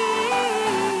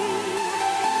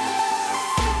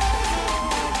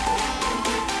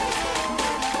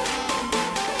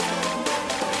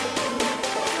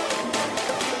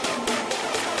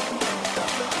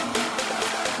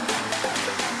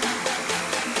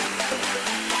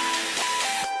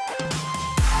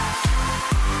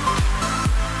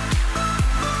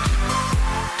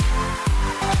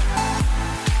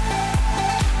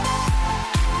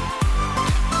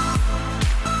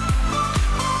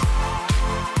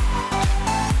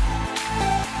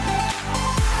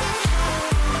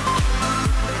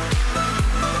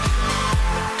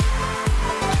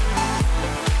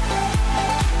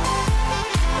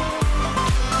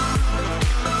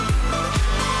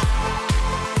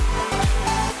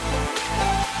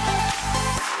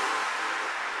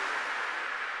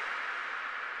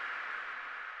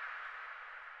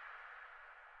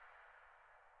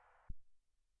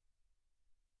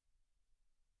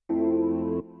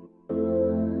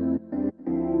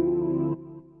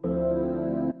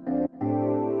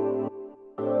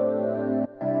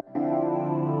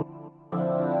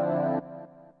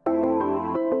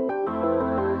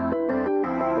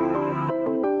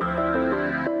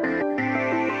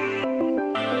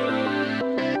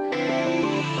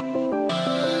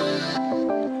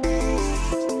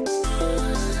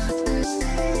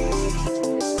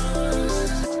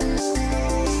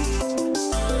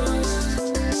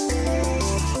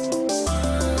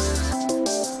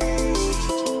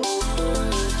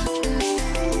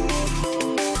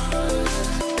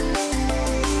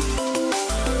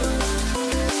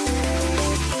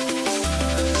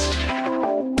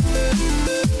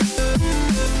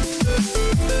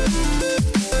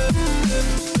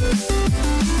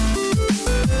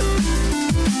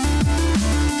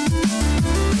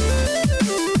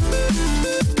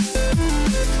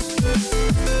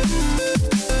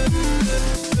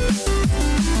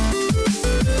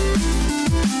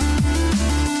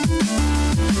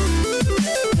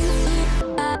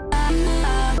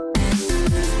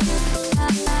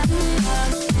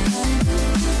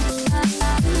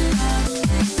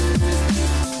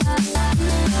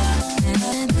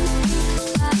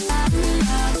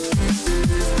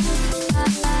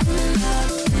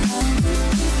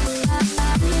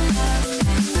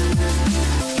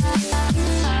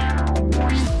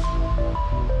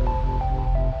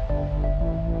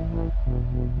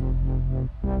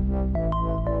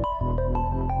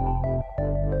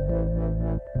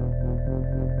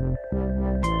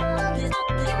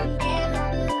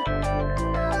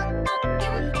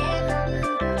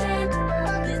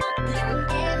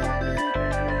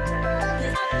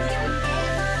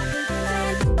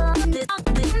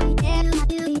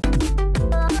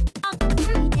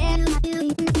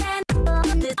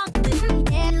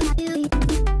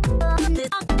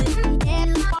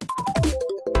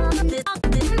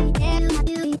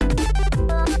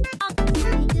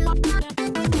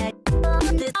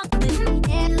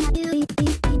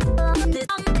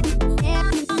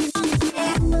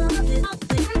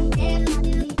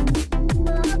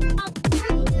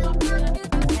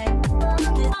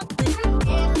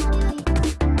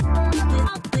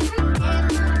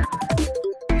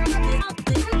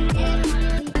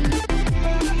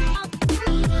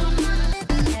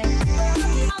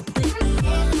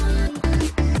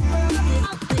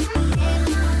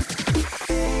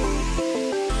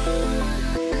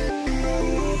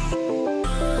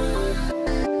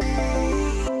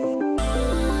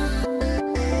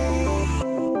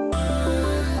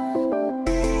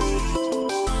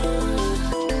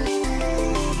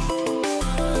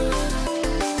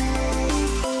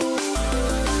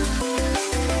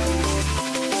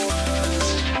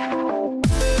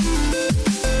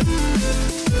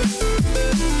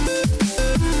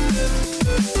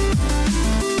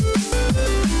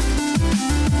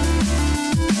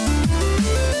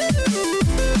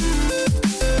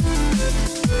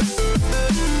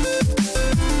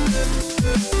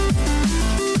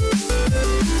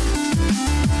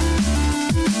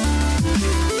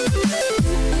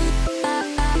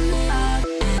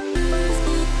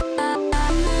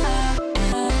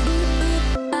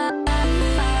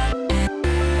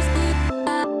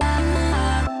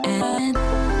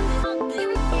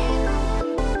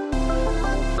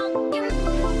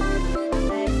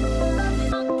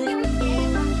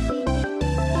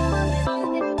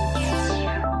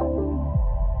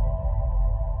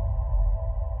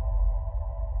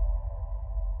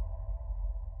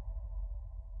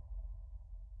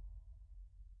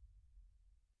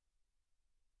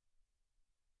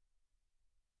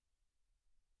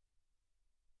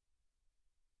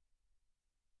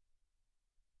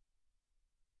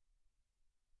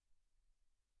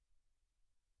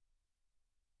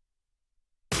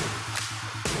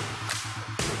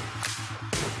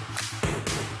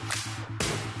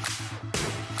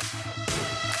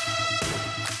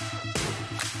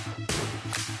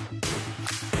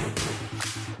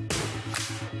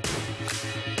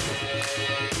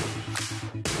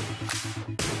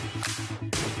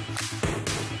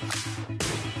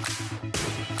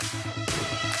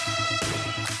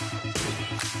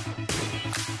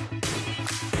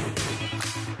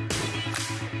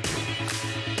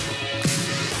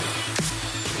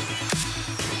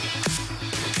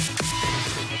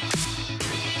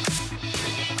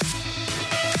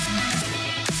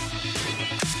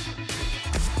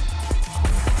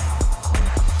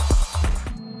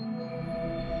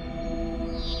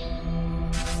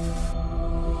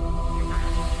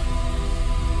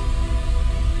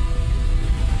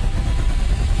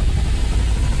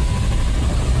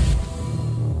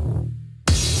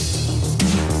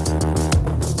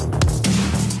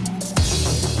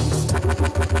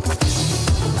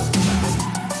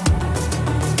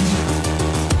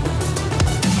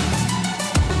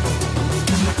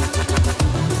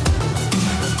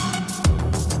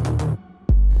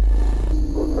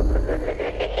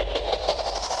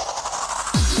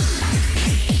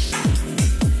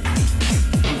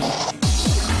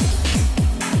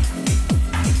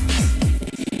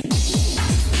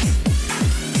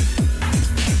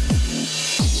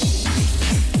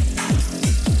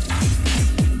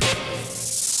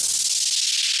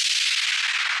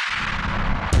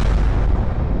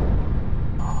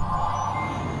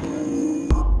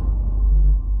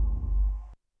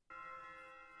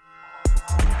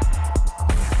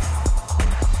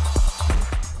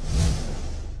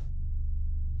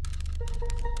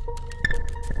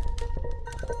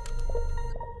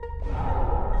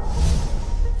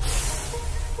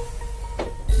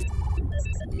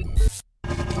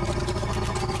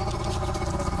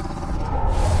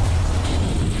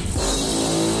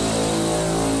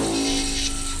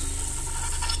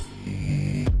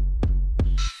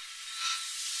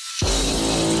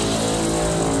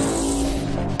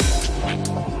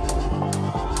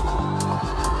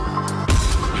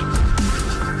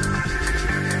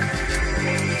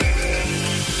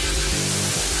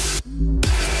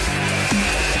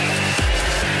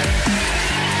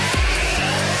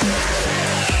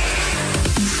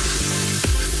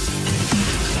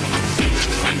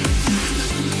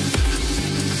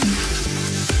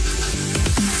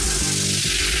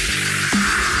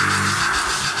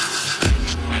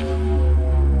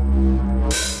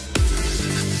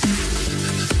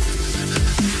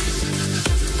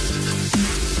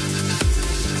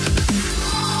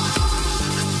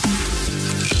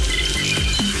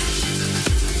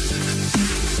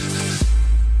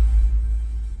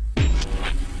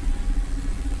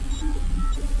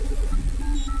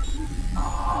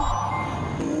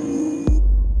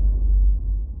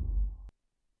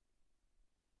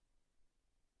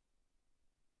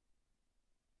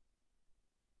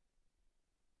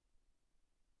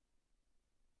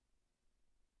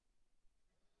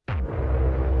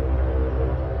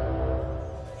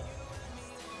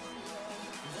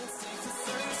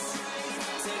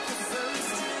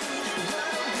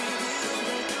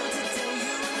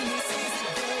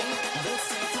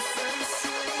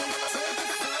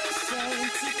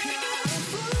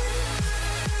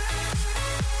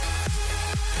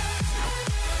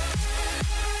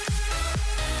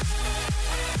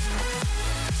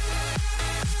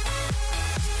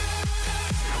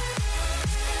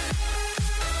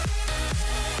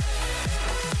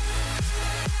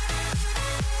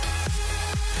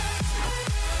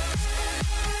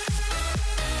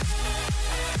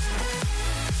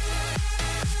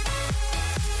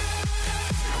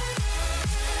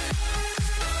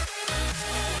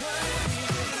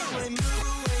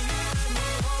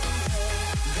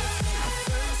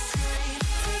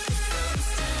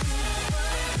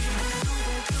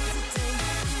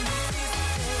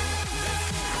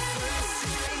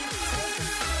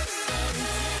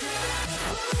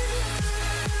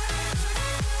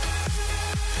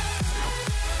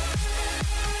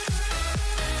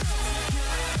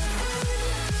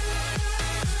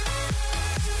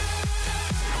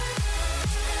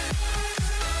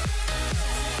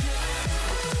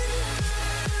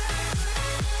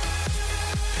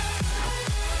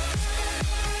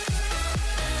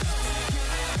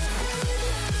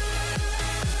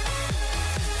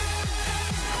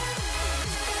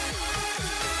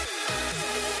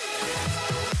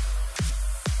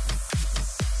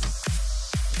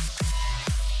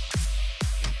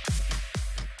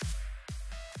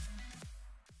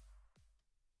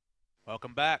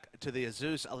 Welcome back to the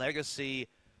ASUS Legacy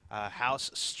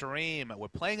house stream. We're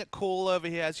playing it cool over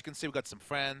here. As you can see, we've got some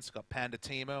friends. We've got Panda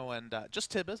Timo and just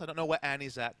Tibbers. I don't know where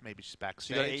Annie's at. Maybe she's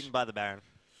backstage. She got eaten by the Baron.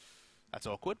 That's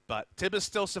awkward, but Tibbers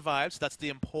still survived, so that's the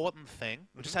important thing.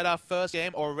 We just had our first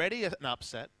game, already an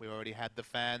upset. We already had the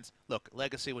fans. Look,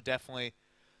 Legacy were definitely...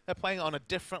 They're playing on a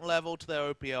different level to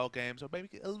their OPL games, or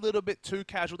maybe a little bit too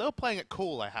casual. They were playing it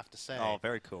cool, I have to say. Oh,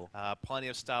 very cool. Plenty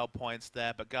of style points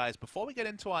there. But guys, before we get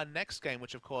into our next game,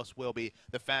 which of course will be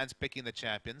the fans picking the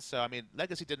champions. So, I mean,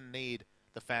 Legacy didn't need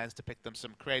the fans to pick them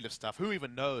some creative stuff. Who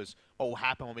even knows what will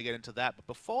happen when we get into that? But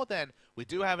before then, we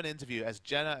do have an interview as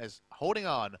Jenna is holding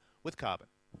on with Carbon.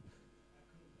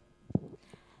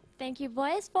 Thank you,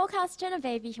 boys. Forecast Jenna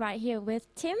Baby right here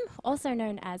with Tim, also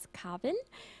known as Carbon,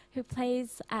 who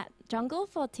plays at jungle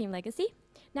for Team Legacy.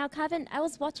 Now, Carbon, I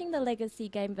was watching the Legacy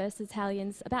game versus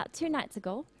Hellions about 2 nights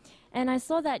ago, and I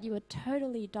saw that you were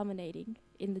totally dominating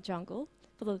in the jungle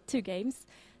for the 2 games.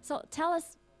 So tell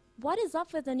us, what is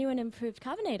up with the new and improved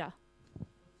Carbonator?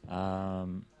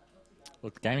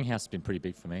 Look, the gaming house has been pretty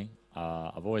big for me.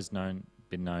 I've always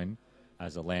been known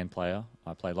as a LAN player.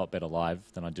 I play a lot better live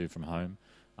than I do from home.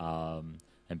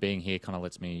 And being here kind of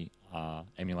lets me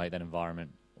emulate that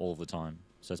environment all the time.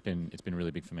 So it's been really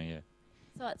big for me, yeah.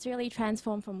 So it's really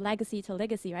transformed from Legacy to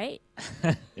Legacy, right?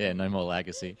 Yeah, no more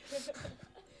Legacy.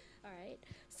 All right.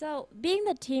 So being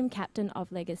the team captain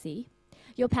of Legacy,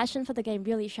 your passion for the game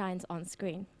really shines on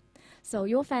screen. So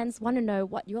your fans want to know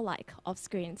what you're like off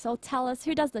screen. So tell us,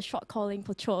 who does the shot calling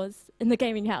for chores in the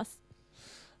gaming house?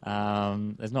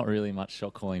 There's not really much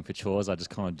shot calling for chores. I just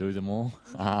kind of do them all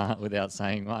without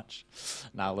saying much.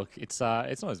 No, look, it's not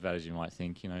as bad as you might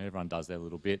think. You know, everyone does their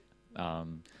little bit.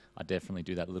 I definitely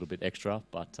do that a little bit extra,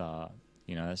 but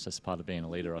you know, that's just part of being a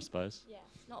leader, I suppose. Yeah,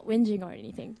 not whinging or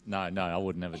anything. No, I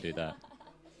would never do that.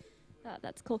 Oh,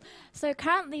 that's cool. So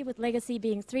currently with Legacy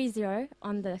being 3-0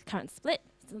 on the current split,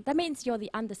 so that means you're the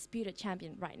undisputed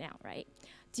champion right now, right?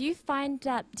 Do you think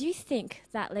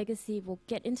that Legacy will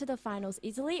get into the finals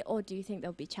easily, or do you think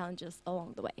there'll be challenges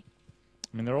along the way? I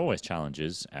mean, there are always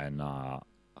challenges, and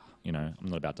you know, I'm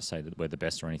not about to say that we're the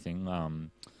best or anything.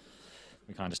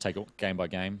 We can't just take it game by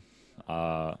game.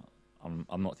 I'm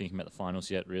not thinking about the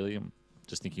finals yet, really. I'm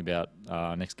just thinking about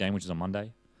next game, which is on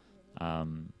Monday.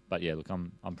 But yeah, look,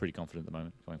 I'm pretty confident at the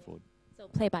moment going forward. So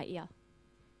play by ear.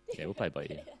 Yeah, we'll play by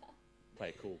ear. Play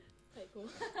it cool. Play it cool.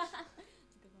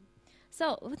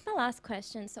 So with my last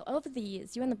question, so over the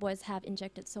years, you and the boys have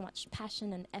injected so much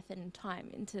passion and effort and time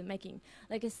into making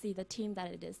Legacy the team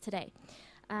that it is today.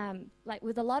 Like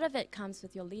with a lot of it comes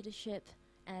with your leadership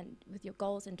and with your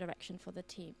goals and direction for the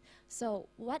team. So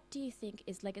what do you think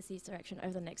is Legacy's direction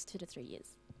over the next 2 to 3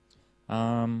 years?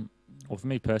 Well, for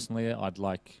me personally, I'd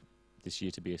like this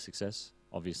year to be a success,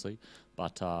 obviously.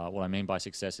 But what I mean by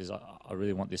success is I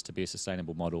really want this to be a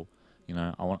sustainable model. You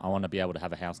know, I want to be able to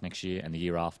have a house next year and the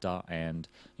year after, and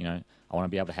you know, I want to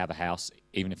be able to have a house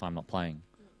even if I'm not playing,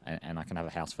 and I can have a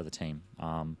house for the team.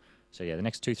 So yeah, the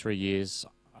next 2-3 years,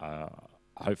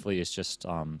 hopefully, it's just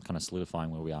kind of solidifying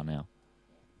where we are now.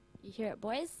 You hear it,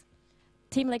 boys?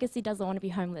 Team Legacy doesn't want to be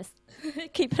homeless.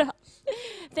 Keep it up.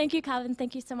 Thank you, Calvin.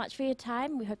 Thank you so much for your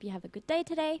time. We hope you have a good day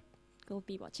today. We'll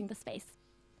be watching the space.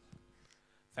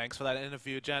 Thanks for that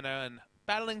interview, Jenna. And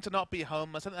battling to not be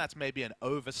homeless, I think that's maybe an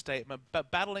overstatement,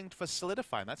 but battling for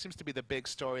solidifying. That seems to be the big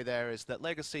story there, is that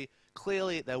Legacy,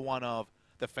 clearly they're one of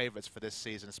the favorites for this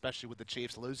season, especially with the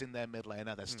Chiefs losing their mid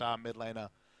laner, their star mid laner,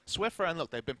 Swiffer. And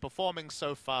look, they've been performing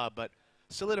so far, but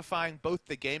solidifying both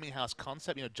the gaming house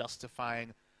concept, you know,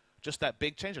 justifying just that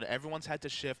big change. And everyone's had to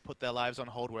shift, put their lives on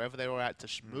hold wherever they were at, to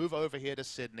move over here to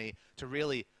Sydney to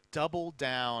really double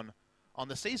down on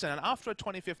the season. And after a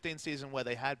 2015 season where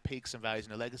they had peaks and valleys,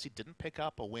 you know, Legacy didn't pick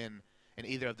up a win in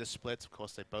either of the splits. Of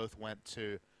course, they both went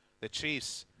to the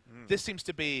Chiefs. This seems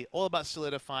to be all about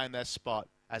solidifying their spot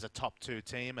as a top 2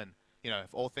 team, and you know,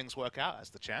 if all things work out,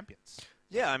 as the champions.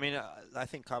 Yeah, I mean, I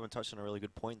think Carbon touched on a really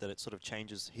good point, that it sort of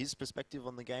changes his perspective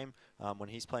on the game when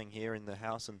he's playing here in the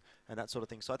house and that sort of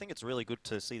thing. So I think it's really good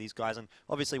to see these guys. And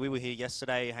obviously we were here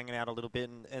yesterday hanging out a little bit,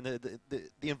 and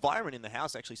the environment in the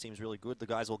house actually seems really good. The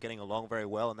guys all getting along very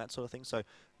well and that sort of thing. So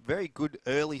very good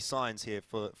early signs here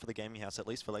for the gaming house, at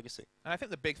least for Legacy. And I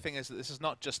think the big thing is that this is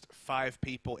not just 5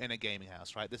 people in a gaming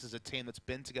house, right? This is a team that's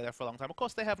been together for a long time. Of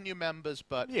course, they have new members,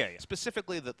 but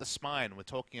specifically the spine. We're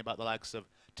talking about the likes of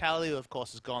Tally, who of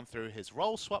course has gone through his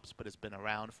role swaps, but has been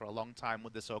around for a long time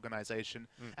with this organization.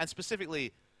 And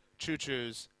specifically Choo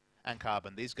Choo's and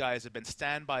Carbon. These guys have been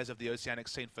standbys of the Oceanic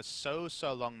scene for so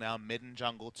long now, mid and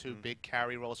jungle, 2 big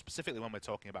carry roles, specifically when we're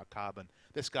talking about Carbon.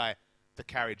 This guy, the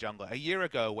carry jungler. A year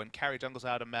ago, when carry jungle's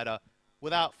out of meta,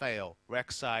 without fail,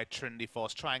 Rek'Sai, Trinity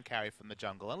Force, try and carry from the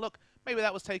jungle. And look, maybe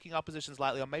that was taking oppositions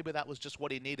lightly, or maybe that was just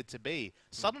what he needed to be.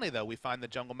 Suddenly, though, we find the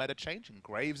jungle meta changing.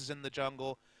 Graves is in the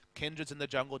jungle, Kindred's in the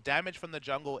jungle. Damage from the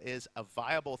jungle is a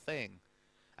viable thing.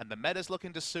 And the meta's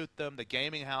looking to suit them. The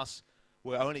gaming house,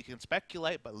 we only can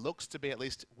speculate, but looks to be, at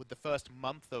least with the first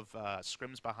month of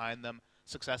scrims behind them,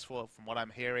 successful from what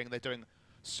I'm hearing. They're doing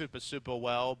super, super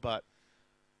well, but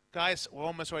guys, we're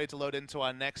almost ready to load into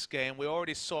our next game. We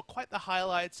already saw quite the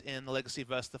highlights in the Legacy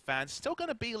vs. the Fans. Still going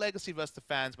to be Legacy vs. the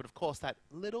Fans, but of course that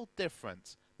little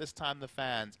difference. This time the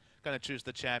fans going to choose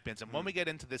the champions. And when we get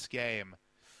into this game,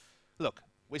 look,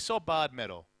 we saw Bard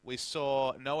middle. We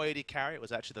saw no AD carry. It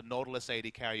was actually the Nautilus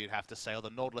AD carry, you'd have to say, or the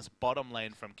Nautilus bottom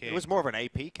lane from King. It was more of an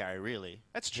AP carry, really.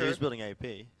 That's true. He was building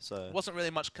AP, so... Wasn't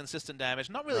really much consistent damage.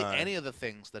 Not really any of the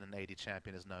things that an AD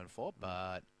champion is known for,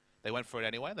 but they went for it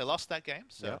anyway. They lost that game,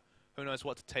 so who knows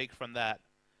what to take from that.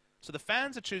 So the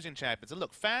fans are choosing champions. And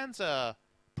look, fans are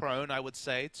prone, I would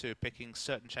say, to picking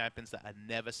certain champions that are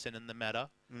never seen in the meta.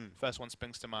 First one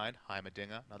springs to mind,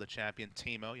 Heimerdinger, another champion,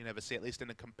 Teemo. You never see, at least in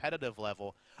a competitive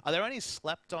level. Are there any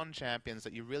slept-on champions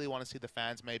that you really want to see the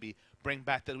fans maybe bring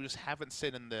back that we just haven't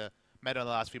seen in the meta in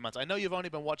the last few months? I know you've only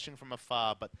been watching from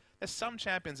afar, but there's some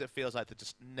champions it feels like that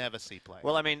just never see play.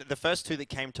 Well, I mean, the first two that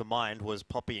came to mind was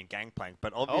Poppy and Gangplank,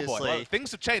 but obviously... Oh boy, well,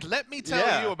 things have changed. Let me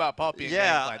tell you about Poppy and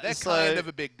Gangplank. They're kind of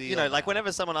a big deal. You know, like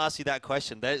whenever someone asks you that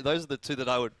question, those are the two that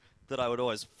I would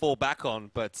always fall back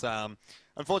on, but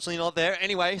unfortunately not there.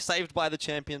 Anyway, saved by the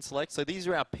champion select. So these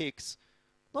are our picks.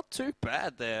 Not too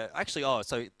bad there. Actually,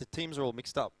 so the teams are all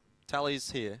mixed up.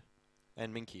 Tally's here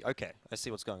and Minky. Okay, I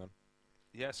see what's going on.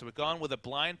 Yeah, so we're going with a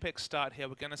blind pick start here.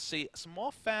 We're going to see some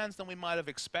more fans than we might have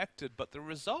expected, but the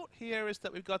result here is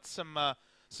that we've got some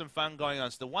fun going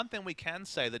on. So the one thing we can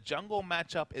say, the jungle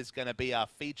matchup is going to be our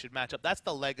featured matchup. That's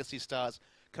the Legacy Stars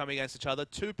coming against each other.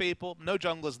 Two people, no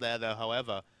junglers there though,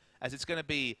 however, as it's going to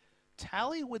be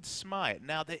Tally with Smite.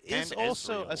 Now, there is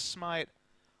also a Smite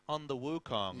on the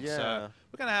Wukong, so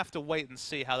we're going to have to wait and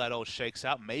see how that all shakes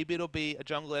out. Maybe it'll be a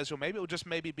jungle Ezreal, maybe it'll just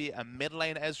be a mid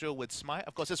lane Ezreal with Smite.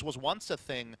 Of course, this was once a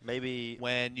thing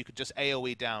when you could just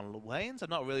AoE down lanes. I'm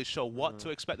not really sure what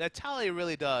to expect there. Tally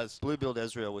really does. Blue build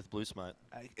Ezreal with blue Smite.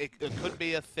 It could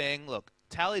be a thing. Look,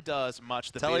 Tally does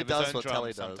much the Tally beat of his does own what drum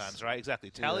Tally sometimes, does. right?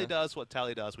 Exactly. Tally does what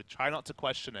Tally does. We try not to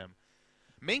question him.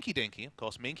 Minky Dinky, of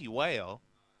course, Minky Whale,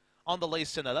 on the Lee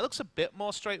Sin. That looks a bit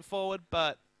more straightforward,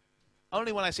 but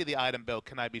only when I see the item build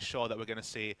can I be sure that we're going to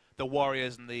see the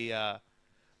warriors and the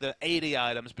 80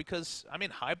 items, because, I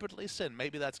mean, hybrid Lee Sin,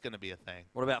 maybe that's going to be a thing.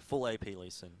 What about full AP Lee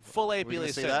Sin? Full AP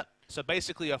Lee Sin. That? So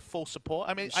basically a full support.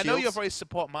 I mean, I know you're very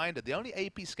support-minded. The only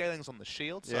AP scaling's on the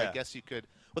shield, so I guess you could,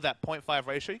 with that 0.5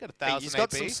 ratio, you got 1,000 AP. He's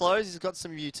got some slows, he's got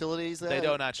some utilities there. They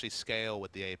don't actually scale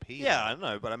with the AP. Yeah, I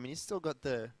know, but I mean, he's still got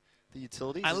the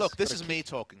utilities. And look, this is me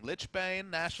talking. Lichbane,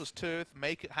 Nashor's Tooth,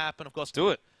 make it happen. Of course, do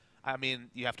it. I mean,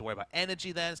 you have to worry about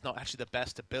energy then. It's not actually the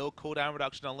best to build cooldown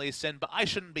reduction on Lee Sin, but I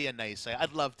shouldn't be a naysayer.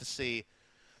 I'd love to see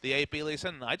the AP Lee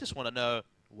Sin. I just want to know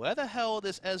where the hell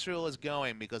this Ezreal is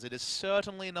going, because it is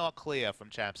certainly not clear from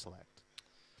Champ Select.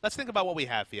 Let's think about what we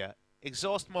have here.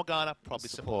 Exhaust Morgana, probably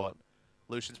support.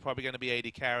 Lucian's probably going to be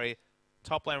AD carry.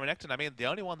 Top lane Renekton. I mean, the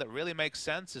only one that really makes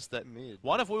sense is that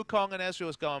one of Wukong and Ezreal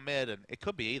is going mid, and it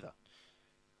could be either.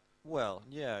 Well,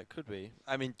 yeah, it could be.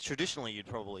 I mean, traditionally, you'd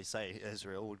probably say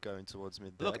Ezreal would go in towards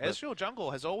mid there. Look, Ezreal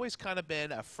jungle has always kind of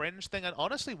been a fringe thing, and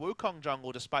honestly, Wukong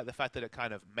jungle, despite the fact that it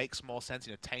kind of makes more sense,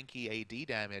 you know, tanky AD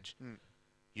damage,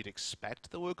 you'd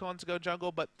expect the Wukong to go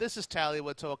jungle, but this is Tally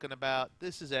we're talking about.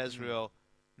 This is Ezreal.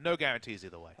 No guarantees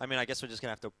either way. I mean, I guess we're just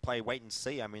going to have to wait and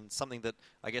see. I mean, something that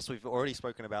I guess we've already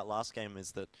spoken about last game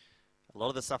is that a lot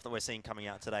of the stuff that we're seeing coming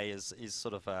out today is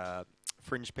sort of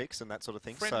fringe picks and that sort of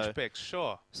thing. Fringe picks,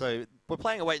 sure. So we're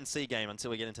playing a wait-and-see game until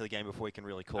we get into the game before we can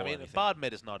really call anything. Bard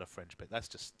mid is not a fringe pick. That's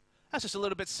just a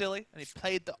little bit silly. And he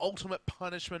played the ultimate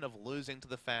punishment of losing to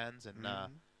the fans. And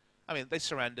I mean, they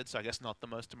surrendered, so I guess not the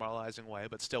most demoralizing way,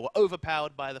 but still were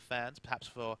overpowered by the fans.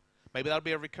 Perhaps maybe that'll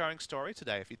be a recurring story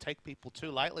today. If you take people too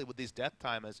lightly with these death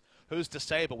timers, who's to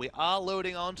say? But we are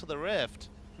loading onto the Rift,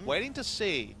 waiting to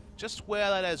see just where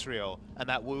that Ezreal and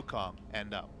that Wukong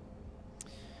end up.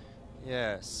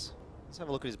 Yes. Let's have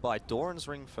a look at his buy. Doran's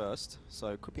ring first, so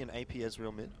it could be an AP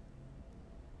Ezreal mid.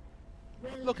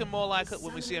 Looking more like it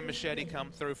when we see a Machete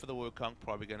come through for the Wukong,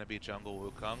 probably going to be jungle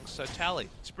Wukong. So Tally,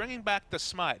 it's bringing back the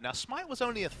Smite. Now, Smite was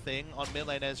only a thing on mid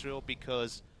lane Ezreal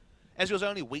because Ezreal's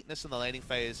only weakness in the laning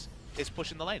phase is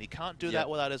pushing the lane. He can't do that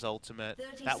without his ultimate.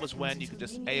 That was when you could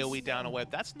just AoE down a web.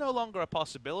 That's no longer a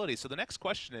possibility. So the next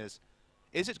question is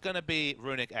Is it going to be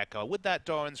Runic Echo? With that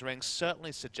Doran's Ring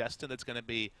certainly suggesting it's going to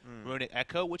be Runic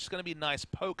Echo, which is going to be nice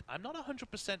poke. I'm not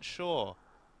 100% sure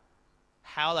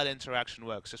how that interaction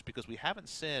works, just because we haven't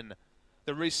seen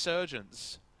the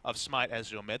resurgence of Smite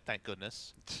Ezreal mid, thank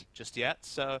goodness, just yet.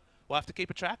 So we'll have to keep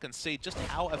a track and see just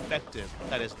how effective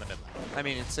that is in the mid lane. I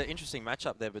mean, it's an interesting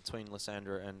matchup there between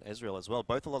Lissandra and Ezreal as well.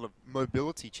 Both a lot of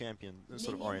mobility champion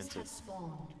sort of oriented.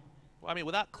 Well, I mean,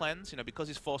 without Cleanse, you know, because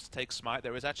he's forced to take Smite,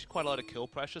 there is actually quite a lot of kill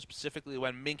pressure, specifically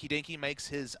when Minky Dinky makes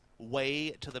his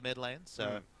way to the mid lane.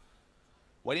 So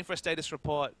waiting for a status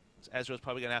report, Ezreal's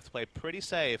probably going to have to play pretty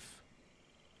safe.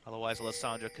 Otherwise,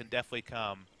 Lissandra can definitely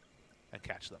come and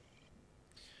catch them.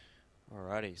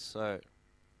 Alrighty, so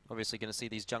obviously going to see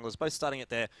these junglers both starting at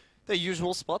their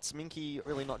usual spots. Minky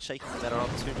really not shaking that up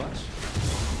too much.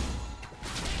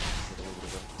 Get a little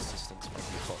bit of assistance from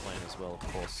the top lane as well, of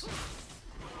course.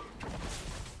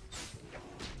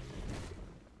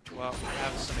 Well, we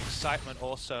have some excitement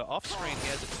also off-screen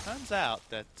here. As it turns out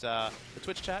that the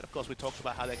Twitch chat, of course, we talked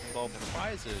about how they can involve in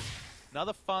prizes.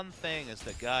 Another fun thing is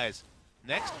that, guys,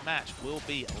 next match will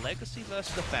be Legacy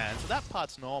versus the fans. So that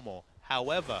part's normal.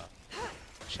 However,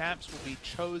 champs will be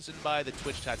chosen by the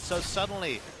Twitch chat. So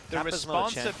suddenly, the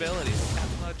responsibility...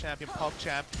 Cap's not a champion.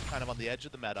 PogChamp, kind of on the edge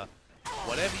of the meta.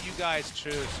 Whatever you guys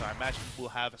choose, so I imagine we'll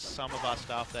have some of our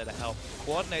staff there to help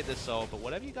coordinate this all, but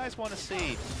whatever you guys want to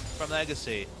see from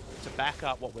Legacy to back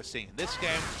up what we're seeing in this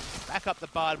game, back up the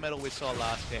Bard medal we saw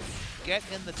last game, get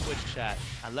in the Twitch chat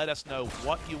and let us know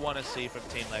what you want to see from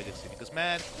Team Legacy, because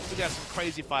man, we got some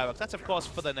crazy fireworks. That's of course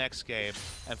for the next game,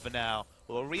 and for now,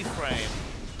 we'll reframe.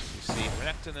 You see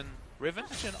Renekton and Riven,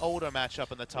 actually an older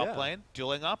matchup in the top lane,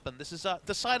 dueling up, and this is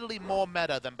decidedly more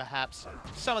meta than perhaps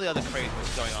some of the other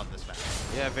craziness going on in this match.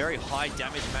 Yeah, very high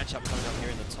damage matchup coming up here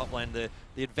in the top lane. The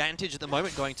advantage at the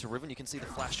moment going to Riven. You can see the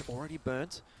flash already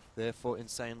burnt there for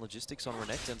insane logistics on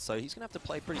Renekton, so he's going to have to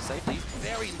play pretty safely. He's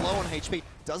very low on HP,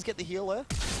 does get the heal there,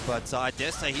 but I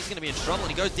dare say he's going to be in trouble,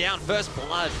 and he goes down. First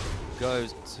blood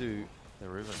goes to the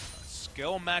Riven.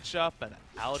 Skill matchup, and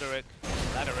Alderic,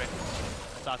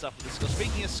 starts off with the skill.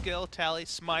 Speaking of skill, Tally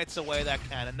smites away that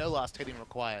cannon. No last hitting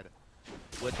required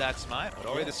with that smite. But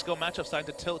already the skill matchup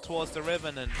starting to tilt towards the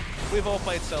Riven, and we've all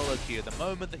played solo queue. The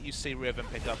moment that you see Riven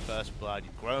pick up first blood,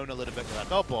 you groan a little bit. You're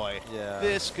like, oh boy,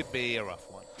 this could be a rough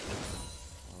one.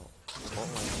 Well,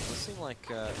 it does seem like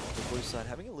the blue side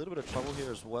having a little bit of trouble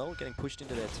here as well, getting pushed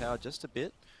into their tower just a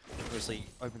bit. Obviously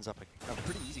opens up a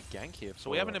pretty easy gank here. So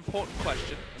we have an important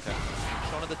question. Okay.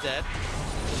 Shaun of the Dead.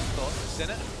 Seen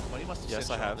it? Well, you must have yes,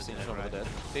 seen I have seen Shaun of the Dead.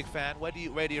 Big fan. Where do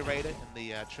you rate it in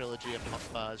the trilogy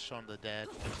of Shaun of the Dead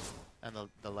and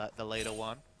the later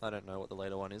one? I don't know what the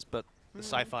later one is, but the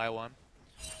sci-fi one.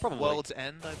 Probably. World's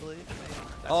End, I believe. Maybe.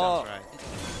 That sounds right.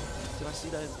 Did I see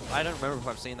that? I don't remember if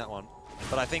I've seen that one.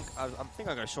 But I think I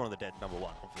go Shaun of the Dead #1.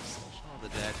 Obviously. Shaun of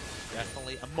the Dead,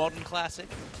 definitely a modern classic.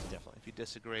 Definitely. If you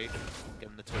disagree, get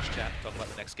in the Twitch chat. Talk about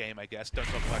the next game, I guess. Don't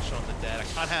talk about Shaun of the Dead. I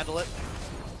can't handle it.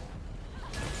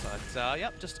 But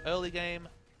yep, just early game,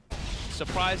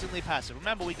 surprisingly passive.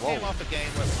 Remember, we came off a game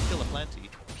where it was still a plenty.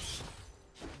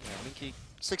 Yeah, Minky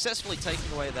successfully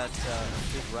taking away that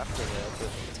big raptor there, but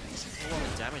it takes a lot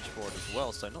of damage for it as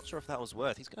well. So not sure if that was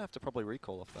worth. He's going to have to probably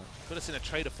recall off that. Could have seen a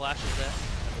trade of flashes there.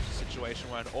 That was a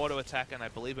situation where an auto attack and I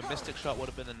believe a Mystic Shot would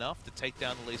have been enough to take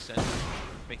down the Lee Sin.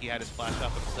 Minky had his flash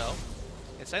up himself.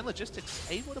 Insane Logistics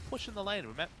able to push in the lane.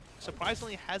 Remember,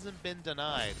 surprisingly hasn't been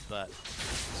denied, but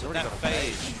that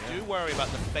Phage, do worry about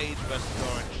the Phage versus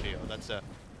Doran Shield. That's a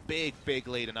big, big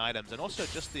lead in items, and also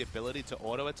just the ability to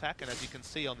auto attack. And as you can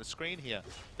see on the screen here,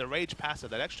 the Rage passive,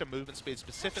 that extra movement speed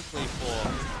specifically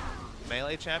for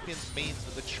melee champions, means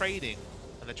that the trading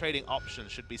and the trading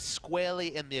options should be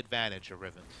squarely in the advantage of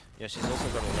Riven. Yeah, she's also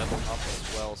got a level up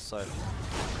as well, so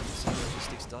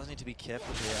Logistics does need to be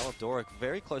careful here. Aladoric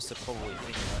very close to probably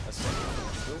hitting a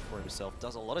second kill for himself.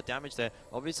 Does a lot of damage there.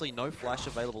 Obviously no flash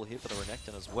available here for the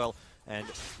Renekton as well, and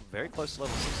very close to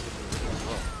level 6 for the Riven as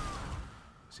well.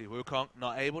 See, Wukong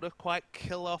not able to quite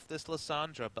kill off this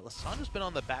Lissandra, but Lissandra's been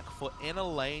on the back foot in a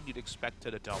lane you'd expect her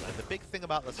to dominate. The big thing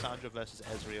about Lissandra versus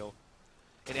Ezreal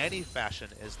in any fashion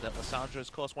is that Lissandra is,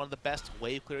 of course, one of the best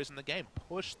wave clearers in the game.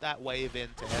 Push that wave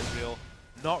into Ezreal.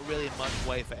 Not really much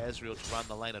way for Ezreal to run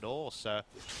the lane at all, so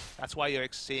that's why you're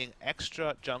seeing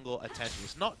extra jungle attention.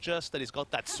 It's not just that he's got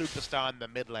that superstar in the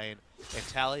mid lane in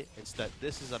Tally, it's that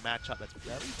this is a matchup that's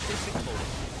very difficult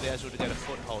for Ezreal to get a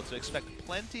foothold, so expect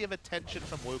plenty of attention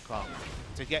from Wukong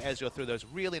to get Ezreal through those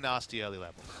really nasty early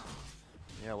levels.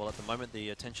 Yeah, well, at the moment, the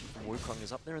attention from Wukong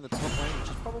is up there in the top lane, which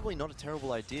is probably not a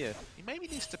terrible idea. He maybe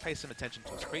needs to pay some attention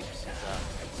to his creeps.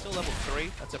 He's still level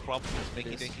 3. That's a problem because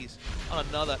Minky Dinky's on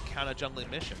another counter jungling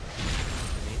mission.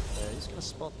 Yeah, he's going to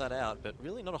spot that out, but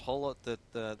really not a whole lot that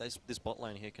this bot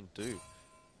lane here can do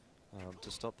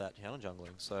to stop that counter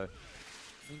jungling. So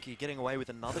Minky getting away with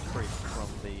another creep from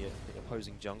the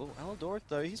opposing jungle. Aladoric,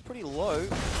 though, he's pretty low. He's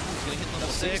going to hit level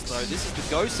 6, though. This is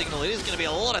the go signal. It is going to be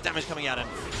a lot of damage coming out, and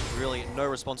really no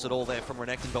response at all there from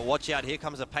Renekton. But watch out, here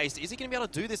comes a paste. Is he going to be able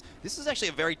to do this? This is actually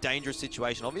a very dangerous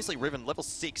situation. Obviously, Riven, level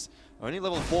 6. Only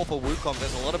level 4 for Wukong.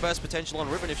 There's a lot of burst potential on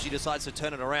Riven if she decides to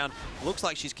turn it around. Looks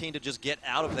like she's keen to just get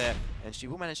out of there, and she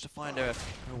will manage to find her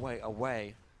way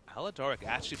away. Aladoric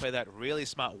actually played that really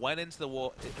smart. Went into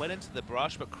the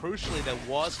brush, but crucially there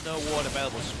was no ward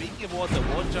available. Speaking of ward, the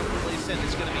ward jump release in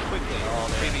is going to be quickly. Oh,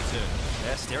 3v2.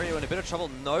 Yeah, Stereo in a bit of trouble.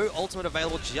 No ultimate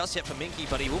available just yet for Minky,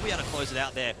 but he will be able to close it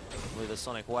out there with a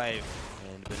Sonic Wave.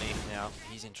 And beneath now,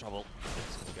 he's in trouble.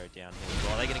 He's going to go down here as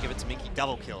well. They're going to give it to Minky.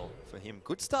 Double kill for him.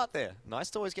 Good start there. Nice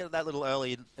to always get that little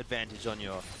early advantage on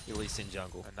your Lee Sin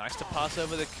jungle. And nice to pass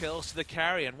over the kills to the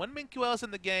carry. And when Minky Well's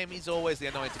in the game, he's always the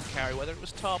anointed carry, whether it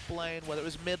was top lane, whether it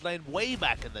was mid lane, way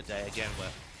back in the day. Again,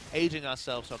 we're aging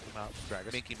ourselves talking about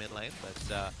Minky mid lane,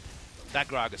 but that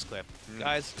Gragas clip.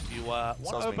 Guys, if you want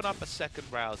to open up a second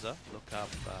browser, look up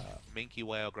Minky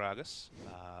Whale Gragas.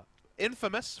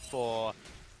 Infamous for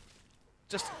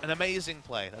just an amazing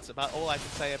play. That's about all I can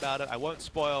say about it. I won't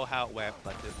spoil how it went,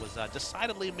 but it was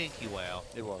decidedly Minky Whale.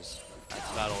 It was. That's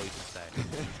about all you can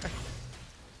say.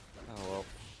 Oh well.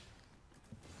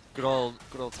 Good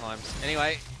old times.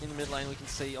 Anyway, in the mid lane we can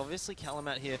see obviously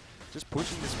Kalamat here just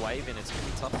pushing this wave in. It's going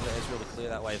to be tough for Ezreal to clear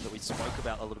that wave that we spoke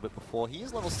about a little bit before. He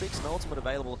is level 6, no ultimate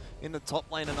available in the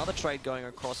top lane. Another trade going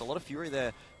across. A lot of fury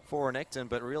there for Renekton,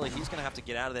 but really he's going to have to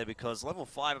get out of there because level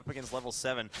 5 up against level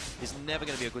 7 is never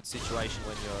going to be a good situation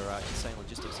when you're insane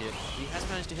logistics here. He has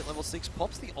managed to hit level 6,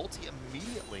 pops the ulti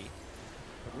immediately,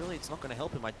 but really it's not going to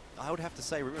help him. I would have to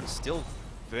say Riven's still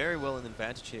very well in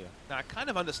advantage here. Now, I kind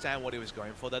of understand what he was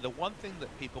going for there. The one thing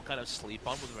that people kind of sleep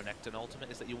on with Renekton Ultimate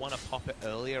is that you want to pop it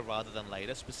earlier rather than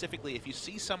later. Specifically, if you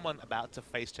see someone about to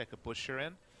face check a pusher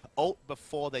in, ult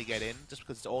before they get in, just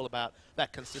because it's all about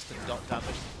that consistent dot damage.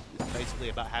 It's basically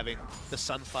about having the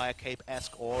Sunfire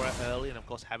Cape-esque aura early and, of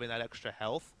course, having that extra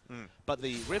health. But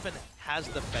the Riven has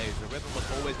the phase. The Riven was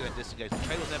always going to disengage. The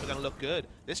trade was never going to look good.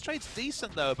 This trade's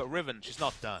decent, though, but Riven, she's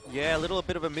not done. Yeah, a little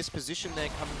bit of a misposition there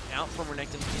coming out from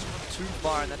Renekton. He's run too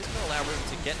far, and that is going to allow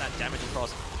Riven to get that damage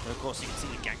across. And, of course, you can see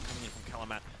the gank coming in from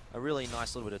Kalamat. A really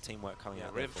nice little bit of teamwork coming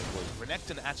out.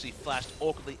 Renekton actually flashed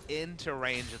awkwardly into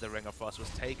range of the Ring of Frost, was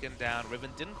taken down. Riven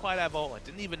didn't quite have ult, and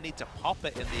didn't even need to pop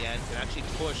it in the end, and actually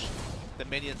push the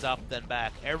minions up, then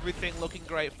back. Everything looking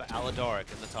great for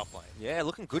Aladoric in the top lane. Yeah,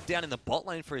 looking good down in the bot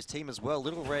lane for his team as well.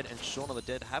 Little Red and Shaun of the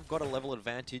Dead have got a level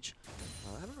advantage.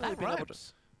 Haven't really been able to.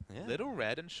 Yeah. Little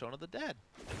Red and Shaun of the Dead.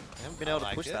 They haven't been able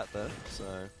to push that though. So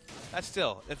that's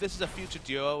still, if this is a future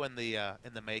duo in the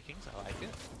makings, I like it.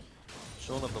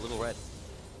 Shaun of the Little Red.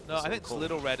 No, I think it's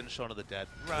Little Red and Shaun of the Dead.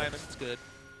 Ryan, it's good.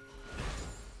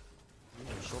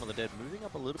 Shaun of the Dead moving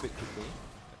up a little bit quickly.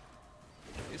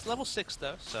 It's level 6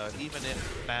 though, so even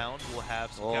if bound, we'll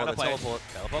have some the teleport.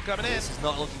 Teleport coming in. This is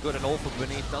not looking good at all for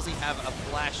Beneath. Does he have a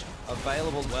flash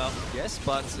available? Well, yes,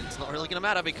 but it's not really going to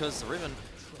matter because Riven,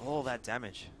 all that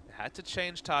damage. Had to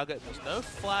change target. There's no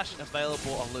flash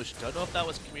available on Lucian. Don't know if that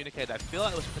was communicated. I feel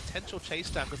like it was a potential chase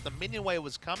down because the minion wave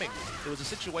was coming. It was a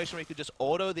situation where you could just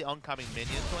auto the oncoming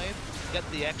minion wave, get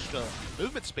the extra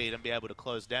movement speed and be able to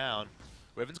close down.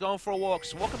 Riven's going for a walk.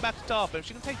 She's walking back to top, and if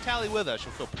she can take Tally with her,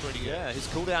 she'll feel pretty good. Yeah, his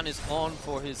cooldown is on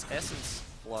for his Essence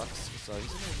Flux, so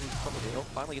he's probably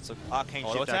finally gets an Arcane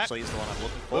Shift actually is the one I'm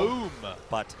looking for. Boom!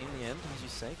 But in the end, as you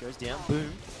say, goes down,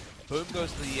 boom. Boom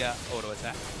goes the auto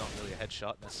attack. Not really a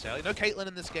headshot necessarily. No Caitlyn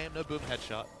in this game, no boom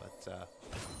headshot, but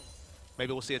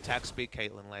maybe we'll see attack speed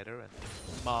Caitlyn later and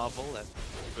marvel at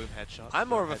boom headshot. I'm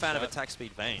more of a fan of attack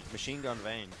speed Vayne, Machine Gun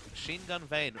Vayne. Machine Gun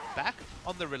Vayne. Back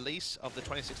on the release of the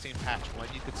 2016 patch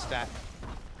when you could stack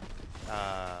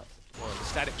the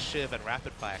static shiv and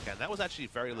rapid fire cannon, that was actually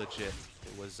very legit.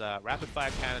 It was rapid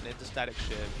fire cannon into static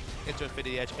shiv, into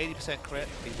Infinity Edge, 80% crit,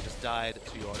 people just died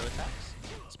to your auto attacks.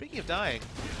 Speaking of dying,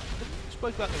 we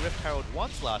spoke about the Rift Herald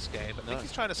once last game, but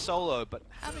Mickey's trying to solo, but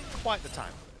having quite the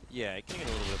time. Yeah, getting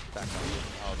a little bit back up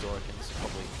with Aladoric, and this is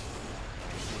probably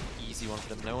an easy one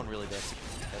for them. No one really there to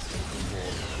contest it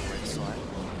for the red side.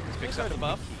 Picks up the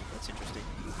buff. That's interesting.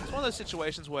 It's one of those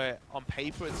situations where, on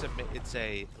paper, it's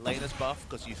a laner's buff,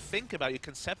 because you think about it, you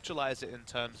conceptualize it in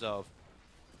terms of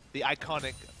the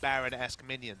iconic Baron-esque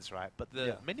minions, right? But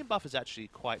the minion buff is actually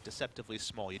quite deceptively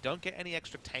small. You don't get any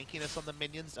extra tankiness on the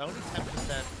minions, only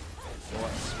 10% or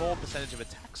a small percentage of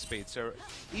attack speed. So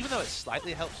even though it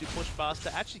slightly helps you push faster,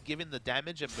 actually giving the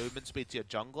damage and movement speed to your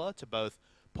jungler to both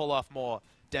pull off more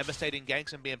devastating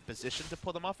ganks and be in position to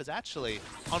pull them off is actually,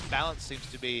 on balance, seems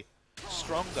to be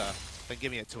stronger than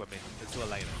giving it to a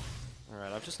laner.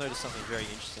 Alright, I've just noticed something very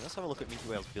interesting. Let's have a look at Minky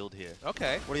Whale's build here.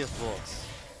 Okay. What are your thoughts?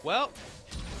 Well,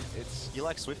 You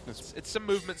like swiftness. it's some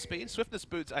movement speed. Swiftness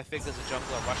boots, I think, as a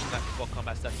jungler, rushing that before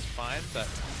combat stats is fine, but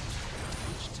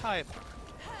each type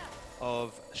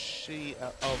of Steel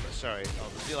item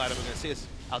we're going to see is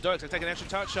Aldoric's going to take an extra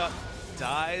turret shot,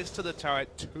 dies to the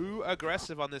turret, too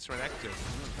aggressive on this Renekton.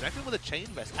 Renekton with a chain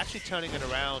vest, actually turning it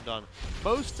around on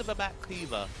most of a back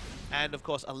cleaver, and of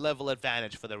course a level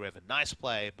advantage for the Riven. Nice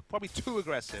play, but probably too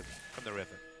aggressive from the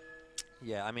Riven.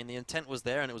 Yeah, I mean, the intent was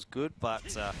there and it was good,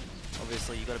 but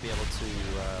obviously you've got to be able to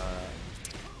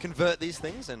convert these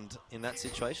things, and in that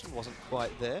situation, wasn't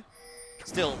quite there.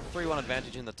 Still, 3-1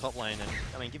 advantage in the top lane, and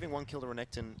I mean, giving 1 kill to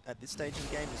Renekton at this stage in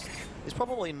the game is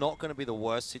probably not going to be the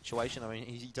worst situation. I mean,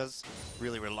 he does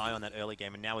really rely on that early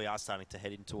game, and now we are starting to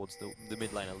head in towards the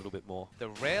mid lane a little bit more. The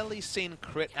rarely seen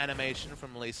crit animation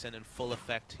from Lee Sin in full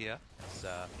effect here. As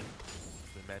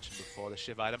we mentioned before, the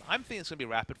Shiv item. I'm thinking it's going to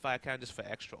be rapid fire count just for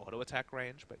extra auto attack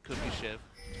range, but it could be Shiv.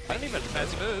 I don't even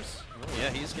fancy moves. Oh, yeah,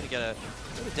 he's going to get a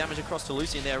bit of damage across to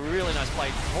Lucian there. Really nice play.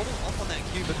 Holding off on that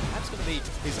Q, but perhaps going to be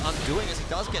his undoing as he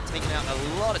does get taken out.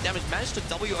 A lot of damage. Managed to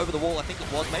W over the wall, I think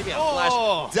it was. Maybe a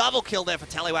flash. Double kill there for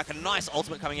Tallywhack. A nice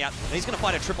ultimate coming out. And he's going to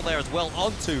fight a triple there as well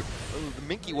onto the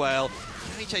Minky Whale.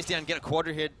 Can he chase down and get a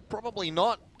quadra hit? Probably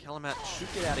not. Kalamat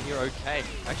should get out of here okay.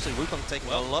 Actually, Wukong taking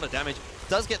a lot of damage.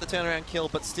 Does get the turnaround kill,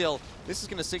 but still, this is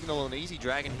going to signal an easy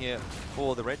dragon here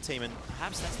for the red team, and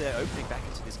perhaps that's their opening back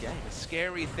into this game. The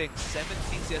scary thing,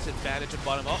 17 CS advantage at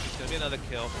bottom. Oh, it's going to be another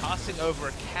kill. Passing over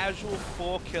a casual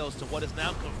 4 kills to what is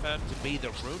now confirmed to be the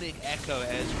Runic Echo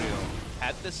Ezreal.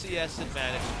 Had the CS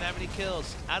advantage, didn't have any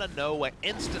kills. Out of nowhere,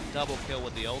 instant double kill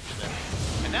with the ultimate.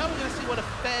 And now we're going to see what a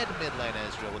fed mid lane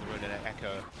Ezreal with Runic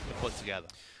Echo can put together.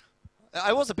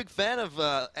 I was a big fan of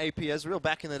AP Ezreal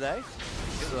back in the day.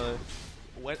 So,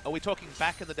 are we talking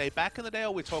back in the day, or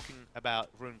are we talking about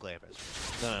Runeglaive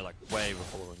Ezreal? No, like way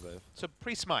before Runeglaive. So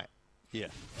pre-Smite. Yeah.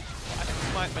 I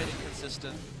think Smite made it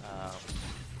consistent.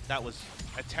 That was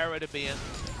a terror to be in.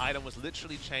 Item was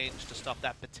literally changed to stop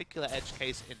that particular edge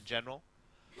case in general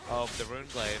of the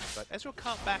Runeglaive. But Ezreal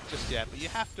can't back just yet, but you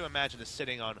have to imagine it's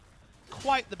sitting on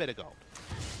quite the bit of gold.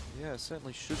 Yeah, it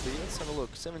certainly should be. Let's have a look.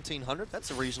 1,700, that's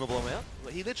a reasonable amount.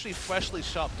 Well, he literally freshly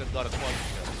shopped and got a quad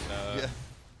kill, so yeah.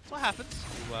 That's what happens.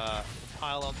 You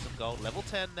pile on some gold. Level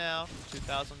 10 now,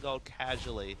 2,000 gold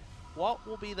casually. What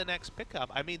will be the next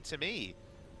pickup? I mean, to me,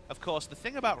 of course, the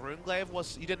thing about Runeglaive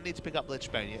was you didn't need to pick up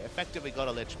Lichbane. You effectively got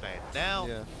a Lichbane.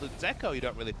 Now, with Zeko, you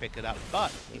don't really pick it up,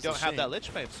 but you don't have that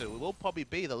Lichbane, so it will probably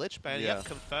be the Lichbane. Yep,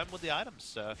 confirmed with the items.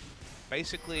 So,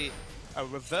 basically, a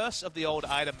reverse of the old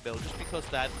item build, just because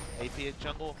that AP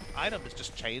jungle item has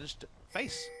just changed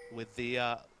face with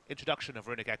the introduction of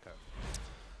Runic Echo.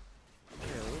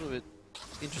 Yeah, a little bit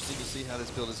interesting to see how this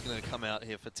build is going to come out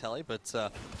here for Tally, but I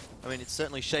mean, it's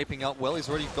certainly shaping up well. He's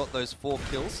already got those 4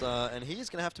 kills, and he is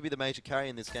going to have to be the major carry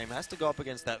in this game. Has to go up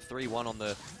against that 3-1 on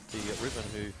the Riven,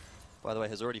 who, by the way,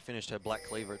 has already finished her Black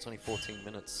Cleaver. It's only 14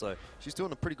 minutes, so she's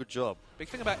doing a pretty good job. Big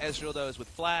thing about Ezreal, though, is with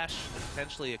Flash and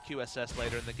potentially a QSS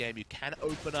later in the game, you can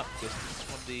open up distance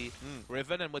from the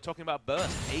Riven, and we're talking about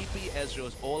burst. AP Ezreal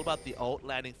is all about the ult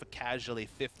landing for casually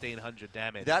 1,500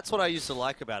 damage. That's what I used to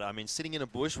like about it. I mean, sitting in a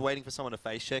bush, waiting for someone to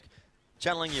face check,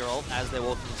 channeling your ult as they're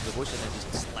walking into the bush, and then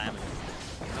just slamming it.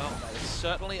 Well, that is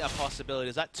certainly a possibility.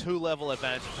 As that 2-level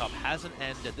advantage top hasn't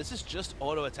ended. This is just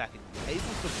auto-attacking. Able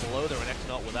to blow the Renekton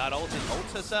ult without ulting. Ult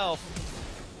herself.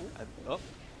 And,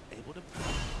 able to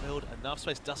build enough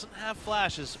space. Doesn't have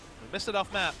flashes. We missed it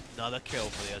off map. Another kill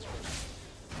for the Ezreal.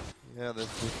 Yeah, the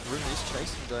Rune is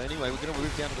chasing though. Anyway, we're going to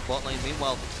move down to the bot lane.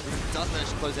 Meanwhile, Rune does manage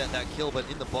to close out that kill, but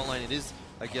in the bot lane it is,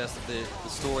 I guess, the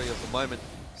story of the moment.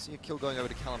 See a kill going over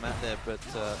to Kalamat there, but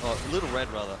Little Red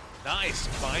rather. Nice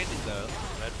binding though.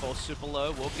 Red falls super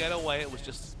low. Will get away. It was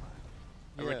just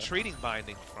a retreating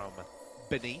binding from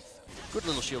beneath. Good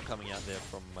little shield coming out there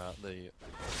from the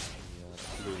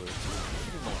Lulu.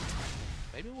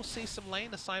 Maybe we'll see some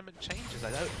lane assignment changes. I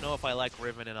don't know if I like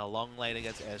Riven in a long lane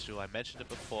against Ezreal. I mentioned it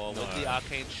before with the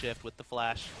Arcane Shift, with the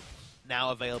Flash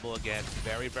now available again.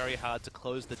 Very, very hard to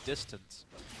close the distance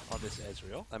on this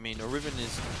Ezreal. I mean, a Riven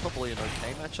is probably an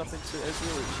okay matchup into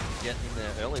Ezreal if you can get in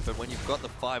there early, but when you've got the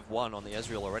 5-1 on the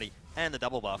Ezreal already and the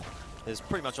double buff, there's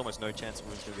pretty much almost no chance of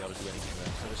Riven's going to be able to do anything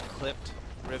there. So just clipped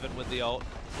Riven with the ult,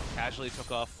 casually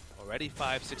took off already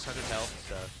 500-600 health,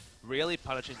 so really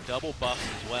punishing double buffs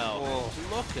as well. Oh.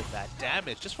 Look at that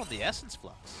damage just from the Essence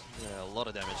Flux. Yeah, a lot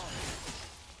of damage.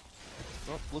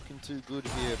 Not looking too good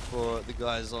here for the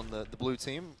guys on the blue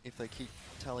team if they keep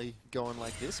Tally going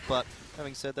like this. But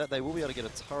having said that, they will be able to get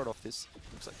a turret off this.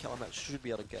 Looks like Calumet should be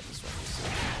able to get this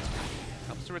one.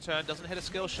 Comes to return, doesn't hit a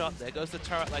skill shot. There goes the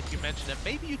turret like you mentioned. And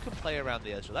maybe you can play around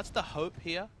the Ezreal. That's the hope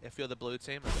here if you're the blue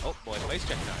team. Oh boy, base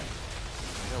check time.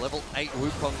 Yeah, level 8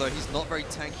 Wukong though, he's not very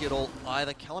tanky at all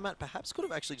either. Calumet perhaps could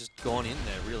have actually just gone in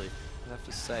there really, I have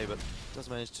to say, but does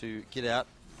manage to get out.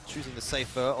 Choosing the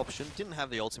safer option. Didn't have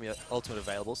the ultimate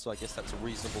available, so I guess that's a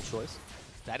reasonable choice.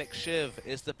 Static Shiv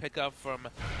is the pickup from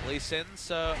Lee Sin,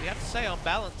 so you have to say on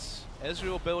balance,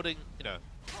 Ezreal building, you know,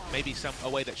 maybe a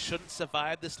way that shouldn't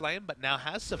survive this lane, but now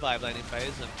has survived laning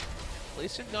phase, and Lee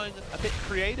Sin going a bit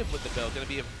creative with the build. Going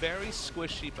to be a very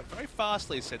squishy but very fast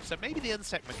Lee Sin, so maybe the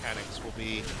insect mechanics will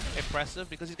be impressive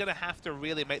because he's going to have to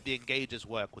really make the engages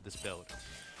work with this build.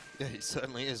 Yeah, he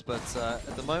certainly is, but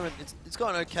at the moment, it's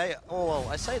going okay. Oh, well,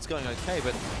 I say it's going okay,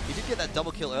 but he did get that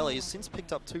double kill early. He's since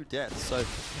picked up 2 deaths, so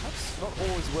perhaps not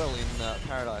all is well in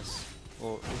Paradise,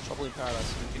 or trouble in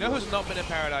Paradise. You know who's not been in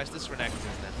Paradise? This Renekton,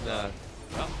 isn't it? No.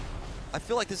 Well, I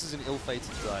feel like this is an ill-fated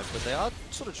dive, but they are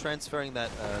sort of transferring that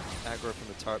aggro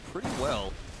from the turret pretty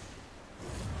well.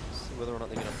 See whether or not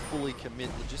they're going to fully commit.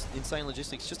 Insane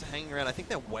Logistics just hanging around. I think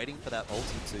they're waiting for that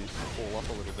ulti to fall off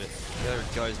a little bit. There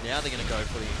it goes. Now they're going to go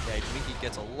for the engage. Mickey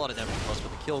gets a lot of damage across,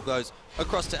 but the kill goes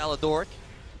across to Aladoric.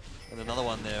 And another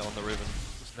one there on the Riven.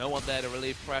 There's no one there to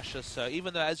relieve pressure, so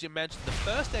even though, as you mentioned, the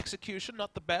first execution,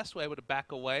 not the best, we're able to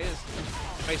back away as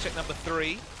base check number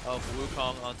 3 of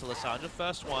Wukong onto Lissandra.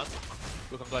 First one,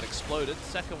 Wukong got exploded.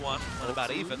 Second one, not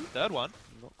about even. Third one.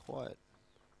 Not quite.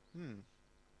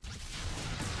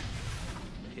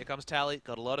 Here comes Tally,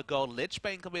 got a lot of gold. Lich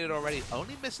Bane completed already,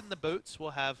 only missing the boots.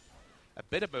 We'll have a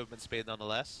bit of movement speed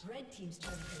nonetheless. Red team's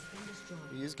turret has been destroyed.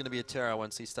 He is going to be a terror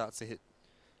once he starts to hit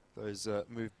those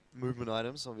movement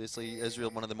items. Obviously,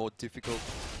 Ezreal, one of the more difficult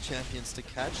champions to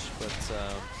catch, but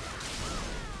I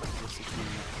guess if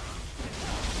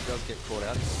he does get caught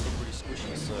out, he's still pretty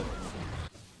squishy, so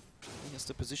he has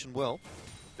to position well.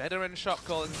 Veteran shot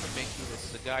calling from Mickey. This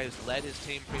is a guy who's led his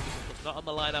team previously. He's not on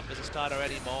the lineup as a starter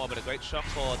anymore, but a great shot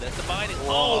call. There's the binding.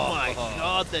 Oh my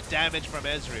god, the damage from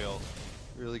Ezreal.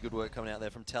 Really good work coming out there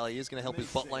from Tally. He's going to help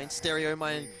his bot lane. Stereo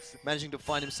managing to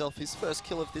find himself his first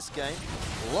kill of this game.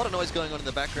 A lot of noise going on in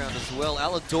the background as well.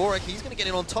 Aladoric, he's going to get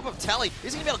in on top of Tally.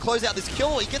 Is he going to be able to close out this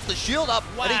kill? He gets the shield up,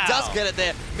 and he does get it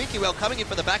there. Minkuel coming in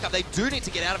for the backup. They do need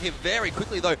to get out of here very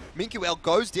quickly, though. Minkuel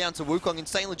goes down to Wukong.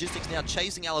 Insane Logistics now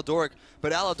chasing Aladoric,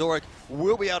 but Aladoric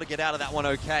will be able to get out of that one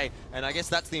okay. And I guess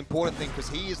that's the important thing, because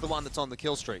he is the one that's on the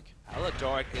kill streak.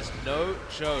 Aladoric is no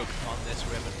joke on this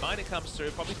Riven. Finally comes through,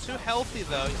 probably too healthy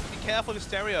though. You have to be careful with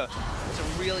Stereo. It's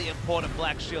a really important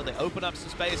black shield. They open up some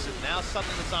space, and now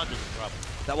suddenly Lissandra's in trouble.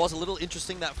 That was a little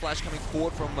interesting, that flash coming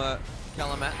forward from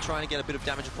Calumet, trying to get a bit of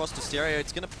damage across to Stereo.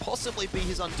 It's going to possibly be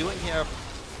his undoing here.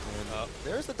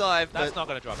 There's the dive. That's not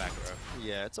going to drop aggro.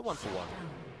 Yeah, it's a 1-for-1.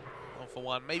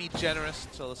 1-for-1, maybe generous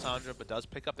to Lissandra, but does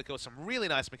pick up the kill. Some really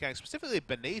nice mechanics, specifically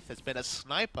Beneath has been a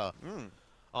sniper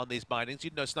on these bindings.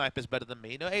 You'd know snipers better than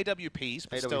me. No AWPs,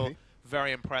 but still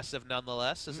very impressive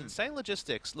nonetheless. As Insane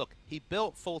Logistics, look, he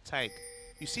built full tank.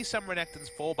 You see some Renekton's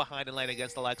fall behind in lane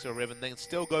against the likes of Riven, they can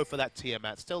still go for that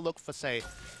Tiamat, still look for, say,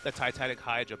 the Titanic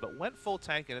Hydra, but went full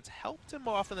tank, and it's helped him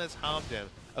more often than it's harmed him.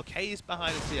 Okay, he's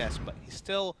behind the CS, but he's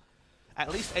still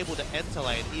at least able to enter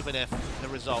lane, even if the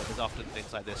result is often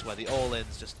things like this, where the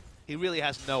all-ins just, he really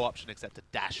has no option except to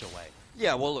dash away.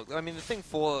 Yeah, well, look, I mean, the thing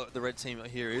for the red team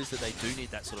here is that they do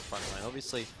need that sort of front line.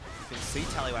 Obviously, you can see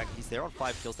Tallywhack, he's there on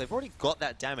 5 kills. They've already got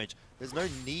that damage. There's no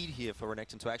need here for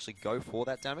Renekton to actually go for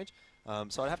that damage.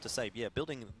 So I'd have to say, yeah,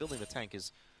 building the tank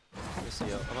is obviously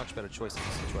a much better choice in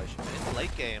this situation. In the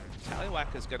late game,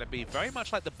 Tallywhack is going to be very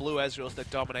much like the blue Ezreals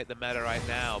that dominate the meta right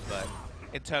now, but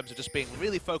in terms of just being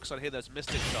really focused on hitting those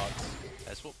mystic shots.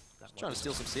 That's trying to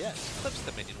steal some CS. Flips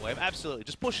the minion wave, absolutely.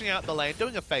 Just pushing out the lane,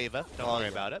 doing a favor. Don't worry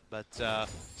about it. But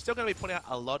still going to be putting out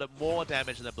a lot of more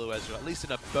damage than the blue Ezreal, at least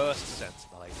in a burst sense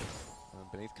in the late game.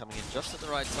 Beneath coming in just at the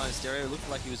right time. Stereo looked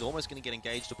like he was almost going to get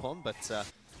engaged upon, but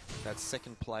that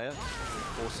second player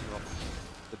forcing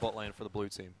off the bot lane for the blue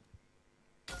team.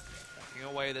 Backing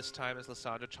away this time is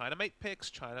Lissandra, trying to make picks,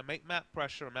 trying to make map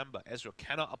pressure. Remember, Ezreal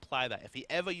cannot apply that. If he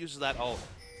ever uses that ult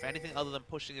for anything other than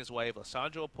pushing his wave,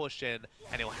 Lissandra will push in,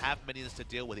 and he'll have minions to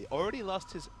deal with. He already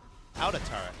lost his outer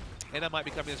turret. Inner might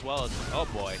be coming as well. Oh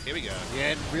boy, here we go.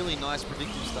 Yeah, and really nice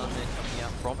predictive stun there coming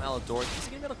out from Aladoric. He's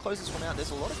going to be able to close this one out.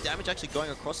 There's a lot of damage actually going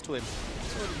across to him.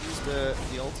 He's already used the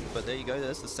ulti, but there you go.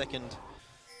 There's the second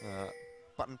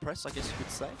button press, I guess you could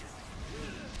say.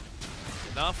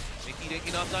 enough. Minky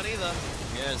Dinky not done either.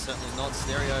 Yeah, certainly not.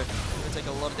 Stereo going to take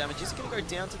a lot of damage. He's going to go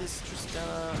down to this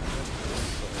Tristana.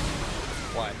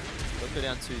 White. Let's go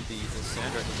down to the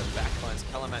Sandra in the back lines.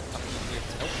 Kalamat up in here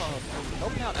to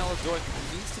help out Aladoric.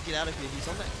 He needs to get out of here. He's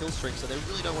on that kill streak, so they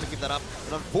really don't want to give that up.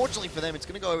 But unfortunately for them, it's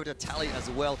going to go over to Tally as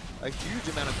well. A huge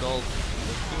amount of gold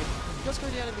for him. He does go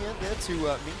down in the end there to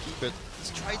Minky, but this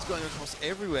trade's going across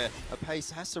everywhere. Pace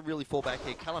has to really fall back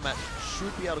here. Kalamat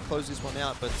should be able to close this one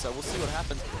out, but we'll see what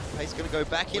happens. Pace is going to go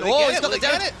back in. Oh, he's got the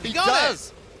damage. He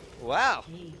does. Wow.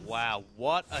 Wow,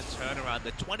 what a turnaround.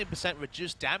 The 20%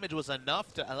 reduced damage was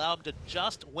enough to allow him to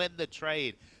just win the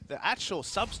trade. The actual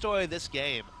sub-story of this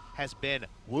game has been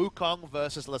Wukong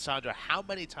versus Lissandra. How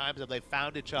many times have they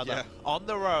found each other on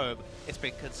the roam? It's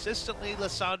been consistently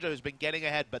Lissandra who's been getting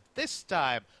ahead, but this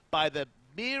time, by the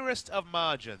merest of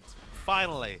margins,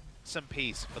 finally, some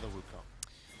peace for the Wukong.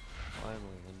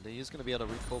 Finally, and he is going to be able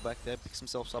to recall back there, picks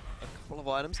himself up a couple of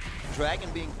items.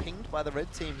 Dragon being pinged by the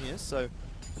red team here, so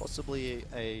possibly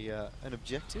an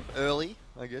objective early,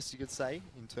 I guess you could say,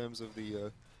 in terms of the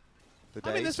day.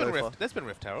 I mean, there's been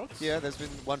Rift Heralds. Yeah, there's been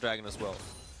one Dragon as well.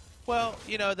 Well,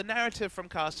 you know, the narrative from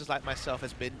casters like myself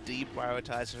has been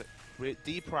deprioritization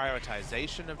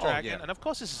of Dragon. And of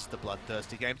course, this is the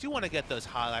bloodthirsty games. You want to get those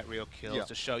highlight reel kills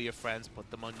to show your friends, put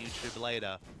them on YouTube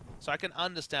later. So I can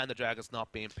understand the Dragon's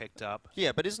not being picked up.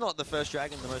 Yeah, but is not the first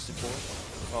Dragon the most important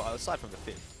one? Well, aside from the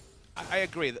fifth. I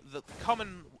agree. The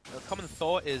common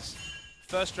thought is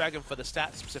first Dragon for the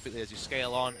stats, specifically as you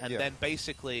scale on, and then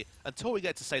basically, until we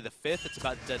get to, say, the fifth, it's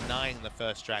about denying the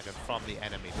first Dragon from the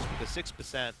enemy. Just because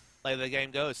 6%, later the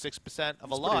game goes, 6%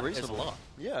 of a lot is a lot.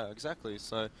 Yeah, exactly.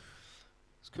 So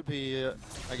this could be,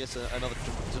 I guess, another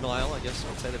denial, I guess.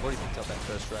 I'd say they've already picked up that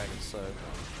first Dragon, so...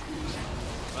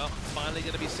 Well, finally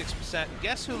going to be 6%.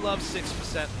 Guess who loves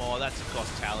 6% more? That's, of course,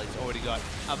 Tally. He's already got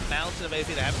a mountain of AP.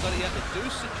 They haven't got it yet. They do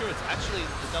secure it. Actually,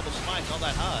 the double smite, not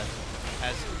that hard.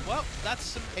 As, well, that's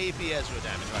some AP Ezra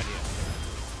damage right here.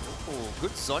 Oh,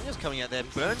 good Zonya's coming out there.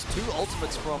 Burns 2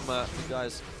 ultimates from the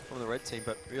guys from the red team,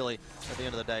 but really, at the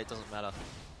end of the day, it doesn't matter.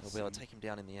 They'll be able to take him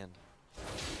down in the end.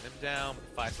 Him down.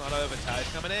 Fight's not over. Tally's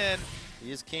coming in.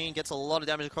 He is keen. Gets a lot of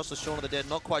damage across the Shaun of the Dead.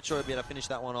 Not quite sure he'll be able to finish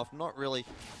that one off. Not really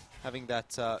having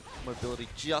that mobility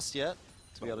just yet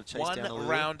to be able to chase down a Lulu. One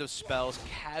round of spells,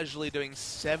 casually doing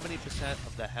 70%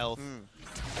 of the health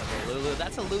of a Lulu.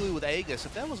 That's a Lulu with Aegis.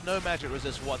 If there was no magic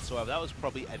resist whatsoever, that was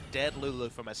probably a dead Lulu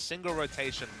from a single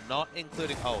rotation, not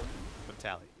including from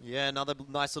Tally. Yeah, another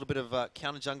nice little bit of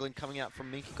counter jungling coming out from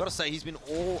Minky. Gotta say, he's been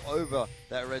all over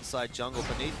that red side jungle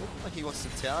beneath. Looking like he wants to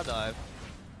tower dive,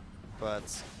 but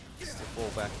just to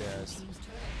fall back there as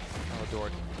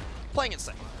Aladoric playing it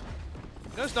safe.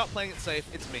 No, he's not playing it safe,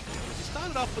 it's Minky. He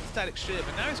started off with Static Shiv,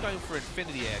 and now he's going for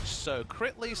Infinity Edge, so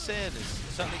Crit Lee Sin is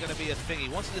certainly going to be a thing. He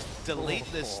wants to just delete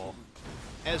this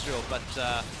Ezreal, but he's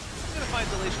going to find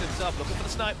deletion himself. Looking for the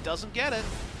snipe, doesn't get it.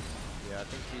 Yeah, I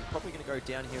think he's probably going to go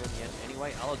down here in the end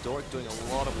anyway. Aladoric doing a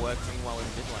lot of work, meanwhile in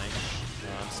mid lane.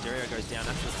 Stereo goes down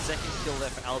after the second kill there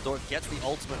for Aladoric. Gets the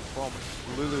ultimate from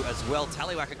Lulu as well.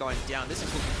 Tallywhacker going down. This is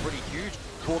looking pretty huge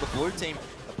for the blue team.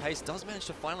 Pace does manage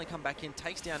to finally come back in,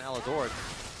 takes down Aladoric,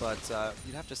 but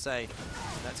you'd have to say,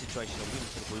 in that situation, a win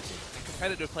for the blue team. In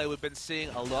competitive play, we've been seeing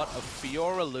a lot of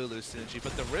Fiora Lulu synergy,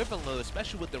 but the Riven Lulu,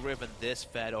 especially with the Riven this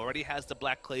fed, already has the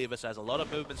Black Cleaver, so has a lot of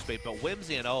movement speed, but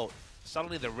Whimsy and ult,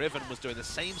 suddenly the Riven was doing the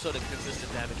same sort of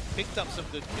consistent damage, picked up some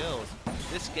good kills.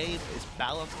 This game is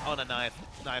balanced on a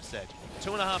knife's edge.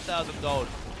 2,500 gold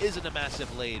isn't a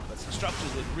massive lead, but some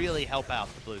structures would really help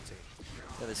out the blue team.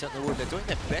 Yeah, they certainly would. They're doing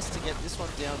their best to get this one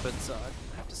down, but I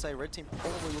have to say, Red Team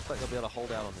probably look like they'll be able to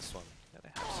hold out on this one. Yeah,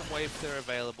 they have some waves that are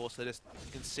available, so just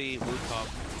you can see Wukong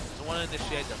doesn't want to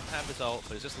initiate, doesn't have his ult,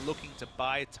 but he's just looking to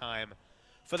buy time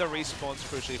for the respawns,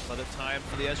 crucially for the time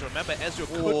for the Ezreal. Remember, Ezreal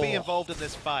could be involved in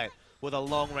this fight with a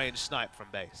long-range snipe from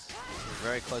base.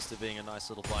 Very close to being a nice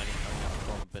little blinding coming up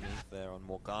from beneath there on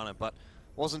Morgana, but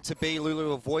wasn't to be.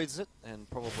 Lulu avoids it and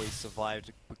probably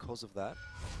survived because of that.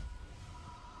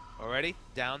 Already,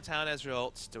 downtown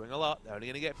Ezreal's doing a lot. They're only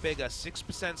going to get bigger. 6%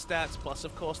 stats, plus,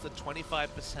 of course, the 25%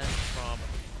 from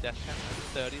death cap.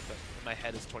 30, but in my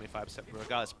head it's 25%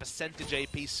 regardless. Percentage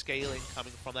AP scaling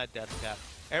coming from that death cap.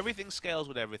 Everything scales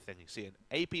with everything. You see an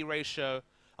AP ratio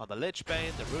on the Lich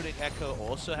Bane. The Runic Echo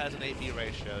also has an AP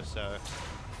ratio, so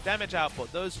damage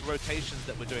output, those rotations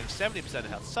that were doing 70%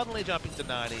 health, suddenly jumping to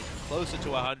 90, closer to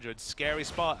 100. Scary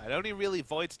spot, and only really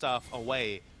Void Staff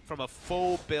away from a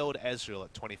full build Ezreal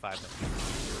at 25 minutes.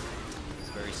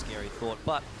 a very scary thought.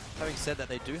 But having said that,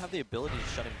 they do have the ability to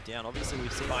shut him down. Obviously,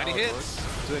 we've seen Finding hits.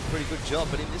 doing a pretty good job,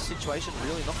 but in this situation,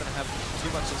 really not going to have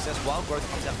too much success. Wild Growth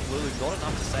comes out from Lulu, not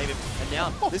enough to save him. And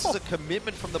now this is a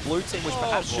commitment from the blue team, which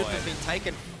perhaps shouldn't have been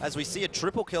taken, as we see a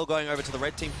triple kill going over to the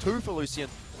red team. 2 for Lucian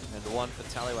and 1 for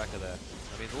Tallywacker there.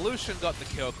 I mean, Lucian got the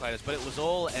kill, Kratos, but it was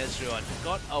all Ezreal, and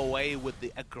got away with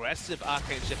the aggressive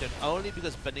arcane shift, and only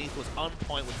because Beneath was on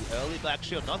point with the early Black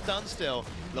Shield. Not done still,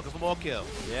 looking for more kills.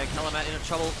 Yeah, Kalamat in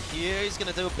trouble here. He's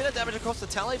going to do a bit of damage across the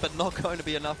Tally, but not going to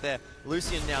be enough there.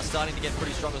 Lucian now starting to get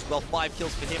pretty strong as well. 5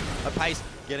 kills for him apace,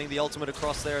 getting the ultimate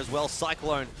across there as well.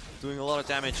 Cyclone doing a lot of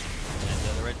damage,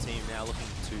 and the red team now looking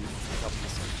to pick up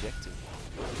this objective.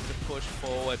 To push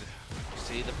forward.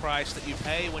 See the price that you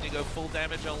pay when you go full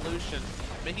damage on Lucian.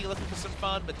 Mickey looking for some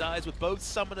fun, but dies with both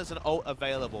summoners and ult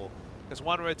available. There's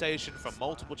one rotation from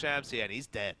multiple champs here, and he's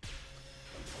dead. Let's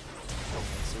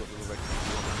see what little Red can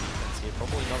do on the defense here.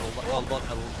 Probably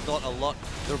not a lot.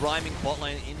 The rhyming bot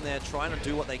lane in there, trying to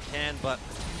do what they can, but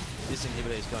this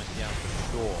inhibitor is going down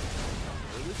for sure.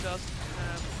 Lulu doesn't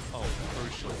have... Oh,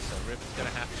 crucially, so Riven's going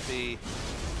to have to be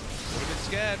a little bit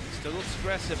scared. Still looks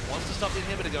aggressive, wants to stop the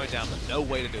inhibitor going down, but no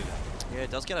way to do that. Yeah, it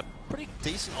does get a pretty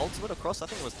decent ultimate across. I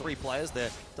think it was 3 players there.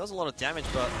 Does a lot of damage,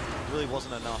 but really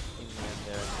wasn't enough in the end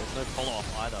there. There's no follow-up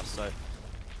either, so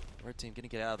red team going to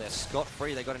get out of there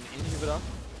scot-free. They got an inhibitor.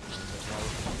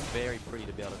 Very pretty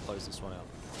to be able to close this one out.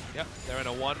 Yep, they're in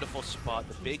a wonderful spot.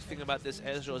 The big thing about this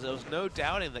Ezreal is there was no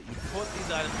doubting that you put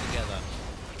these items together.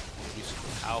 You're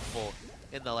powerful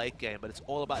in the late game, but it's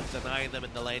all about denying them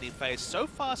in the laning phase. So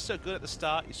far, so good at the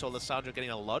start. You saw Lissandra getting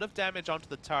a lot of damage onto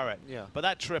the turret, but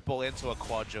that triple into a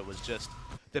quadra was just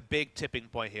the big tipping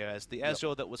point here, as the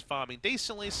Ezreal that was farming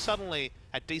decently suddenly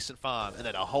had decent farm, and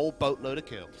then a whole boatload of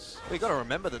kills. Well, you got to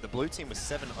remember that the blue team was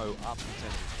 7-0 up in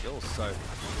terms of kills, so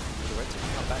the red team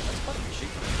come back. That's quite a cheap.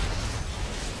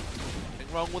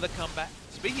 Nothing wrong with a comeback.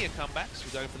 Speaking of comebacks,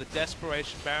 we're going for the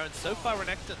Desperation Baron. So far,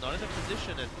 Renekton not in a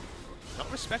position, and not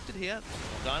respected here.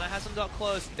 Morgana hasn't got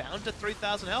close. Down to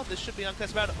 3,000 health. This should be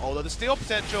uncast about it. Although the steal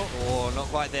potential. Oh, not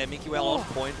quite there. Mickey well on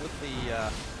point with the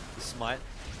smite.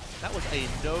 That was a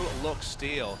no-look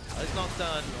steal. It's not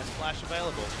done. Has flash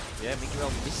available. Yeah, Mickey well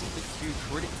missing the Q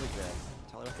critically there.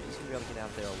 Tallywacker is going to be able to get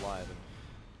out there alive. And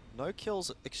no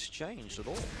kills exchanged at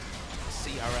all.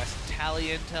 CRS Tally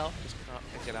intel. Just can't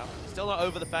pick it up. Still not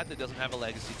over the fact that it doesn't have a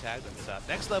legacy tag. That's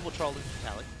next level trolling for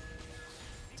Tally.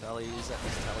 Tally is at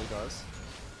this Tally does.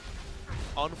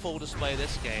 On full display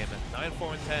this game at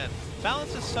 9-4 and 10.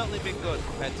 Balance has certainly been good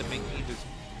compared to Minky, who's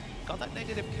got that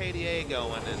negative KDA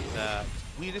going, and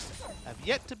we just have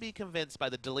yet to be convinced by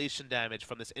the deletion damage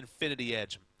from this Infinity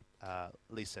Edge,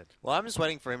 Lee said. Well, I'm just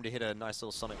waiting for him to hit a nice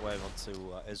little Sonic Wave onto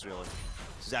Ezreal, and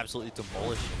just absolutely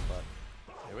demolish him, but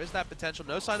there is that potential.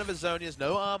 No sign of Azonias,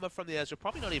 no armor from the Ezreal,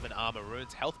 probably not even armor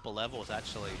runes. Health below is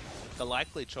actually the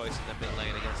likely choice in the mid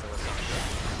lane against the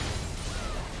Lissandra.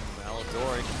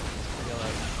 Maladoric,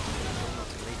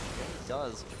 he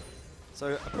does.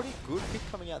 So a pretty good pick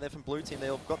coming out there from blue team.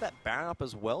 They've got that Baron up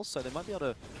as well, so they might be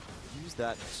able to use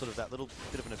that sort of that little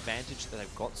bit of an advantage that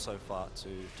they've got so far to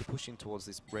push in towards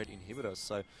this red inhibitor.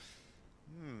 So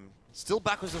still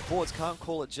backwards and forwards. Can't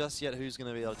call it just yet who's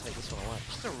going to be able to take this one away.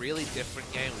 Just a really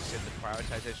different game. We see the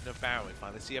prioritization of Baron. We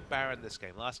finally see a Baron this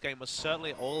game. Last game was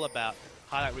certainly all about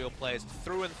highlight reel plays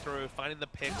through and through, finding the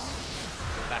picks,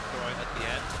 and back throwing at the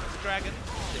end. The Dragon,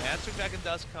 the answering Dragon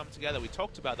does come together. We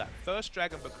talked about that first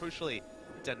Dragon, but crucially,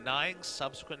 denying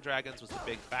subsequent Dragons was the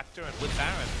big factor. And with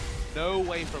Baron, no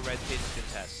way for Red Team to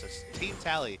contest. So Team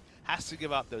Tally has to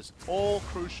give up those all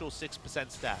crucial 6%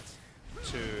 stats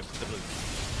to the blue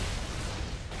team.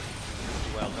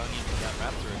 Well, going into that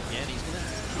Raptor again, he's going to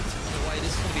hit away.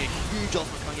 This is going to be a huge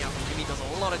ultimate coming out from Jimmy. Does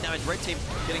a lot of damage. Red team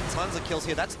getting tons of kills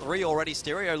here. That's 3 already.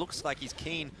 Stereo looks like he's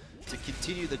keen to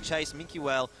continue the chase. Minky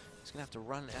Whale is going to have to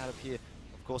run out of here.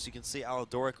 Of course, you can see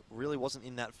Aladoric really wasn't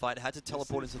in that fight. Had to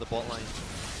teleport into the bot lane.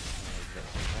 That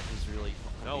is really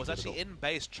no, it was actually in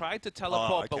base. Tried to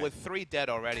teleport, but with 3 dead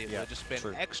already, it would have just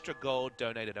been extra gold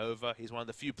donated over. He's one of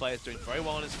the few players doing very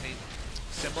well on his team.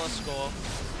 Similar score.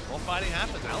 More fighting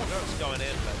happens. Aladoric's going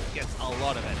in, but gets a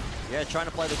lot of it. Yeah, trying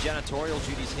to play the janitorial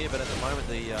duties here, but at the moment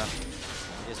the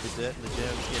dirt and the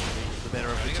germs get the better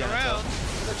of the janitor.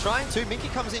 They're trying to. Minky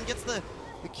comes in, gets the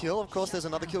kill. Of course, there's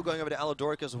another kill going over to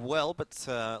Aladoric as well, but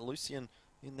Lucian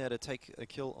in there to take a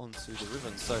kill onto the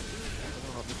Riven. So I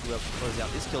don't know if Minky will close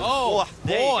out this kill. Oh,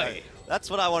 boy! That's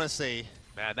what I want to see.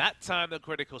 Man, that time the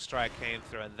critical strike came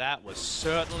through, and that was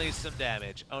certainly some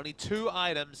damage. Only 2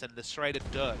 items and the serrated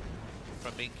dirt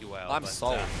from Minky Whale. I'm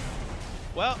sold.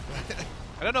 Well,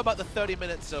 I don't know about the 30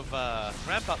 minutes of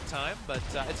ramp-up time, but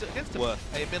it's against a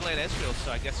mid-lane Ezreal,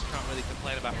 so I guess you can't really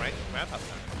complain about ramp-up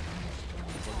time.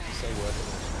 What did you say, worth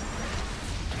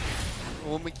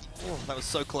it? Well, that was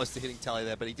so close to hitting Tally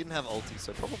there, but he didn't have ulti,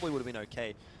 so probably would have been okay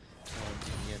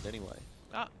in the end anyway.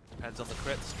 Depends on the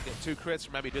crits. You get 2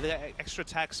 crits, maybe do they get extra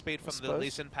attack speed from the Lee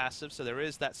Sin passive, so there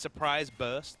is that surprise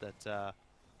burst that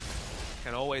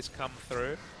can always come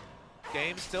through.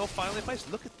 Game still finally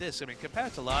placed. Look at this. I mean,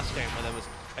 compared to last game where there was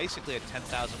basically a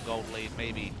 10,000 gold lead,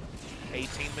 maybe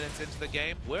 18 minutes into the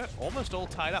game, we're almost all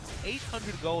tied up.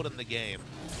 800 gold in the game,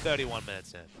 31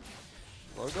 minutes in.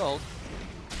 Low gold.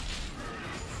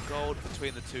 Gold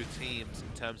between the two teams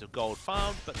in terms of gold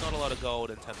farmed, but not a lot of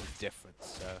gold in terms of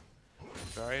difference. So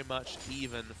very much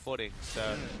even footing.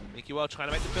 So Minky trying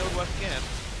to make the build work again.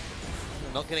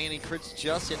 Not getting any crits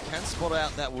just yet. Can spot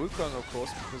out that Wukong, of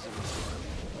course, because of his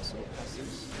sort of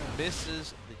passives.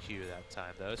 Misses the Q that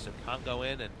time, though, so can't go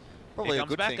in, and probably a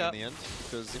good thing in the end,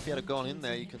 because if he had gone in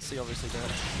there, you can see obviously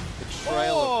the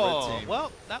trail of Red Team.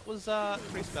 Well, that was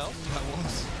 3 spells. That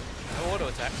was. No auto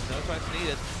attacks, no attacks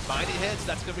needed. Mighty hits,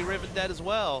 that's going to be Riven dead as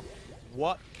well.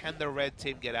 What can the red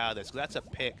team get out of this? Because that's a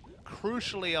pick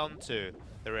crucially onto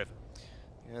the Riven.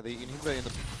 Yeah, the inhibitor in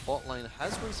the bot lane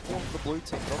has respawned for the blue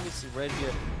team. Obviously, red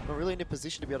here not really in a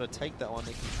position to be able to take that one.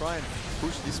 They can try and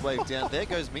push this wave down. There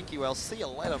goes Minky. Well, see you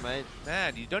later, mate.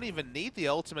 Man, you don't even need the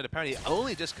ultimate. Apparently, it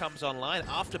only just comes online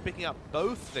after picking up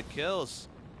both the kills.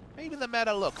 Maybe the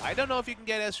meta. Look, I don't know if you can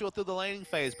get Ezreal through the laning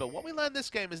phase, but what we learned this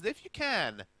game is that if you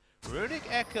can, Runic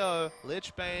Echo,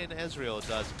 Lichbane, Ezreal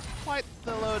does quite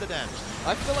the load of damage.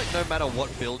 I feel like no matter what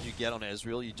build you get on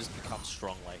Ezreal, you just become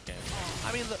strong late game.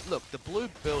 I mean, look, the blue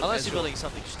build unless Ezreal, you're building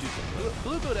something stupid.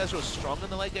 Blue build Ezreal is strong in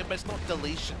the late game, but it's not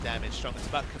deletion damage strong. It's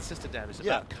about consistent damage. It's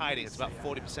about kiting. It's about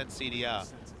 40% CDR.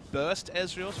 Burst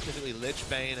Ezreal, specifically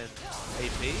Lichbane and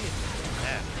AP.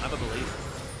 Man, I'm a believer.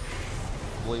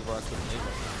 Believer, I couldn't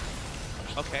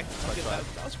either. Okay,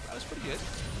 that was pretty good.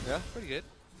 Yeah? Pretty good.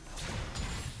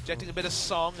 Injecting a bit of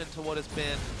song into what has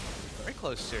been a very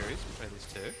close series between these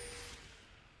two.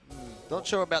 Not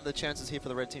sure about the chances here for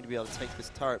the red team to be able to take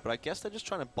this turret, but I guess they're just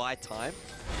trying to buy time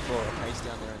for a pace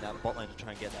down there in that bot lane to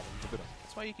try and get that inhibitor.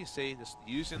 That's why you can see just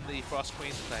using the Frost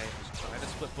Queen's thing, just trying to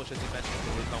split push as you mentioned.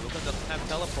 Wukong doesn't have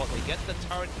teleport. They get the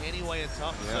turret anyway in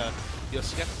top, so your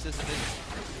skepticism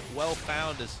is well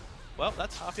found as, well,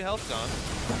 that's half your health gone.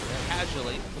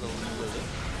 Casually for the Lulu.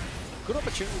 Good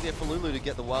opportunity there for Lulu to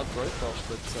get the wild growth off,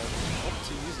 but opt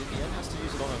to use it in the end, has to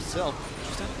use it on herself.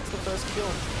 She's only gets the first kill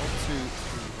onto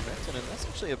the Renton, and that's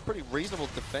actually a pretty reasonable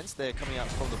defense there coming out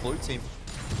from the blue team.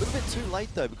 A little bit too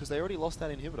late though, because they already lost that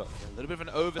inhibitor. A little bit of an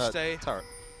overstay turret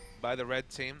by the red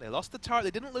team. They lost the turret,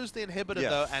 they didn't lose the inhibitor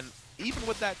though, and even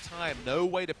with that time, no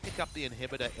way to pick up the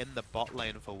inhibitor in the bot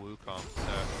lane for Wukong.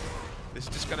 So this is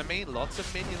just going to mean lots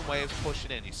of minion waves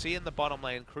pushing in. You see in the bottom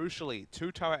lane, crucially,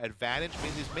 2 turret advantage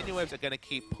means these minion waves are going to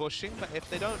keep pushing, but if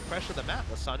they don't pressure the map,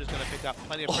 Lasandra's going to pick up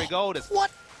plenty of free gold. What?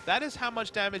 That is how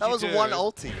much damage that you was do. One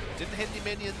ulti. Didn't hit any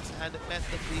minions, and it meant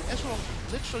that the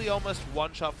Ezreal literally almost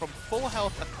one-shot from full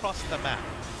health across the map,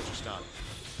 which is done.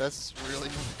 That's really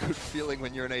not a good feeling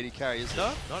when you're an 80 carry, isn't it?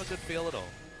 No, not a good feel at all.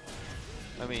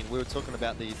 I mean, we were talking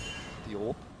about the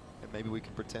AWP, and maybe we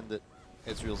can pretend that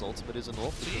Ezreal's ultimate is an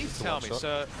AWP. So you tell me,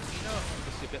 so you know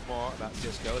obviously a bit more about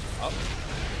CSGO. Oh,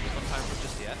 not time for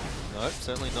just yet. No,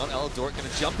 certainly not. Aladoric going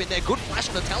to jump in there. Good flash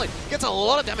on the Tally. Gets a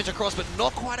lot of damage across, but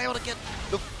not quite able to get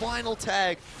the final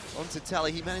tag onto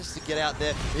Tally. He managed to get out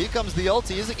there. Here comes the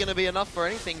ulti. Is it going to be enough for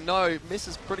anything? No,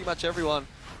 misses pretty much everyone.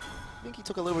 I think he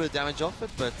took a little bit of damage off it,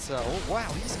 but oh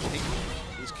wow, he's king.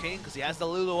 He's king because he has the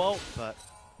Lulu ult, but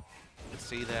you can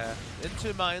see there, in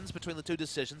 2 minds between the 2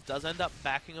 decisions, does end up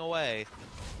backing away.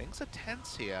 Things are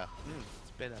tense here.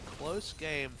 It's been a close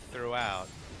game throughout.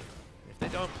 If they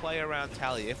don't play around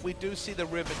Tally, if we do see the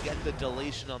Riven get the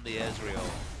deletion on the Ezreal,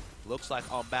 looks like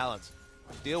on balance,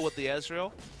 deal with the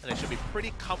Ezreal, and it should be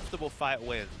pretty comfortable fight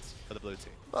wins for the blue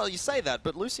team. Well, you say that,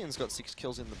 but Lucian's got 6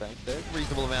 kills in the bank there.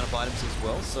 Reasonable amount of items as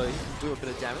well, so he can do a bit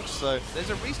of damage. So there's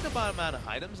a reasonable amount of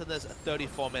items, and there's a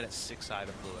 34-minute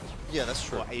 6-item blue Ezreal. Yeah, that's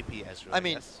true. Or AP Ezreal. I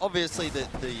mean, obviously the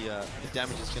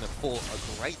damage is going to fall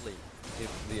greatly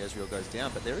if the Ezreal goes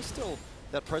down, but there is still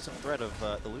that present threat of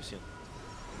the Lucian.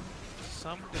 To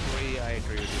some degree, I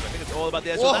agree with you. I think it's all about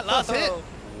the Ezreal. That last hit!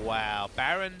 Wow,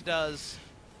 Baron does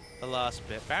the last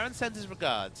bit. Baron sends his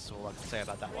regards, that's all I can say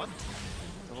about that one.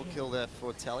 Double kill there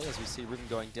for Tally as we see Riven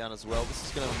going down as well. This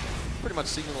is going to pretty much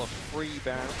signal a free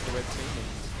Baron for the red team.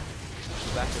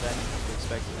 And back to that, you have to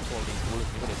expect that all of these bullet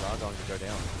inhibitors are going to go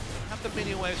down. Have the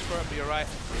minion waves for it, but you're right.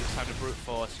 It's time to brute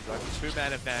force. You've got a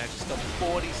 2-man advantage. Still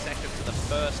 40 seconds to the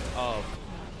first of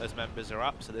Those members are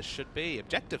up, so this should be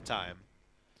objective time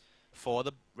for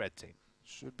the red team.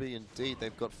 Should be indeed.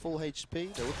 They've got full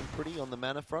HP. They're looking pretty on the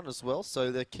mana front as well,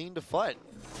 so they're keen to fight.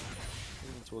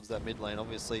 Moving towards that mid lane,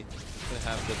 obviously, going to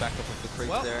have the backup of the creep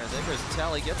there. And there goes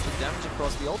Tally, gets the damage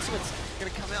across. The ultimate's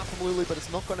going to come out from Lulu, but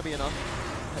it's not going to be enough.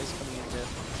 Pace coming in there,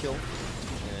 kill.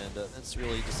 And that's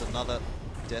really just another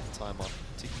death timer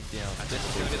ticking down. And this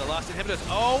is going to be the last inhibitors.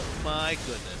 Oh my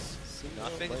goodness.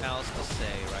 Nothing else to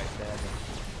say right there.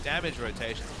 Damage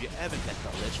rotations, if you ever get the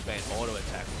Lich Bane auto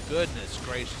attack, goodness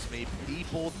gracious me,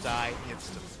 people die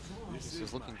instantly. This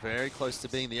is looking very close to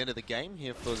being the end of the game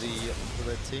here for the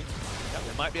red team. Yep,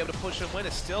 they might be able to push and win.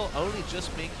 It's still only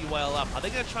just Minky well up. Are they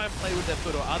going to try and play with their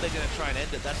foot, or are they going to try and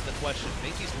end it? That's the question.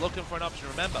 Minky's looking for an option.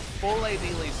 Remember, full AD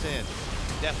Lee Sin.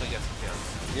 Definitely gets some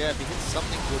kills. Yeah, if he hits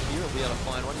something good here, he'll be able to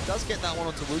find one. He does get that one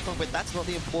onto Wukong, but that's not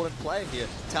the important player here.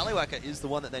 Tallywacker is the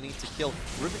one that they need to kill.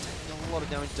 Riven taking a lot of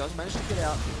damage, does manage to get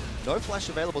out. No flash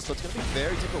available, so it's going to be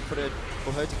very difficult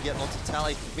for her to get onto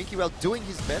Tally. Minky well doing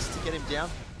his best to get him down.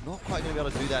 Not quite going to be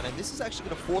able to do that, and this is actually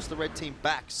going to force the red team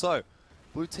back. So,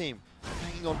 blue team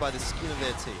hanging on by the skin of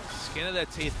their teeth. Skin of their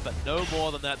teeth, but no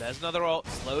more than that. There's another ult,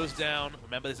 slows down.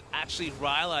 Remember, this actually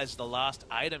Rylai's the last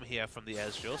item here from the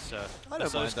Ezreal, so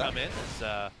as those come in,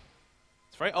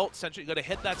 it's very ult-centric. You've got to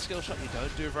hit that skill shot. You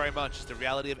don't do very much. It's the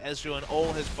reality of Ezreal and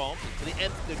all his bombs. To the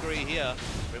nth degree here,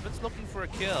 Riven's looking for a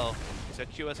kill. He's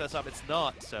got QSS up, it's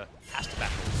not, so has to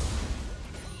back.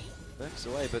 Backs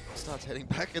away, but starts heading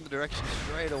back in the direction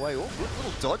straight away. Oh, good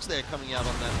little dodge there coming out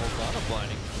on that Morgana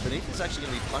binding. Beneath is actually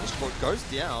going to be punished for it. Goes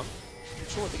down. I'm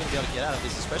not sure what they're going to be able to get out of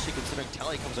this, especially considering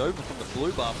Tally comes over from the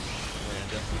blue buff.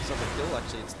 And picks up a kill.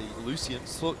 Actually, it's the Lucian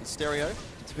Stereo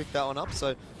to pick that one up.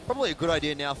 So probably a good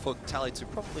idea now for Tally to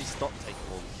probably stop taking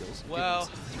all the kills.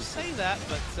 Well, you say that,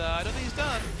 but I don't think he's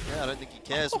done. Yeah, I don't think he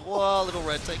cares. Whoa, Little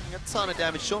Red taking a ton of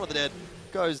damage. Shaun of the Dead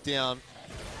goes down.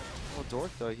 Oh,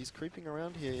 Doric, though, he's creeping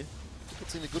around here.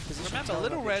 It's in a good position. Remember,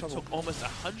 Little Red took almost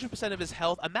 100% of his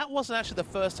health, and that wasn't actually the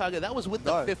first target. That was with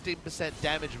the 15%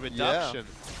 damage reduction.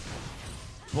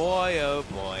 Yeah. Boy, oh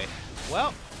boy.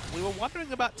 Well, we were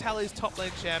wondering about Tally's top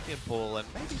lane champion pool, and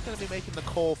maybe he's going to be making the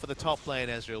call for the top lane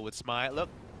Ezreal with Smite. Look,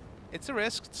 it's a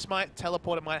risk. Smite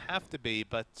teleporter might have to be,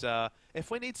 but if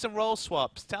we need some role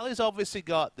swaps, Tally's obviously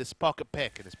got this pocket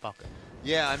pick in his pocket.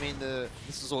 Yeah, I mean,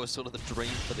 this is always sort of the dream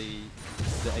for the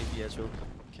AP Ezreal.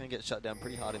 Can get shut down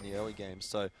pretty hard in the early game,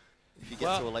 so if you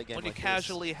get to a late game when like you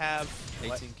casually have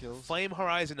 18 kills, Flame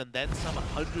Horizon and then some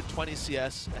 120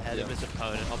 CS ahead of his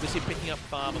opponent, obviously picking up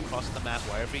farm across the map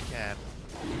wherever he can.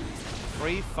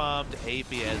 Free farmed AP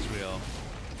Ezreal.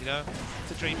 You know,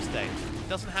 it's a dream state. It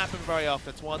doesn't happen very often.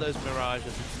 It's one of those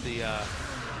mirages. It's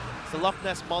the Loch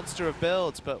Ness monster of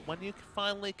builds, but when you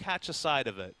finally catch a sight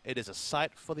of it, it is a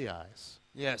sight for the eyes.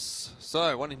 Yes,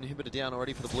 so one inhibitor down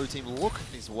already for the blue team. Look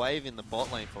at this wave in the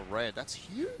bot lane for red. That's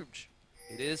huge.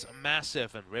 It is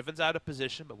massive, and Riven's out of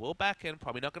position, but we'll back in.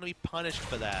 Probably not going to be punished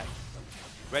for that.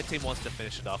 Red team wants to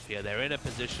finish it off here. They're in a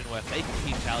position where if they can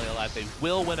keep Tally alive, they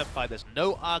will win a fight. There's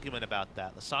no argument about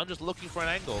that. Lissandra's looking for an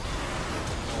angle.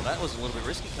 Well, that was a little bit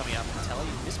risky coming out from Tally.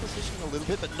 Mispositioning a little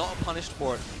bit, but not punished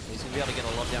for it. He's going to be able to get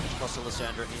a lot of damage across to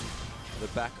Lissandra in the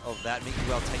back of that. Minky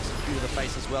well takes a few to the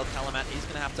face as well. Kalamat is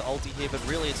going to have to ulti here, but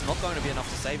really it's not going to be enough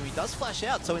to save him. He does flash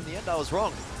out, so in the end I was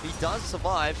wrong. He does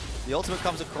survive. The ultimate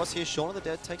comes across here. Shaun of the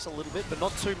Dead takes a little bit, but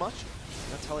not too much.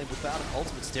 Now Tally without an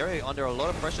ultimate. Stereo under a lot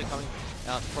of pressure coming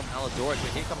out from Aladoric,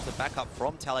 but here comes the backup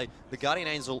from Tally. The Guardian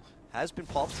Angel has been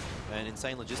popped, and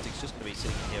Insane Logistics just going to be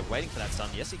sitting here waiting for that stun.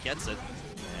 Yes, he gets it.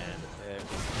 And there is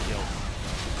the kill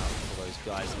for those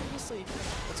guys. Obviously,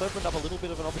 it's opened up a little bit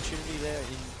of an opportunity there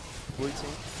in blue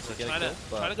team. So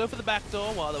trying to go for the back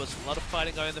door while there was a lot of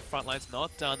fighting going in the front lines.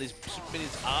 Not done. These super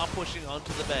minions are pushing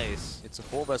onto the base. It's a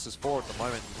 4 versus 4 at the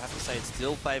moment. You have to say it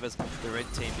still favors the red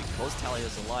team because Tally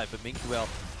is alive. But Minkuel,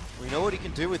 we know what he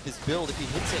can do with this build. If he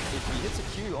hits a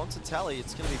Q onto Tally,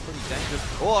 it's going to be pretty dangerous.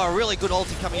 Oh, a really good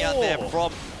ulti coming out there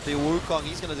from the Wukong.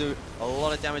 He's going to do a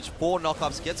lot of damage. 4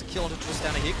 knockups, gets a kill onto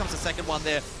Tristana. Here comes the second one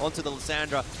there onto the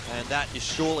Lissandra, and that is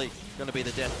surely going to be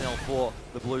the death knell for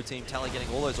the blue team. Tally getting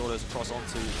all those autos across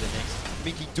onto the next.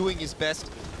 Minky doing his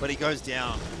best, but he goes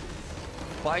down.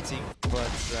 Fighting,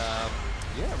 but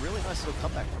yeah, really nice little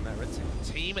comeback from that red team.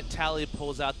 Team Tally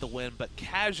pulls out the win, but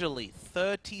casually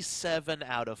 37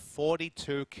 out of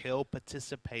 42 kill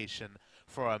participation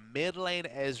for a mid lane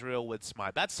Ezreal with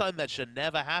Smite. That's something that should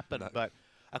never happen, but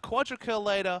a quadra kill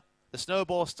later, the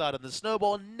snowball started. The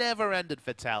snowball never ended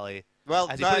for Tally. Well,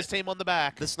 as he put his team on the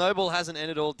back. The snowball hasn't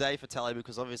ended all day for Tally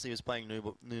because obviously he was playing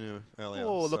Nunu earlier.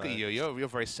 Oh, look so. at you. You're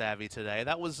very savvy today.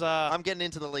 That was... I'm getting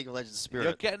into the League of Legends spirit.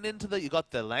 You're getting into the... You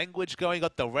got the language going. You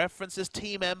got the references.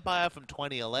 Team Empire from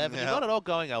 2011. Yeah. You got it all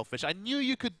going, Elfish. I knew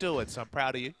you could do it, so I'm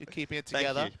proud of you. You're keeping it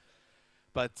together. Thank you.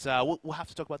 But we'll have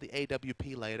to talk about the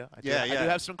AWP later. I do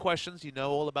have some questions. You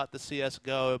know all about the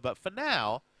CSGO. But for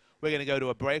now, we're going to go to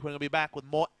a break. We're going to be back with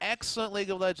more excellent League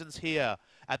of Legends here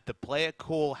at the Play It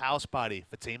Cool house party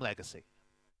for Team Legacy.